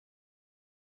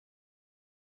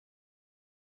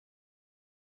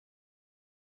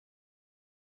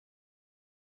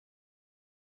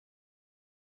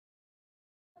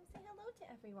 Say hello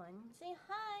to everyone. Say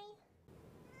hi.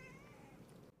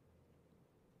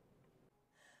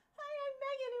 Hi, I'm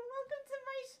Megan and welcome to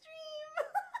my stream.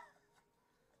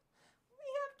 We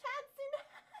have cats in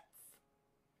hats.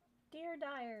 Dear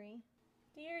diary.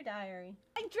 Dear diary.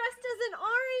 I dressed as an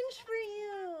orange for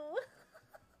you.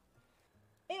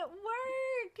 It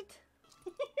worked.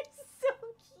 You're so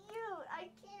cute. I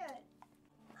can't.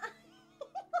 I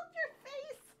love your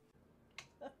face.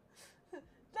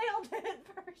 Nailed it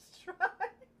first try.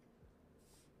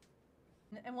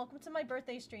 And welcome to my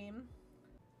birthday stream.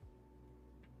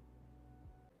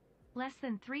 Less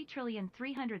than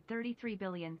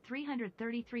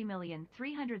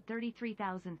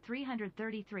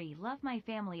 3,333,333,333,333. Love my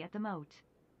family at the moat.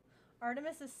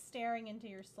 Artemis is staring into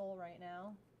your soul right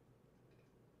now.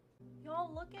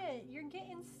 Y'all look at it. You're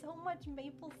getting so much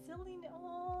maple silliness.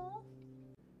 Oh,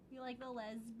 you like the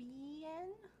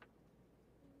lesbian?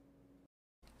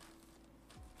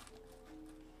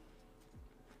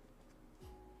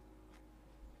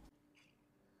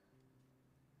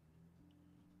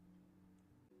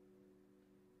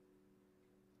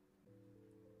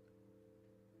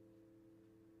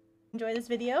 Enjoy this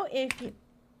video. If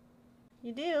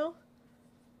you do,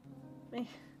 make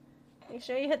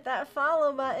sure you hit that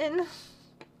follow button.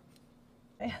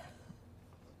 So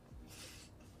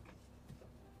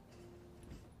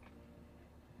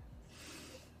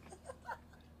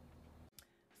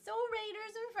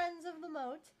raiders and friends of the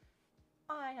moat,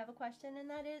 I have a question, and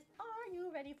that is, are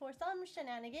you ready for some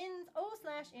shenanigans?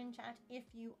 /in chat if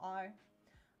you are.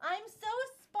 I'm so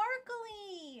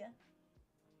sparkly.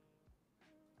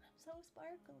 So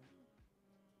sparkly.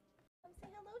 Say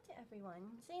hello to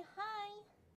everyone. Say hi.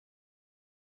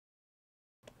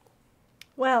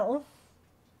 Well,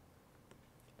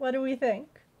 what do we think?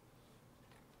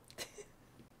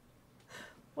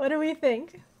 What do we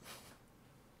think?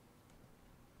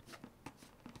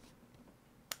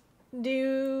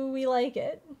 Do we like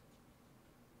it?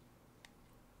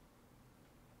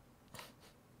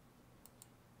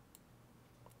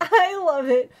 I love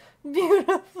it.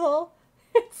 Beautiful.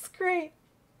 It's great.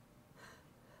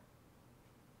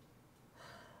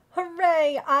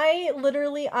 Hooray!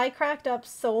 I cracked up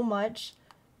so much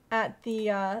at the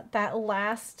that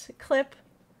last clip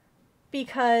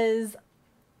because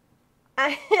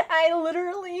that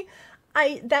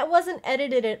wasn't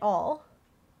edited at all.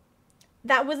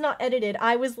 That was not edited.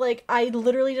 I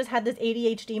literally just had this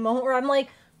ADHD moment where I'm like,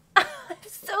 I'm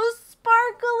so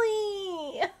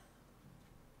sparkly.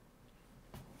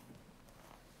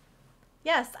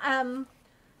 Yes,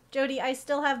 Jody, I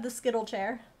still have the Skittle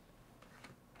chair.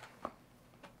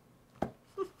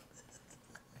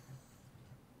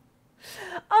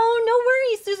 Oh, no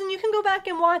worries, Susan. You can go back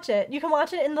and watch it. You can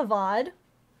watch it in the VOD.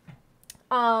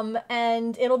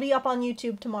 And it'll be up on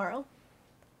YouTube tomorrow.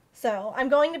 So I'm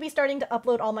going to be starting to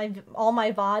upload all my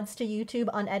VODs to YouTube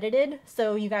unedited,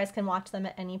 so you guys can watch them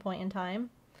at any point in time.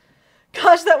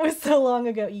 Gosh, that was so long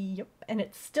ago. Yep, and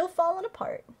it's still falling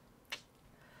apart.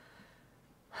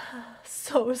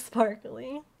 So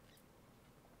sparkly.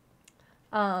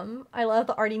 I love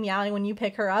the Artie meowing when you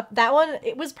pick her up. That one,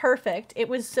 it was perfect. It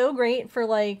was so great for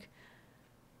like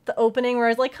the opening where I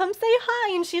was like, come say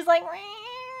hi, and she's like,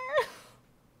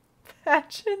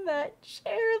 imagine that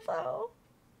chair though.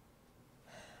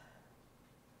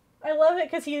 I love it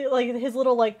because he, like, his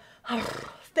little, like,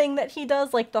 thing that he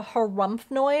does, like, the harumph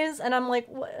noise, and I'm like,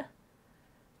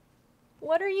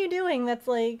 what are you doing that's,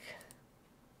 like...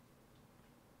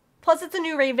 Plus, it's a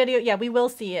new raid video. Yeah, we will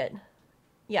see it.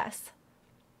 Yes.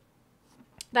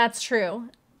 That's true.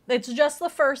 It's just the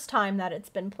first time that it's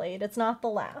been played. It's not the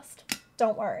last.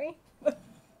 Don't worry.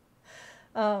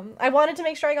 I wanted to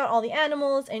make sure I got all the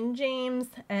animals and James,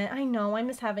 and I know, I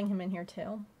miss having him in here,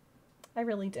 too. I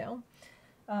really do.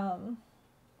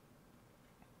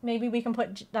 Maybe we can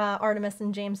put Artemis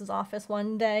in James's office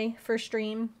one day for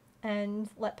stream and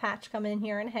let Patch come in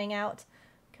here and hang out,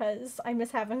 because I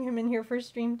miss having him in here for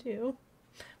stream too.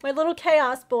 My little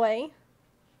chaos boy.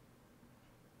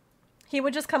 He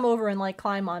would just come over and like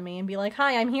climb on me and be like,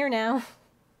 "Hi, I'm here now.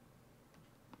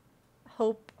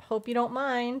 Hope you don't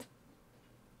mind."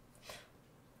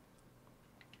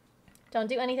 Don't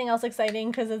do anything else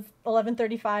exciting because it's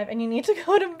 11:35 and you need to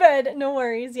go to bed. No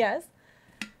worries, yes.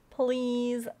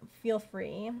 Please feel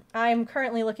free. I'm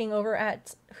currently looking over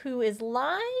at who is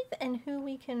live and who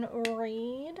we can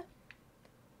raid.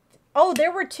 Oh,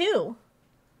 there were two.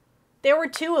 There were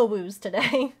two awoos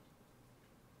today.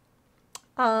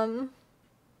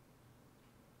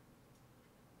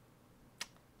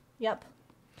 Yep.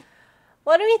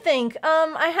 What do we think?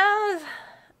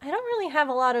 I don't really have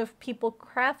a lot of people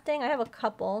crafting. I have a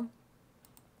couple.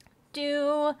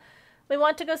 Do we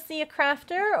want to go see a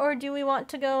crafter, or do we want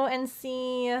to go and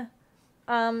see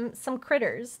some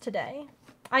critters today?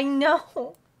 I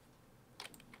know.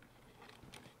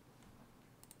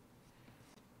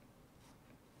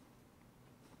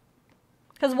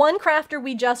 Because one crafter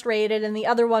we just raided and the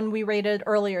other one we raided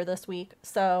earlier this week.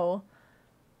 So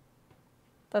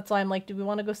that's why I'm like, do we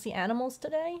want to go see animals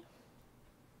today?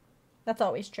 That's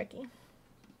always tricky.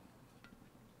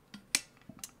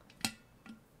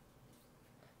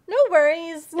 No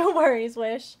worries,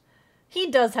 Wish. He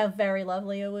does have very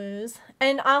lovely awoos.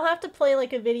 And I'll have to play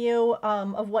like a video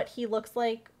of what he looks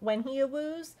like when he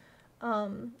awoos.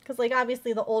 Because like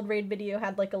obviously the old raid video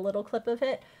had like a little clip of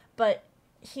it, but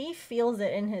he feels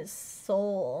it in his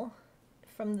soul.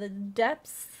 From the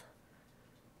depths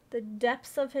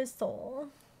of his soul.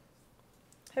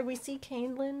 Have we seen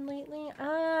Caitlin lately?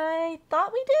 I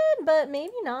thought we did, but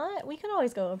maybe not. We could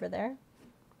always go over there.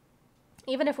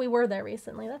 Even if we were there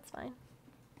recently, that's fine.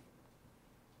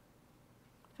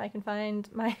 If I can find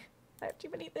my... I have too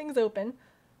many things open.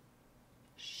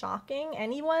 Shocking.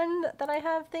 Anyone that I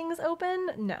have things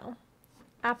open? No.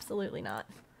 Absolutely not.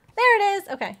 There it is!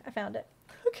 Okay, I found it.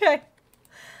 Okay.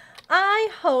 I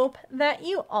hope that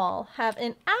you all have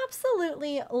an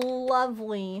absolutely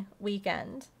lovely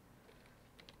weekend.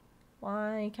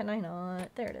 Why can I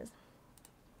not? There it is.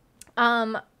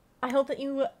 I hope that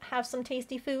you have some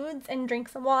tasty foods and drink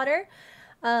some water.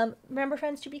 Remember,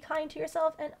 friends, to be kind to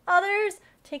yourself and others.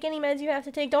 Take any meds you have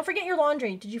to take. Don't forget your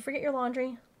laundry. Did you forget your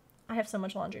laundry? I have so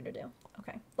much laundry to do.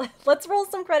 Okay, let's roll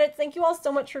some credits. Thank you all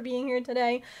so much for being here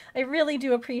today. I really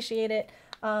do appreciate it.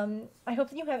 I hope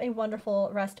that you have a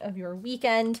wonderful rest of your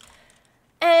weekend.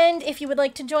 And if you would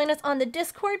like to join us on the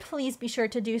Discord, please be sure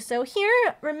to do so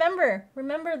here. Remember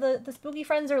the Spooky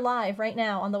Friends are live right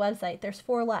now on the website. There's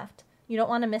 4 left. You don't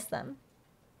want to miss them.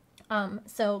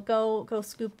 So go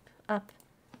scoop up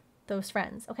those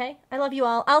friends, okay? I love you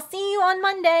all. I'll see you on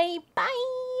Monday.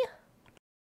 Bye!